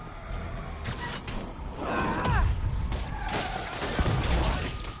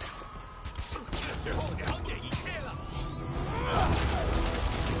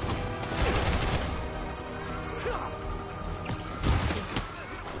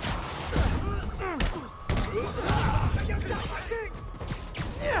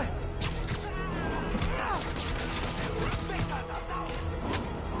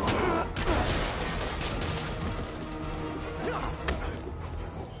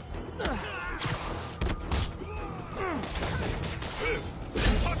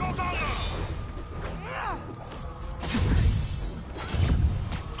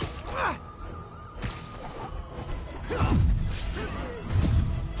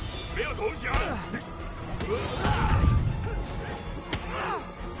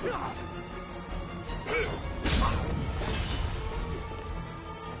 Phew.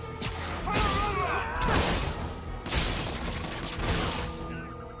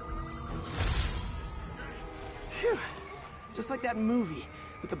 Just like that movie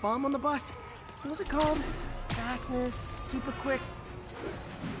with the bomb on the bus. What was it called? Fastness, super quick.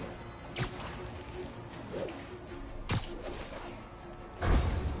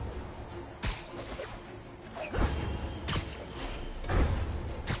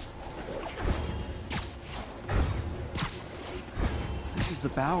 This is the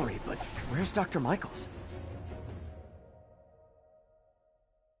Bowery, but where's Dr. Michaels?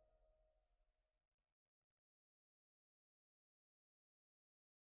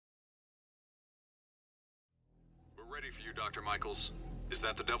 We're ready for you, Dr. Michaels. Is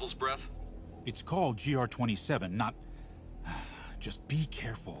that the Devil's Breath? It's called GR-27, not... Just be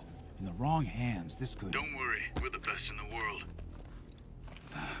careful. In the wrong hands, this could... Don't worry, we're the best in the world.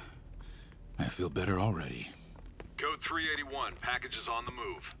 I feel better already. Code 381, package is on the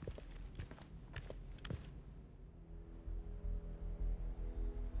move.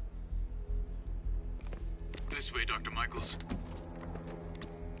 This way, Dr. Michaels.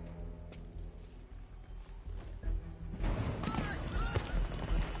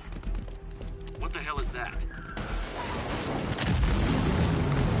 What the hell is that?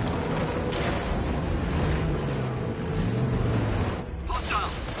 Hostile!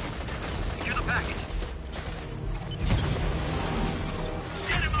 Secure the package!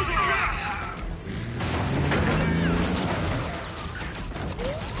 Get him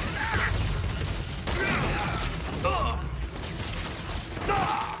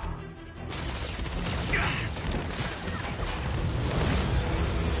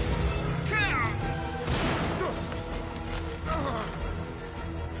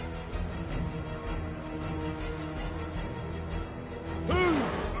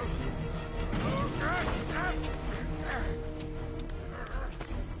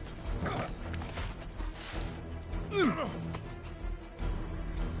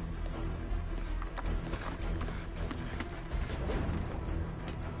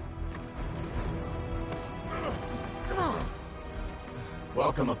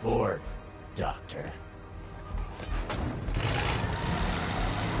Welcome aboard, Doctor.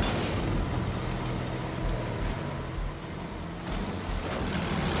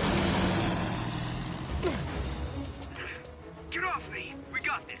 Get off me! We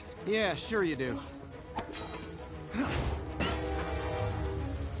got this! Yeah, sure you do.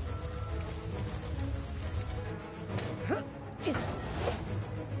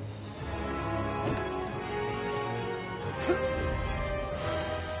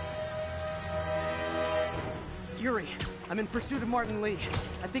 Yuri, I'm in pursuit of Martin Lee.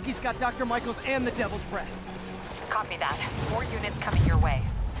 I think he's got Dr. Michaels and the Devil's Breath. Copy that. More units coming your way.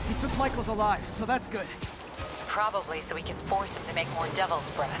 He took Michaels alive, so that's good. Probably so we can force him to make more Devil's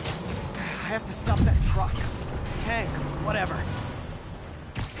Breath. I have to stop that truck. Tank, whatever.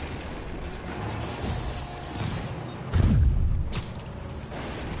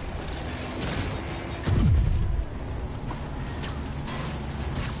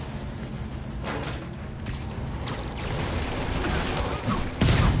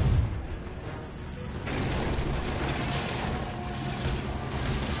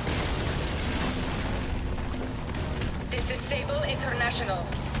 This is Sable International.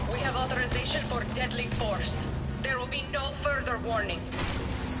 We have authorization for deadly force. There will be no further warning.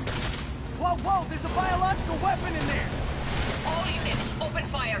 Whoa, whoa, there's a biological weapon in there! All units, open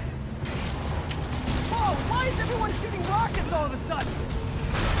fire. Whoa, why is everyone shooting rockets all of a sudden?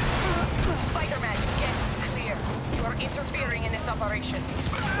 Spiderman, get clear. You are interfering in this operation.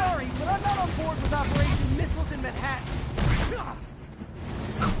 Sorry, but I'm not on board with Operation Missiles in Manhattan.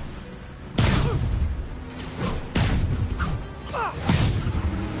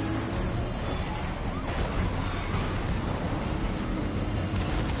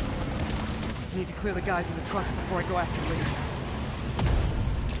 I need to clear the guys in the trucks before I go after Lee.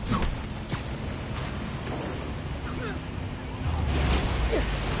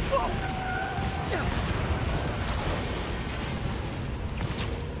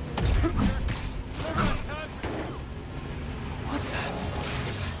 What the?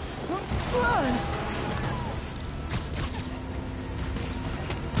 Run!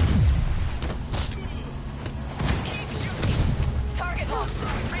 Target locked.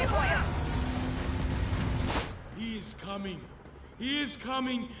 Reacquire. He is coming. He is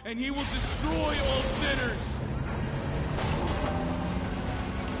coming, and he will destroy all sinners.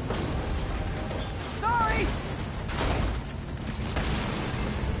 Sorry!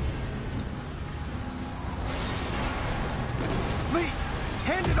 Lee,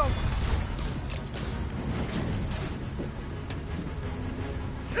 hand it Don't!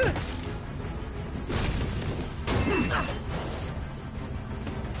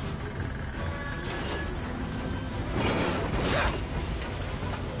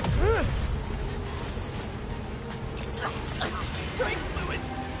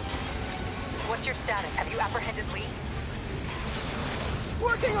 What's your status? Have you apprehended Lee?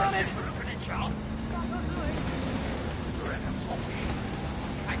 Working on it!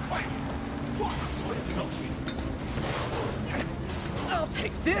 I'll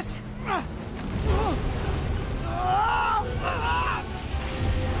take this! What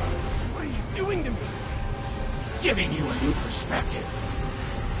are you doing to me? Giving you a new perspective.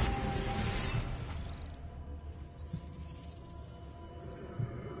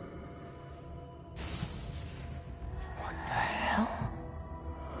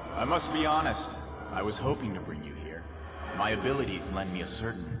 I must be honest, I was hoping to bring you here. My abilities lend me a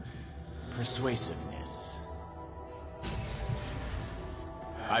certain persuasiveness.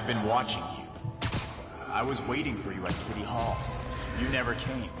 I've been watching you. I was waiting for you at City Hall. You never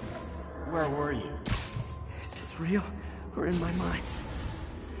came. Where were you? Is this real or in my mind?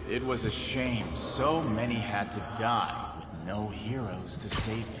 It was a shame so many had to die with no heroes to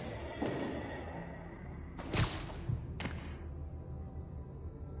save them.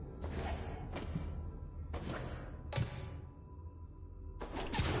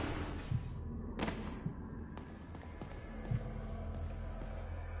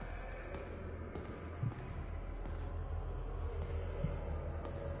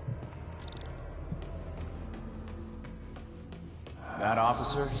 That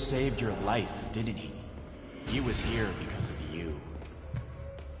officer saved your life, didn't he? He was here because of you.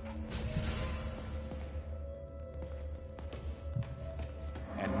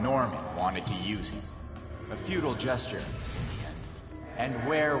 And Norman wanted to use him. A futile gesture, in the end. And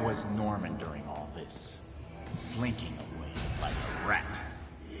where was Norman during all this? Slinking away like a rat.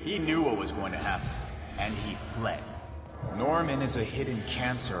 He knew what was going to happen, and he fled. Norman is a hidden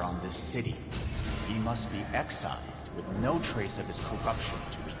cancer on this city. He must be excised with no trace of his corruption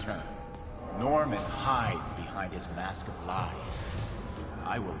to return. Norman hides behind his mask of lies.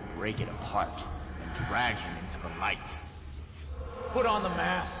 I will break it apart and drag him into the light. Put on the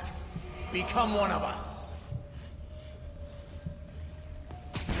mask. Become one of us.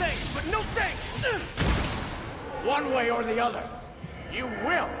 Thanks, but no thanks! One way or the other, you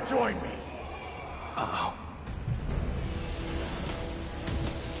will join me. Uh-oh.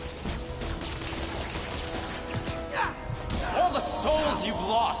 All the souls you've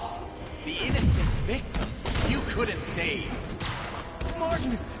lost, the innocent victims you couldn't save.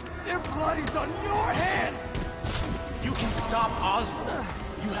 Martin, their blood is on your hands! You can stop Osborn.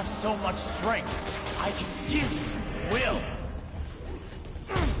 You have so much strength. I can give you will.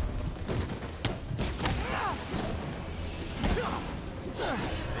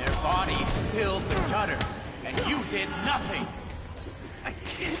 Their bodies filled the gutters, and you did nothing. I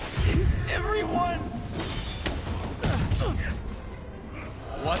can't save everyone!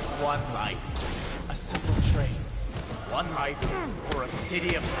 What's one life? A simple train. One life for a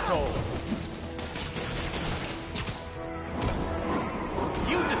city of souls.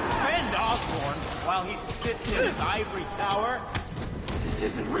 You defend Osborn while he sits in his ivory tower? This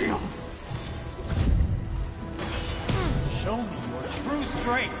isn't real. Show me your true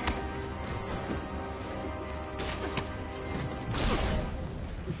strength.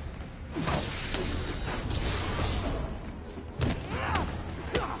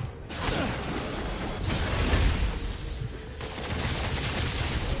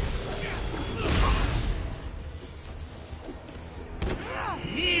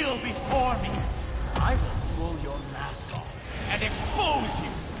 Kneel before me. I will pull your mask off and expose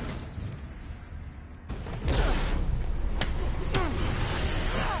you.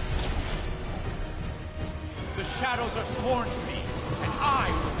 The shadows are sworn to me, and I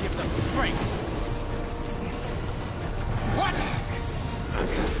will give them strength. What?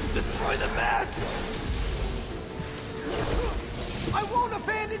 Destroy the mask! I won't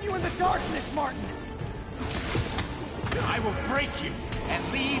abandon you in the darkness, Martin! I will break you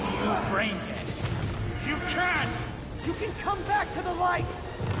and leave you brain dead. You can't! You can come back to the light!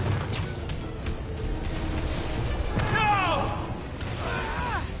 No!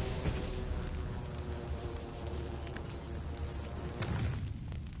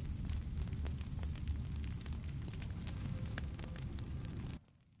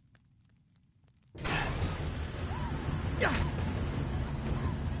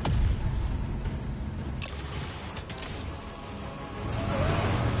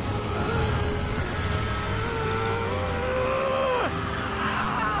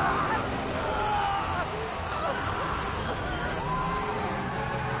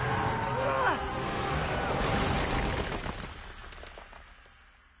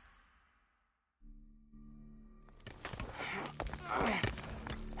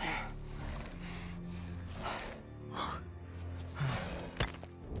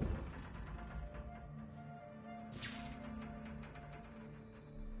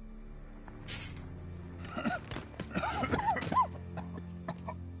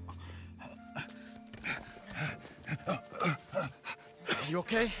 You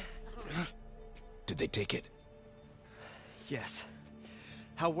okay? Did they take it? Yes.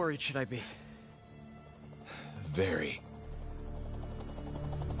 How worried should I be? Very.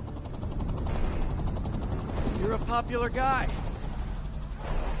 You're a popular guy.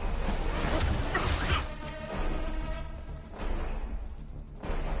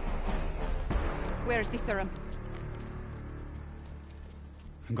 Where's the serum?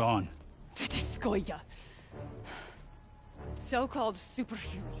 I'm gone. Skoya. So-called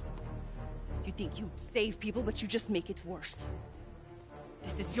superhero. You think you save people, but you just make it worse.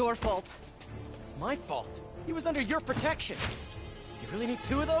 This is your fault. My fault? He was under your protection. You really need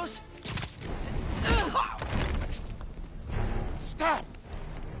two of those? Stop!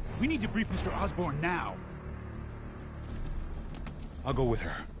 We need to brief Mr. Osborn now. I'll go with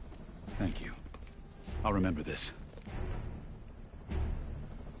her. Thank you. I'll remember this.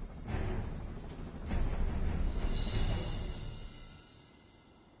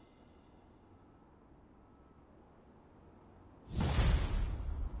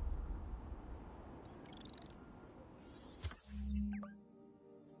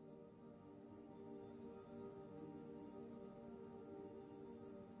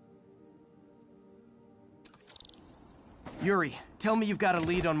 Yuri, tell me you've got a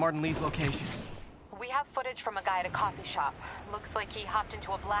lead on Martin Lee's location. We have footage from a guy at a coffee shop. Looks like he hopped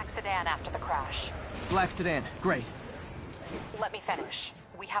into a black sedan after the crash. Black sedan, great. Let me finish.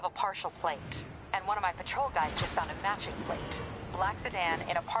 We have a partial plate. And one of my patrol guys just found a matching plate. Black sedan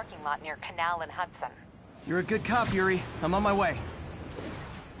in a parking lot near Canal and Hudson. You're a good cop, Yuri. I'm on my way.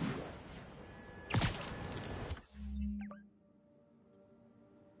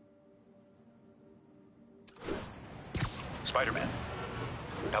 Spiderman.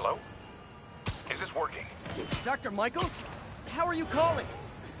 Hello? Is this working? Dr. Michaels? How are you calling?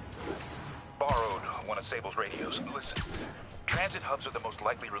 Borrowed one of Sable's radios. Listen, transit hubs are the most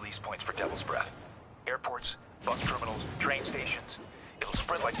likely release points for Devil's Breath. Airports, bus terminals, train stations. It'll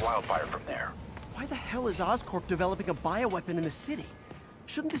spread like wildfire from there. Why the hell is Oscorp developing a bioweapon in the city?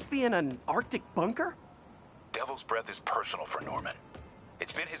 Shouldn't this be in an Arctic bunker? Devil's Breath is personal for Norman.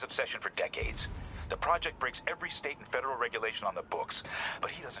 It's been his obsession for decades. The project breaks every state and federal regulation on the books, but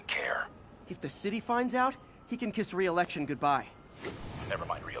he doesn't care. If the city finds out, he can kiss re-election goodbye. Never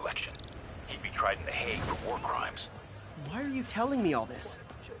mind re-election. He'd be tried in The Hague for war crimes. Why are you telling me all this?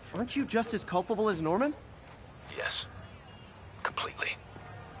 Aren't you just as culpable as Norman? Yes. Completely.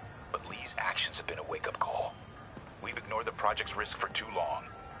 But Lee's actions have been a wake-up call. We've ignored the project's risk for too long.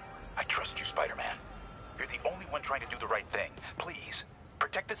 I trust you, Spider-Man. You're the only one trying to do the right thing. Please,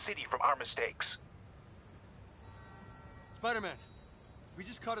 protect the city from our mistakes. Spider-Man, we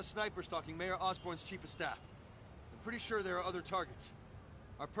just caught a sniper stalking Mayor Osborn's chief of staff. I'm pretty sure there are other targets.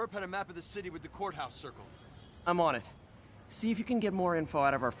 Our perp had a map of the city with the courthouse circled. I'm on it. See if you can get more info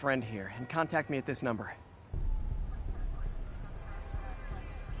out of our friend here, and contact me at this number.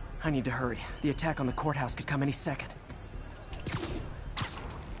 I need to hurry. The attack on the courthouse could come any second.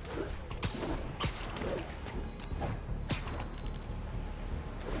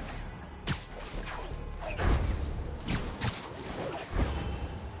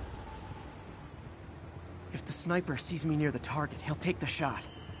 If the sniper sees me near the target, he'll take the shot.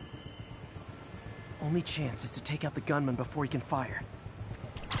 Only chance is to take out the gunman before he can fire.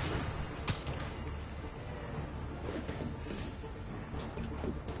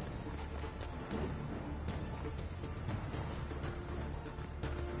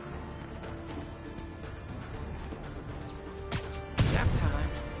 Nap time.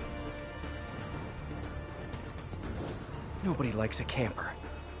 Nobody likes a camper.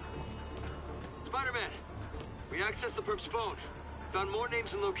 Spider-Man, we accessed the perp's phone. Found more names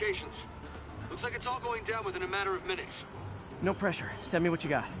and locations. Looks like it's all going down within a matter of minutes. No pressure. Send me what you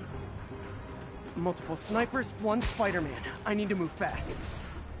got. Multiple snipers, one Spider-Man. I need to move fast.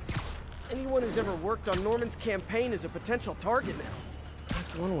 Anyone who's ever worked on Norman's campaign is a potential target now.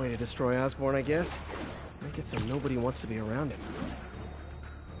 That's one way to destroy Osborn, I guess. Make it so nobody wants to be around him.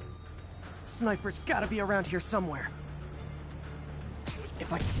 Sniper's gotta be around here somewhere.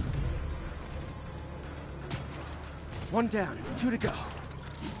 If I... One down, 2 to go.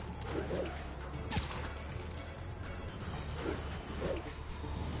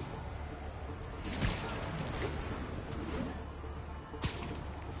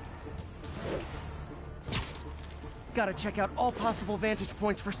 Gotta check out all possible vantage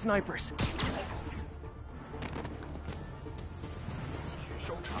points for snipers.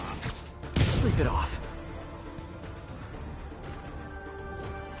 Sleep it off.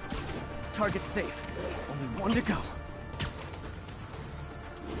 Target's safe. Only 1 to go.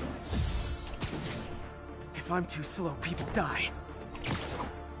 If I'm too slow, people die.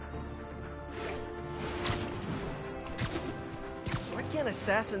 can't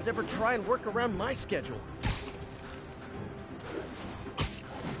assassins ever try and work around my schedule?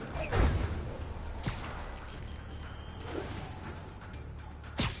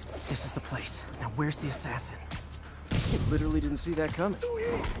 This is the place. Now where's the assassin? I literally didn't see that coming.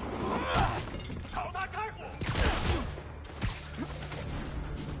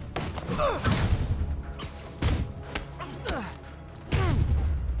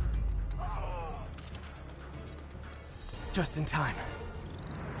 Just in time.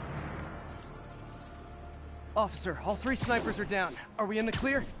 Officer, all 3 snipers are down. Are we in the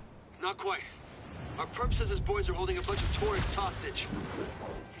clear? Not quite. Our perp says his boys are holding a bunch of tourists hostage.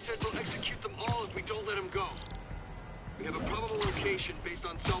 He says we'll execute them all if we don't let them go. We have a probable location based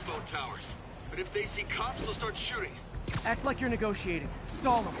on cell phone towers. But if they see cops, they'll start shooting. Act like you're negotiating.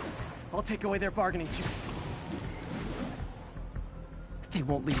 Stall them. I'll take away their bargaining chips. They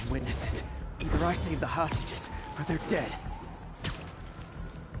won't leave witnesses. Either I save the hostages, or they're dead.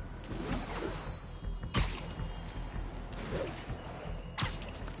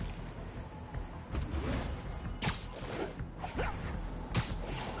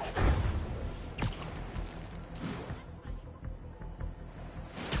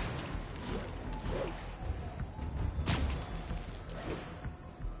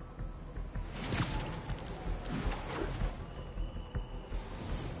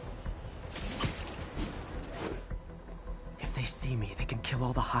 Me, they can kill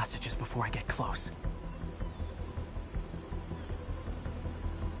all the hostages before I get close.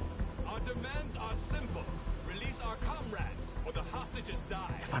 Our demands are simple. Release our comrades, or the hostages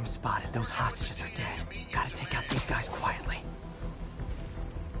die. If I'm spotted, those hostages are dead. Gotta take out these guys quietly.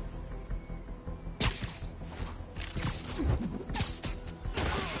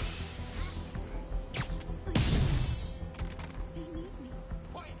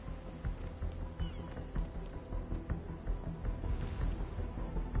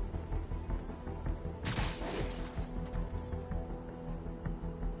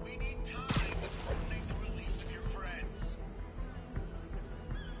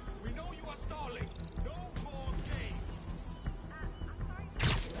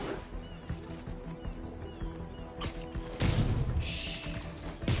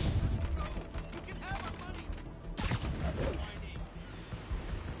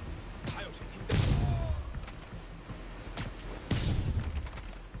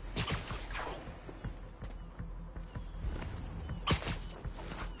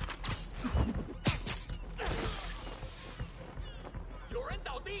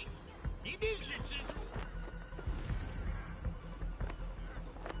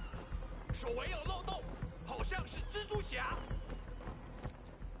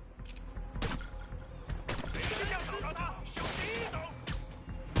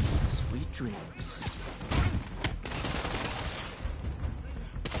 Sweet dreams.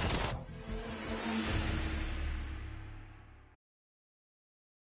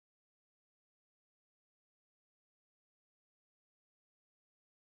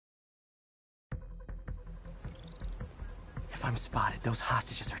 If I'm spotted, those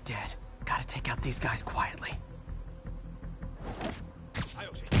hostages are dead. Gotta take out these guys quietly.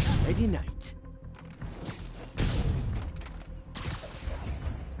 Ready night.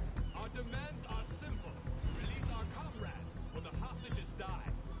 Our demands are simple. Release our comrades, or the hostages die.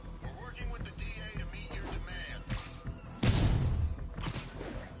 We're working with the DA to meet your demands.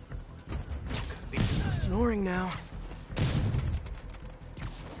 Snoring now.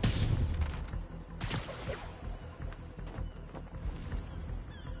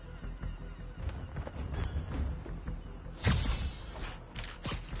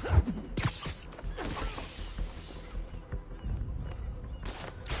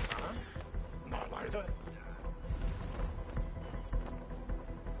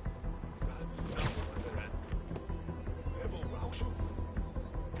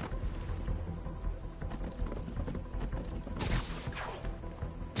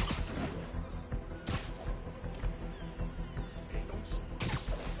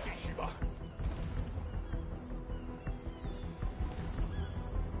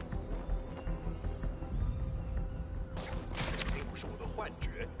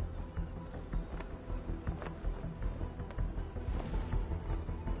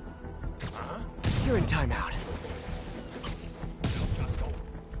 You're in timeout.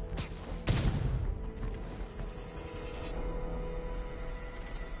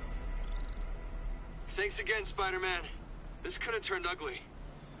 Thanks again, Spider-Man. This could have turned ugly.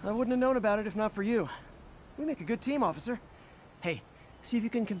 I wouldn't have known about it if not for you. We make a good team, officer. Hey, see if you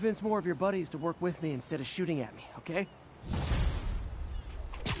can convince more of your buddies to work with me instead of shooting at me, okay?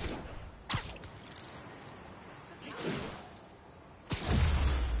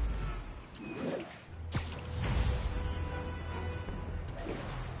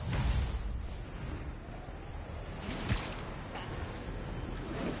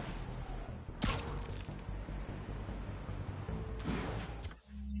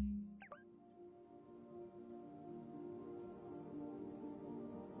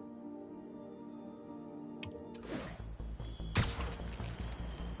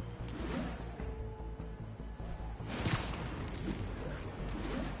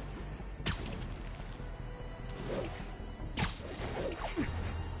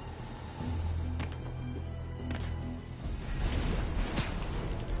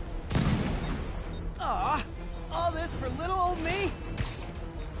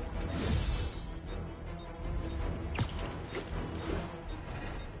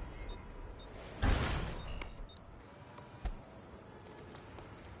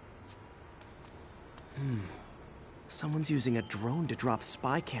 Someone's using a drone to drop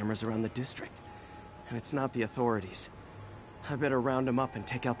spy cameras around the district. And it's not the authorities. I better round them up and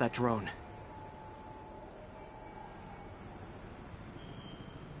take out that drone.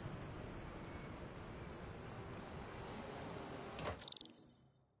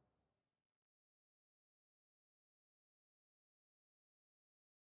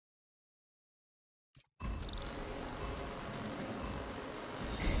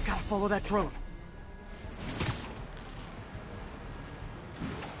 Gotta follow that drone.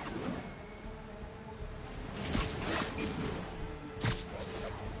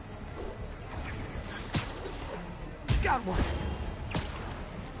 Got one.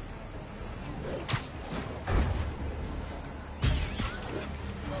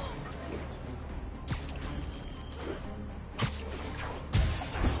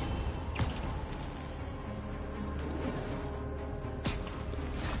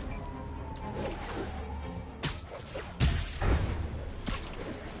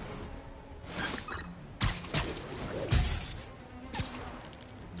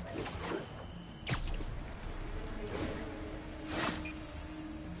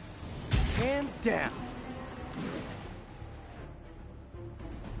 Down.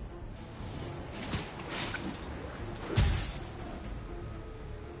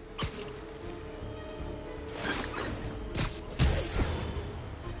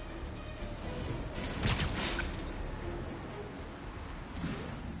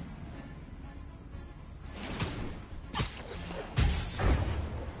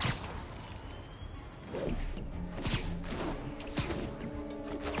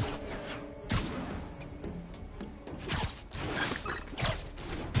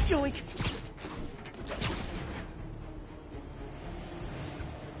 Yoink!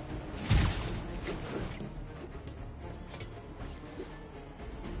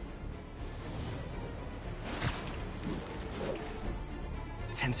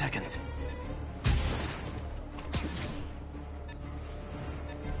 Ten seconds.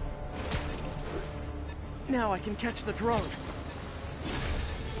 Now I can catch the drone.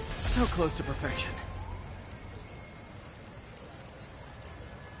 So close to perfection.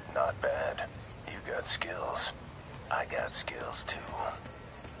 Not bad. You got skills. I got skills too.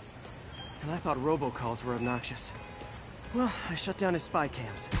 And I thought robocalls were obnoxious. Well, I shut down his spy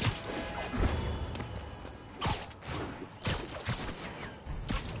cams.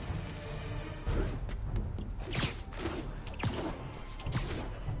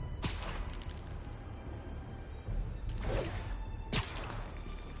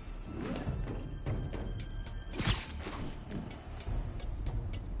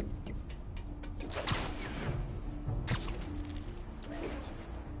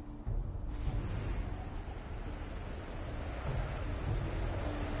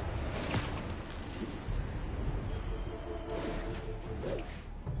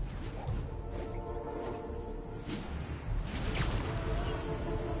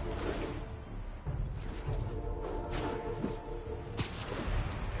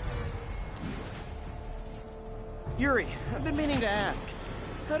 Yuri, I've been meaning to ask.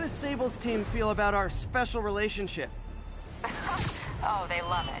 How does Sable's team feel about our special relationship? Oh, they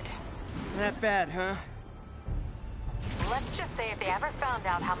love it. That bad, huh? Let's just say if they ever found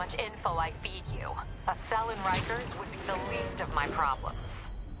out how much info I feed you, a cell in Rikers would be the least of my problems.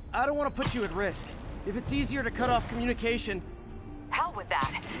 I don't want to put you at risk. If it's easier to cut off communication... Hell with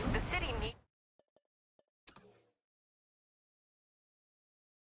that. The city needs...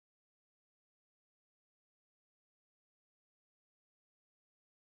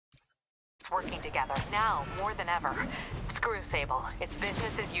 working together, now more than ever. Screw Sable. It's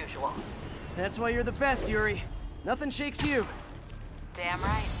business as usual. That's why you're the best, Yuri. Nothing shakes you. Damn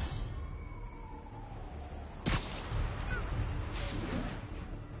right.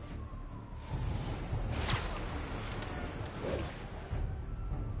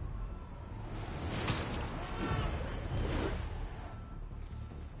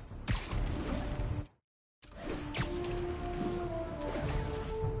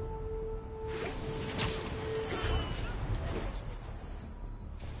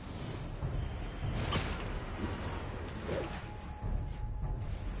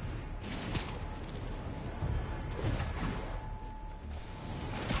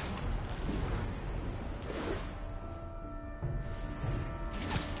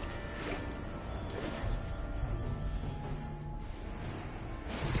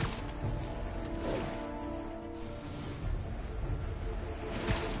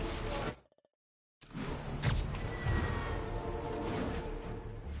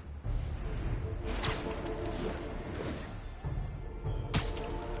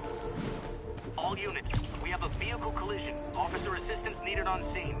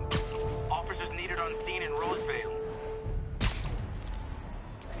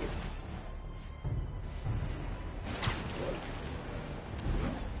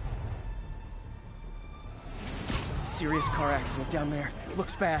 serious car accident down there. It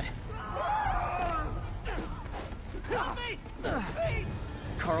looks bad.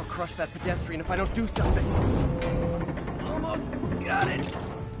 Carl crushed that pedestrian if I don't do something. Almost got it.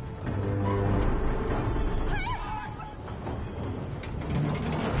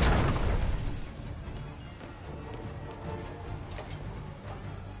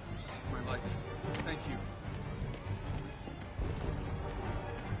 My life. Thank you.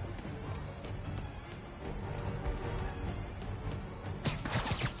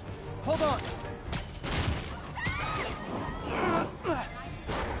 Hold on.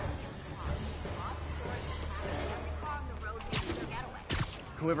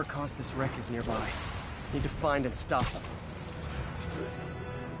 Whoever caused this wreck is nearby. Need to find and stop them.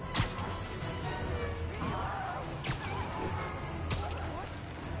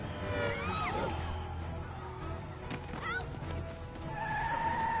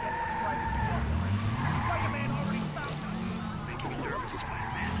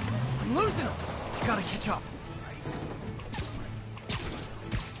 I'm losing them! Gotta catch up.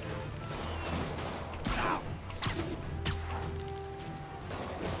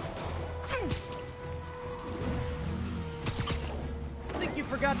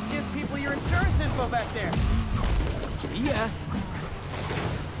 Forgot to give people your insurance info back there. Yeah.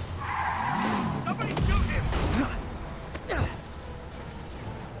 Somebody shoot him!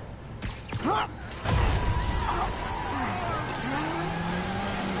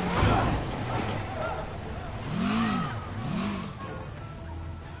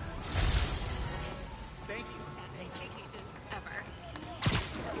 Thank you. Vacation ever.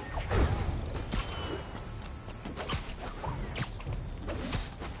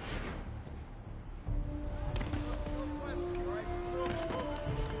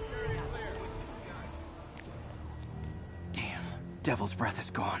 Devil's breath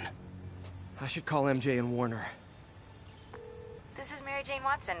is gone. I should call MJ and warn her. This is Mary Jane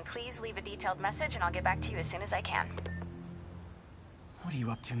Watson. Please leave a detailed message and I'll get back to you as soon as I can. What are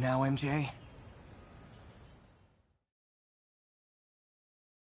you up to now, MJ?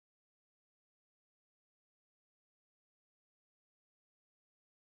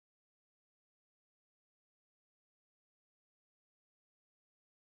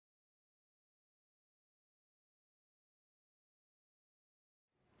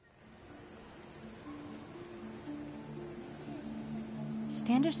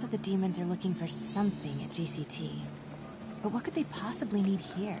 Standish said the demons are looking for something at GCT. But what could they possibly need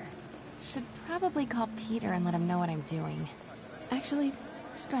here? Should probably call Peter and let him know what I'm doing. Actually,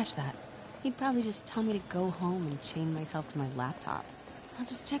 scratch that. He'd probably just tell me to go home and chain myself to my laptop. I'll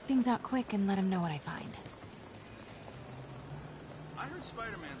just check things out quick and let him know what I find. I heard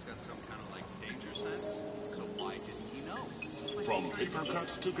Spider-Man's got some kind of, like, danger sense, so why didn't he know? From paper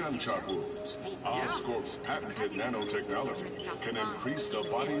cuts to gunshot wounds, Oscorp's patented nanotechnology can increase the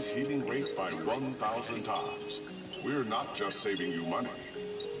body's healing rate by 1,000 times. We're not just saving you money,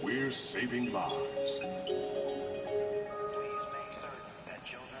 we're saving lives.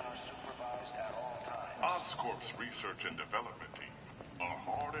 Oscorp's research and development team are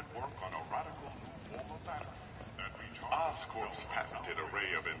hard at work on a radical new form of battery that Oscorp's patented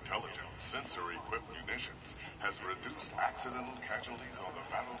array of intelligent, sensor-equipped munitions has reduced accidental casualties on the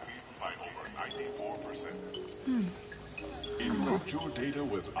battlefield by over 94%. Encrypt your data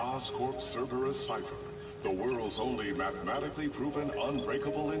with Oscorp's Cerberus Cipher, the world's only mathematically proven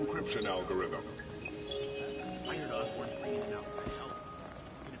unbreakable encryption algorithm. I heard Osborn bringing in outside help.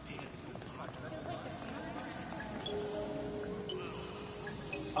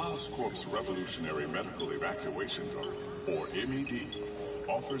 Oscorp's revolutionary medical evacuation drone, or MED,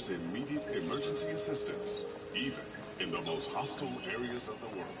 offers immediate emergency assistance, even in the most hostile areas of the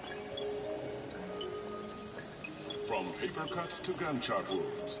world. From paper cuts to gunshot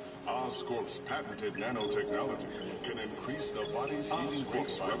wounds, Oscorp's patented nanotechnology can increase the body's healing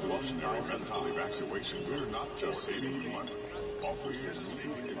rate by 1,000 medical evacuation. We're not just saving you money, offers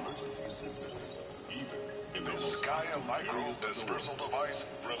immediate emergency assistance, even in the most hostile areas of the world. Dispersal device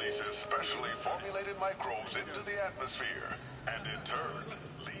releases specially formulated microbes into the atmosphere, and in turn,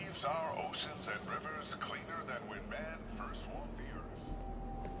 leaves our oceans and rivers cleaner than when man first walked the earth.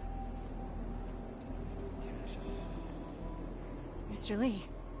 Mr. Lee.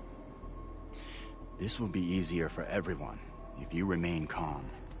 This will be easier for everyone if you remain calm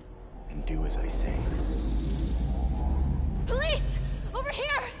and do as I say. Police! Over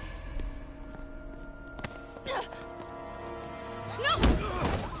here! No!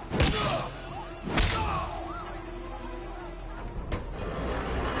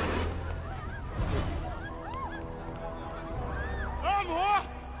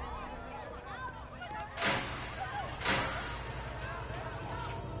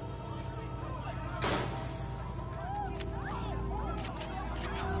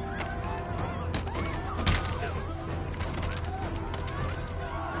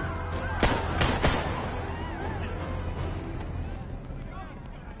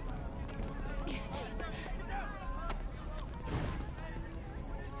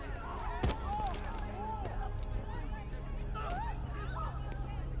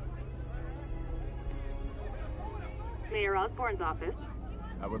 Osborn's office.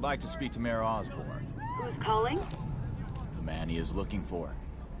 I would like to speak to Mayor Osborn. Who's calling? The man he is looking for.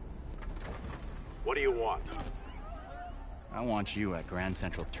 What do you want? I want you at Grand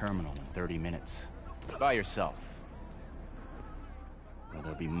Central Terminal in 30 minutes. By yourself. Or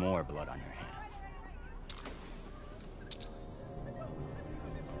there'll be more blood on your hands.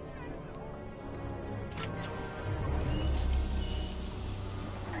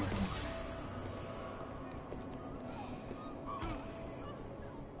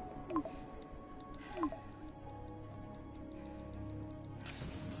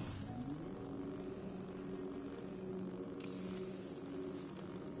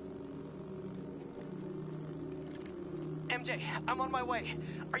 MJ, I'm on my way.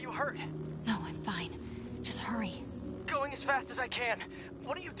 Are you hurt? No, I'm fine. Just hurry. Going as fast as I can.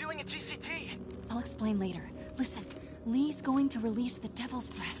 What are you doing at GCT? I'll explain later. Listen, Lee's going to release the Devil's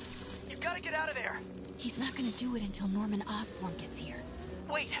Breath. You've got to get out of there. He's not gonna do it until Norman Osborn gets here.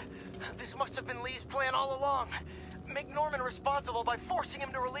 Wait, this must have been Lee's plan all along. Make Norman responsible by forcing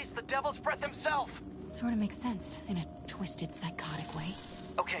him to release the Devil's Breath himself. Sort of makes sense, in a twisted, psychotic way.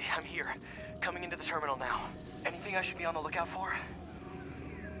 Okay, I'm here. Coming into the terminal now. Anything I should be on the lookout for?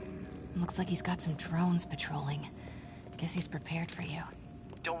 Looks like he's got some drones patrolling. Guess he's prepared for you.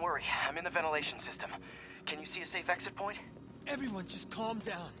 Don't worry, I'm in the ventilation system. Can you see a safe exit point? Everyone, just calm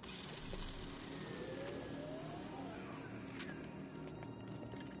down.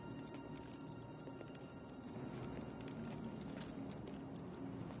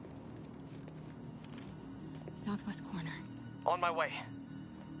 Southwest corner. On my way.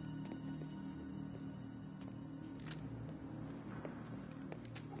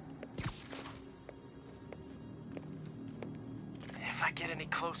 If I get any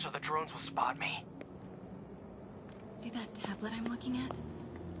closer, the drones will spot me. See that tablet I'm looking at?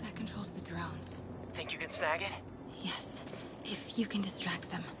 That controls the drones. Think you can snag it? Yes, if you can distract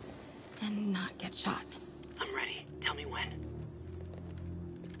them and not get shot. I'm ready. Tell me when.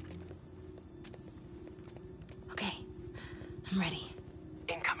 Okay, I'm ready.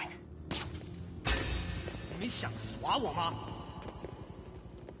 Incoming. 你想耍我吗？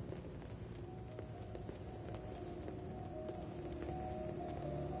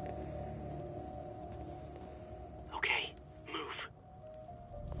 Okay, move.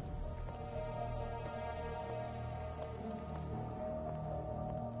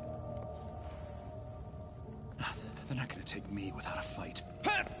 They're not gonna take me without a fight.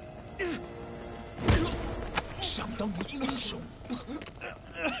 想当英雄。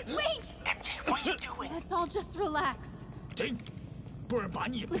 Wait! MJ, what are you doing? Let's all just relax. 停，不然把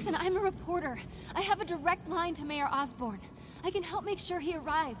你也。 Listen, I'm a reporter. I have a direct line to Mayor Osborn. I can help make sure he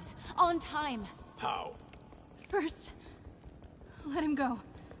arrives on time. How? First, let him go.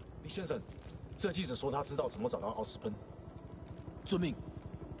 李先生，这记者说他知道怎么找到奥斯喷。遵命。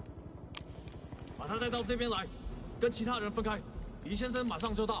把他带到这边来，跟其他人分开。李先生马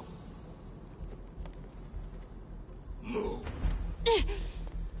上就到。Move.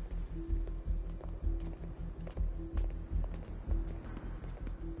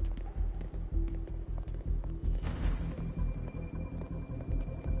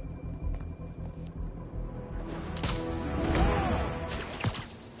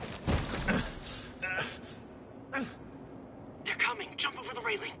 They're coming. Jump over the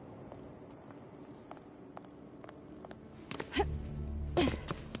railing.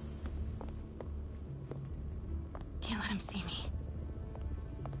 Can't let him see me.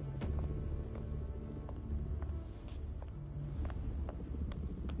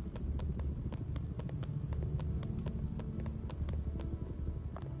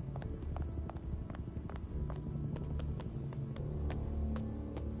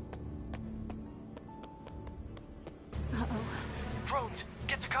 Uh-oh. Drones,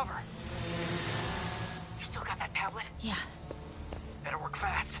 get to cover. You still got that tablet? Yeah. Better work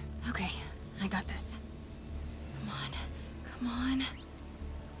fast. Okay, I got this. Come on. Come on.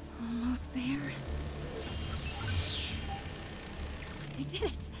 Almost there. I did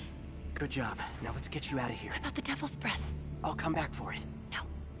it. Good job. Now let's get you out of here. What about the Devil's Breath? I'll come back for it. No.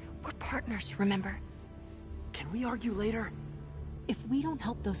 We're partners, remember? Can we argue later? If we don't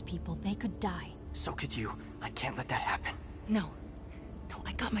help those people, they could die. So could you. I can't let that happen. No. No,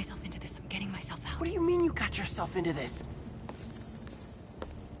 I got myself into this. I'm getting myself out. What do you mean you got yourself into this?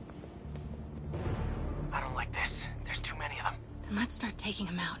 I don't like this. There's too many of them. Then let's start taking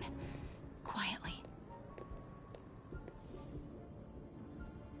them out. Quietly.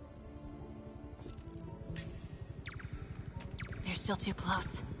 They're still too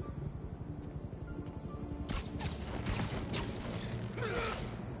close.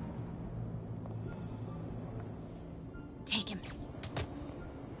 Take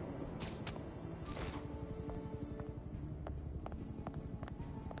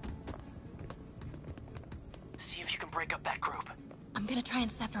See if you can break up that group. I'm gonna try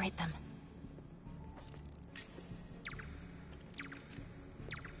and separate them.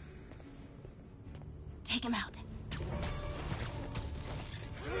 Take him out.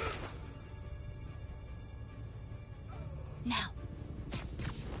 Now.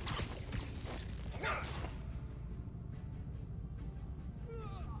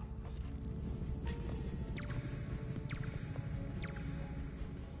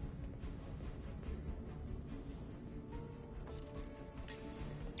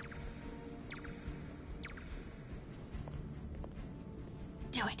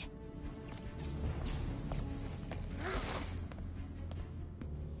 Do it.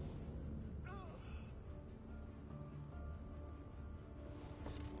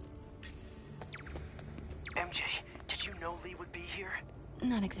 MJ, did you know Lee would be here?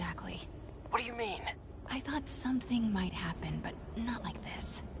 Not exactly. What do you mean? I thought something might happen, but not like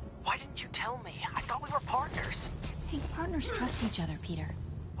this. Why didn't you tell me? I thought we were partners. Hey, partners trust each other, Peter.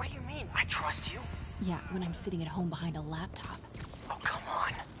 What do you mean? I trust you. Yeah, when I'm sitting at home behind a laptop. Oh, come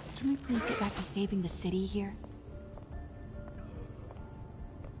on. Can we please get back to saving the city here?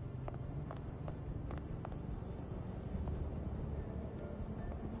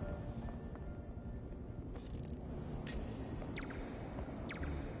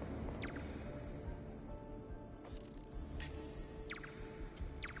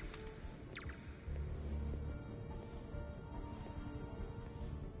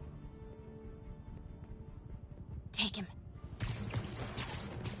 Take him.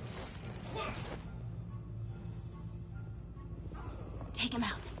 Take him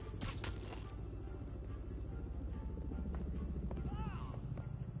out.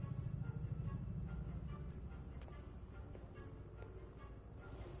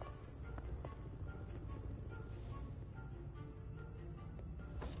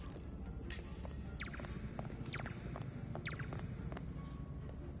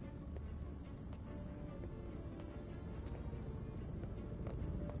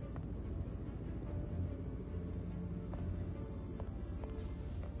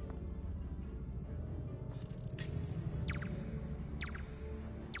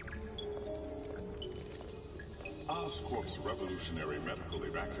 Oscorp's Revolutionary Medical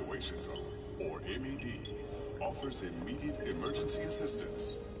Evacuation Drone, or MED, offers immediate emergency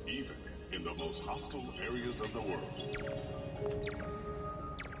assistance, even in the most hostile areas of the world.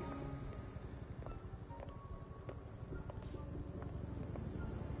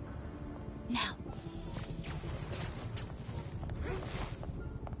 Now.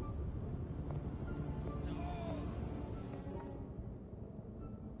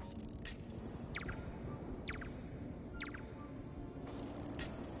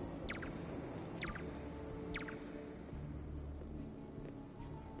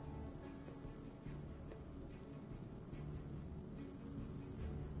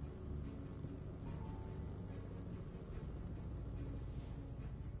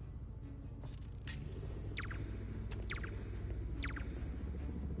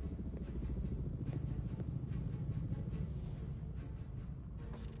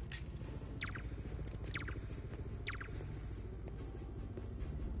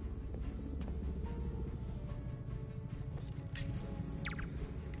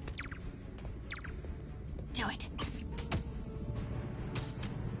 Do it.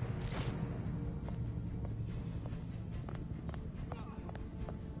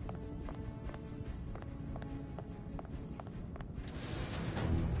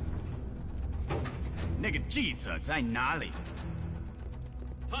那个记者在哪里？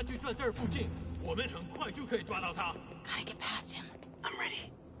他就在这儿附近，我们很快就可以抓到他。Gotta get past him. I'm ready.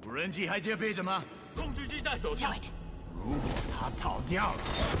 无人机还戒备着吗？控制机在手上。如果他跑掉了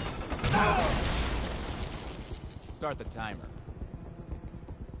Start the timer.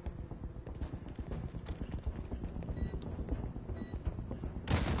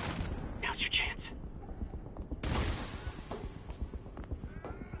 Now's your chance.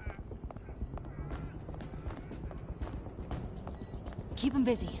 Keep him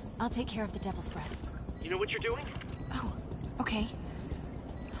busy. I'll take care of the Devil's Breath. You know what you're doing? Oh, okay.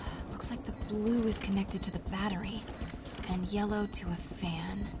 Looks like the blue is connected to the battery, and yellow to a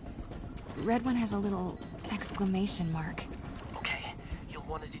fan. Red one has a little exclamation mark. Okay, you'll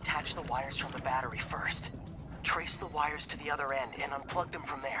want to detach the wires from the battery first. Trace the wires to the other end and unplug them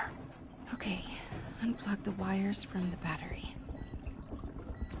from there. Okay, unplug the wires from the battery.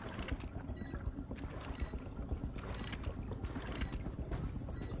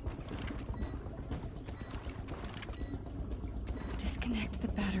 Disconnect the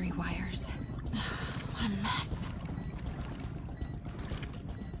battery wires. What a mess.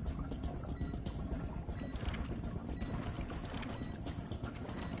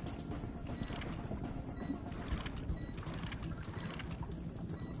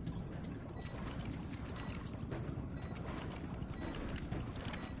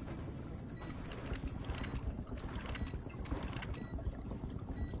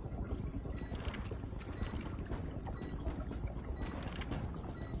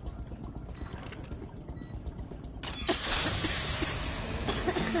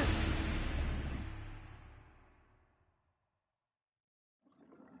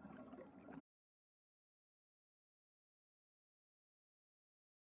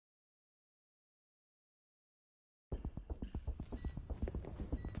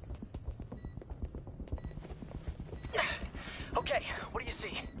 Okay, what do you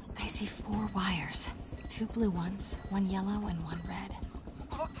see? I see 4 wires. 2 blue ones, 1 yellow, and 1 red.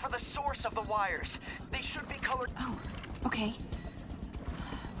 Look for the source of the wires. They should be colored. Oh, okay.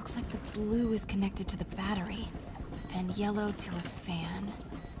 Looks like the blue is connected to the battery, then yellow to a fan.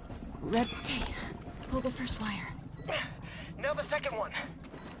 Red. Okay, pull the first wire. Now the second one.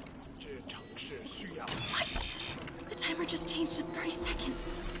 What? The timer just changed to 30 seconds.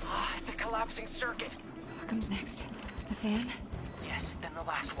 Ah, it's a collapsing circuit. What comes next? The fan? Yes, then the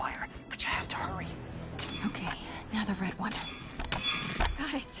last wire. But you have to hurry. Okay, now the red one.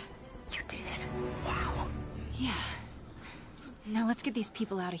 Got it. You did it. Wow. Yeah. Now let's get these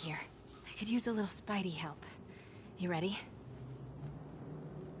people out of here. I could use a little Spidey help. You ready?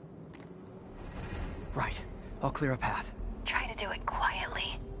 Right. I'll clear a path. Try to do it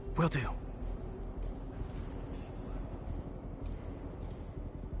quietly. Will do.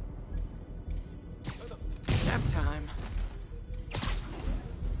 Nap time.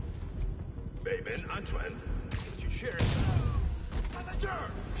 北门安全，去确认。他在这儿，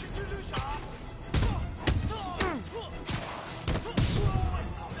是蜘蛛侠。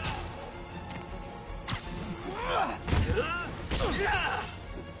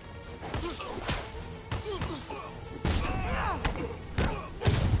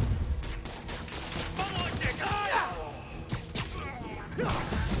帮我解开！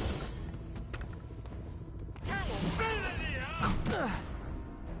看我飞了你啊！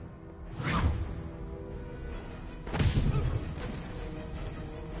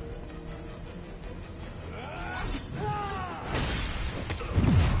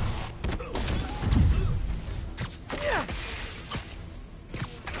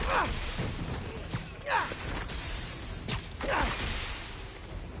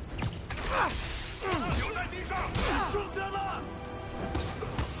 留在地上，中针了！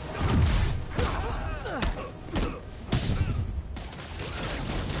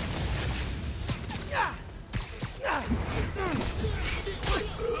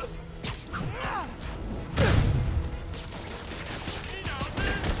你脑子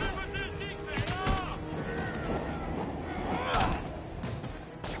是不是进水了？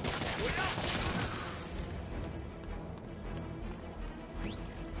不要！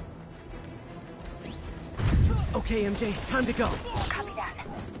 Okay, MJ, time to go. Copy that.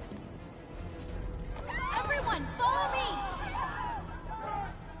 Everyone, follow me!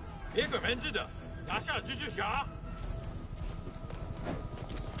 别管门子的，拿下蜘蛛侠！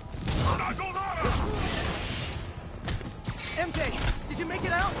打中他了！ MJ, did you make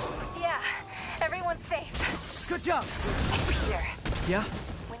it out? Yeah, everyone's safe. Good job. Peter, Yeah?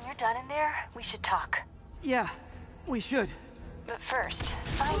 when you're done in there, we should talk. Yeah, we should. But first,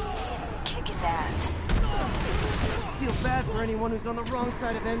 find me and kick his ass. Feel bad for anyone who's on the wrong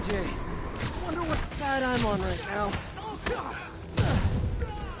side of MJ. Wonder what side I'm on right now.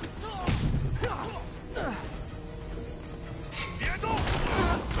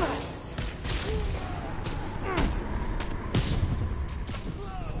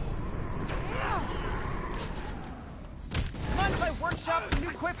 Mind if I workshop some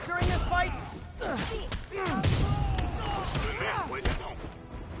new quips during this fight?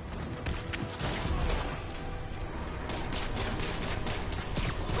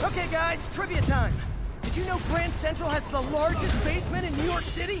 Okay, guys, trivia time. Did you know Grand Central has the largest basement in New York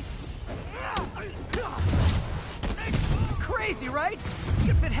City? Crazy, right? You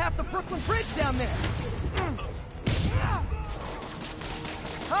could fit half the Brooklyn Bridge down there.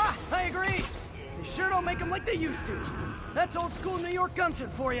 Ah, I agree. They sure don't make them like they used to. That's old school New York gumption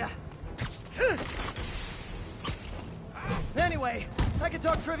for you. Anyway, I could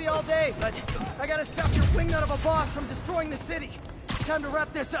talk trivia all day, but I gotta stop your wingnut of a boss from destroying the city. Time to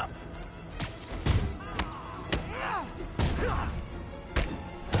wrap this up.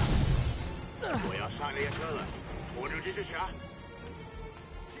 我要上列车了，拖住蜘蛛侠。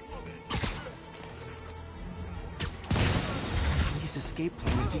 His escape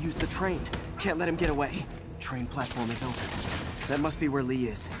plan is to use the train. Can't let him get away. Train platform is open. That must be where Lee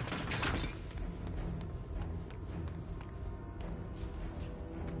is.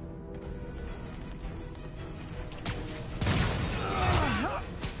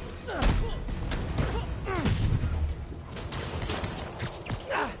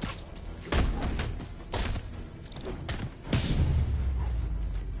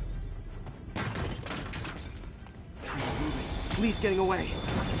 getting away.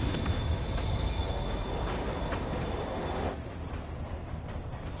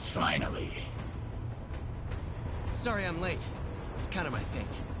 Finally. Sorry I'm late. It's kind of my thing.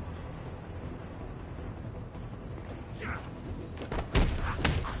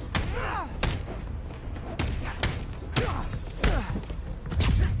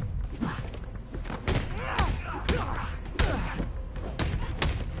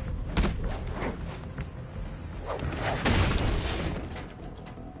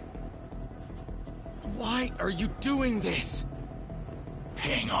 Why are you doing this?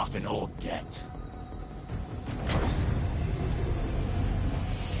 Paying off an old debt.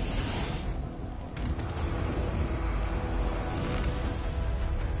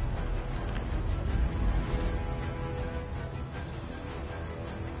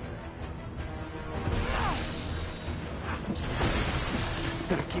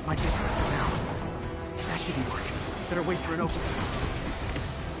 Better keep my distance for now. That didn't work. Better wait for an opening.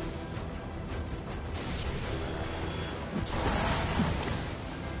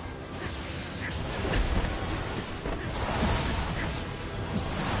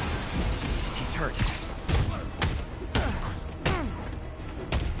 He's hurt.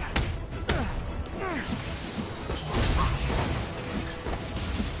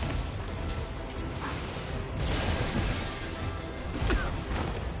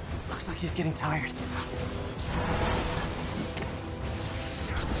 Looks like he's getting tired.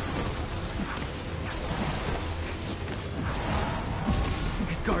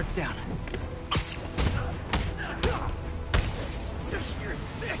 His guard's down. You're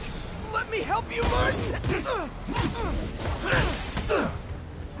sick! Let me help you, Martin!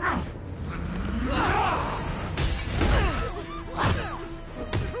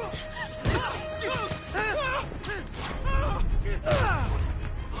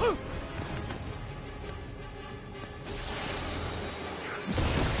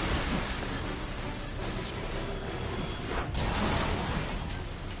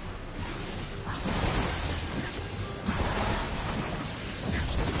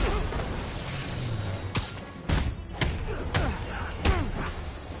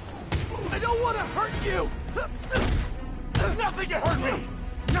 I don't want to hurt you! Nothing can hurt me!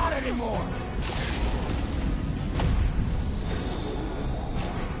 Not anymore!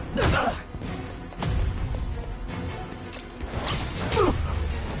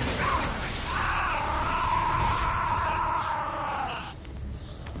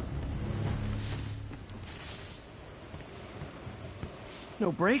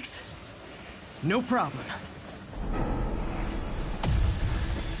 No brakes? No problem.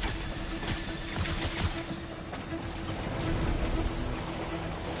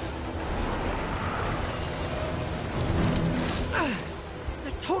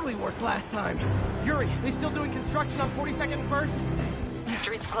 That totally worked last time. Yuri, they still doing construction on 42nd and 1st?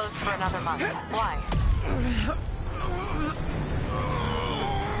 Street's closed for another month. Why?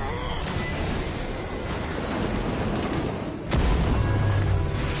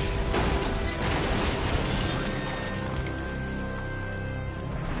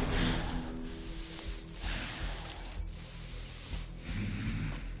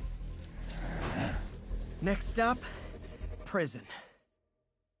 Next stop, prison.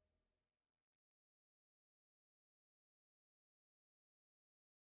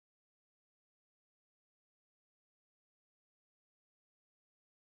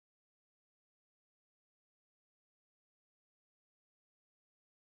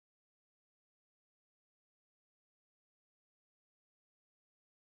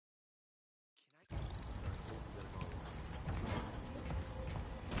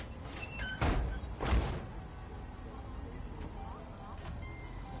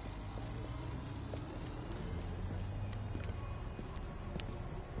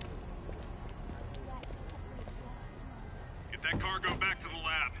 Get that cargo back to the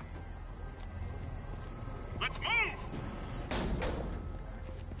lab. Let's move!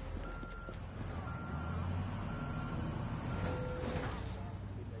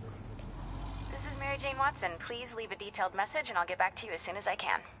 This is Mary Jane Watson. Please leave a detailed message and I'll get back to you as soon as I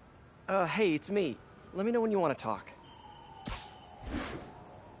can. Hey, it's me. Let me know when you want to talk.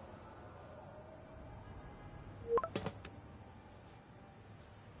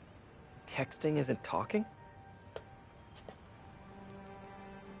 Texting isn't talking?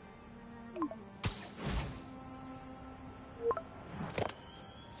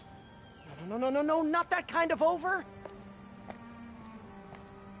 No, not that kind of over!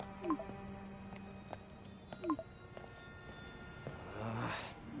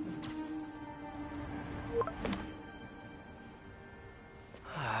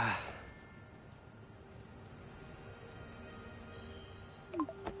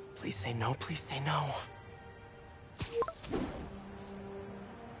 Please say no, please say no.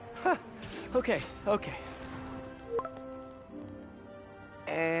 Huh. Okay, okay.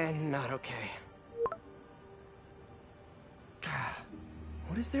 And not okay.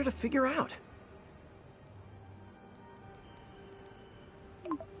 What is there to figure out?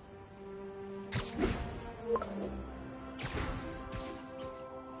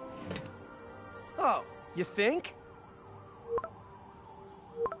 Oh, you think?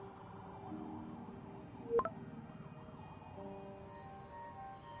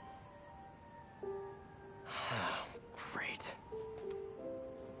 Great.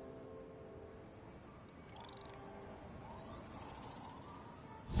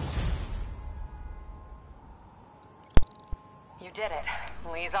 You did it.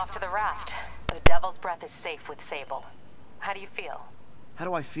 Lee's off to the raft. The Devil's Breath is safe with Sable. How do you feel? How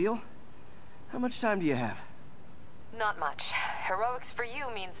do I feel? How much time do you have? Not much. Heroics for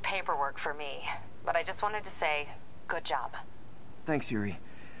you means paperwork for me. But I just wanted to say, good job. Thanks, Yuri.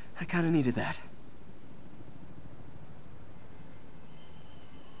 I kinda needed that.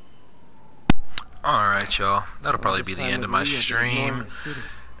 Alright, y'all. That'll probably be the end of my stream.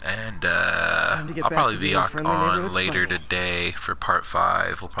 And I'll probably be on later today for part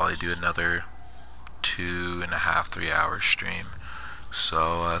 5. We'll probably do another 2.5, 3 hour stream.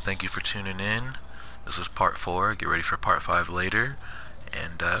 So thank you for tuning in. This was part 4. Get ready for part 5 later.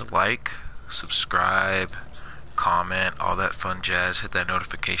 And like, subscribe, comment, all that fun jazz. Hit that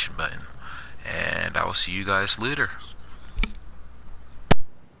notification button. And I will see you guys later.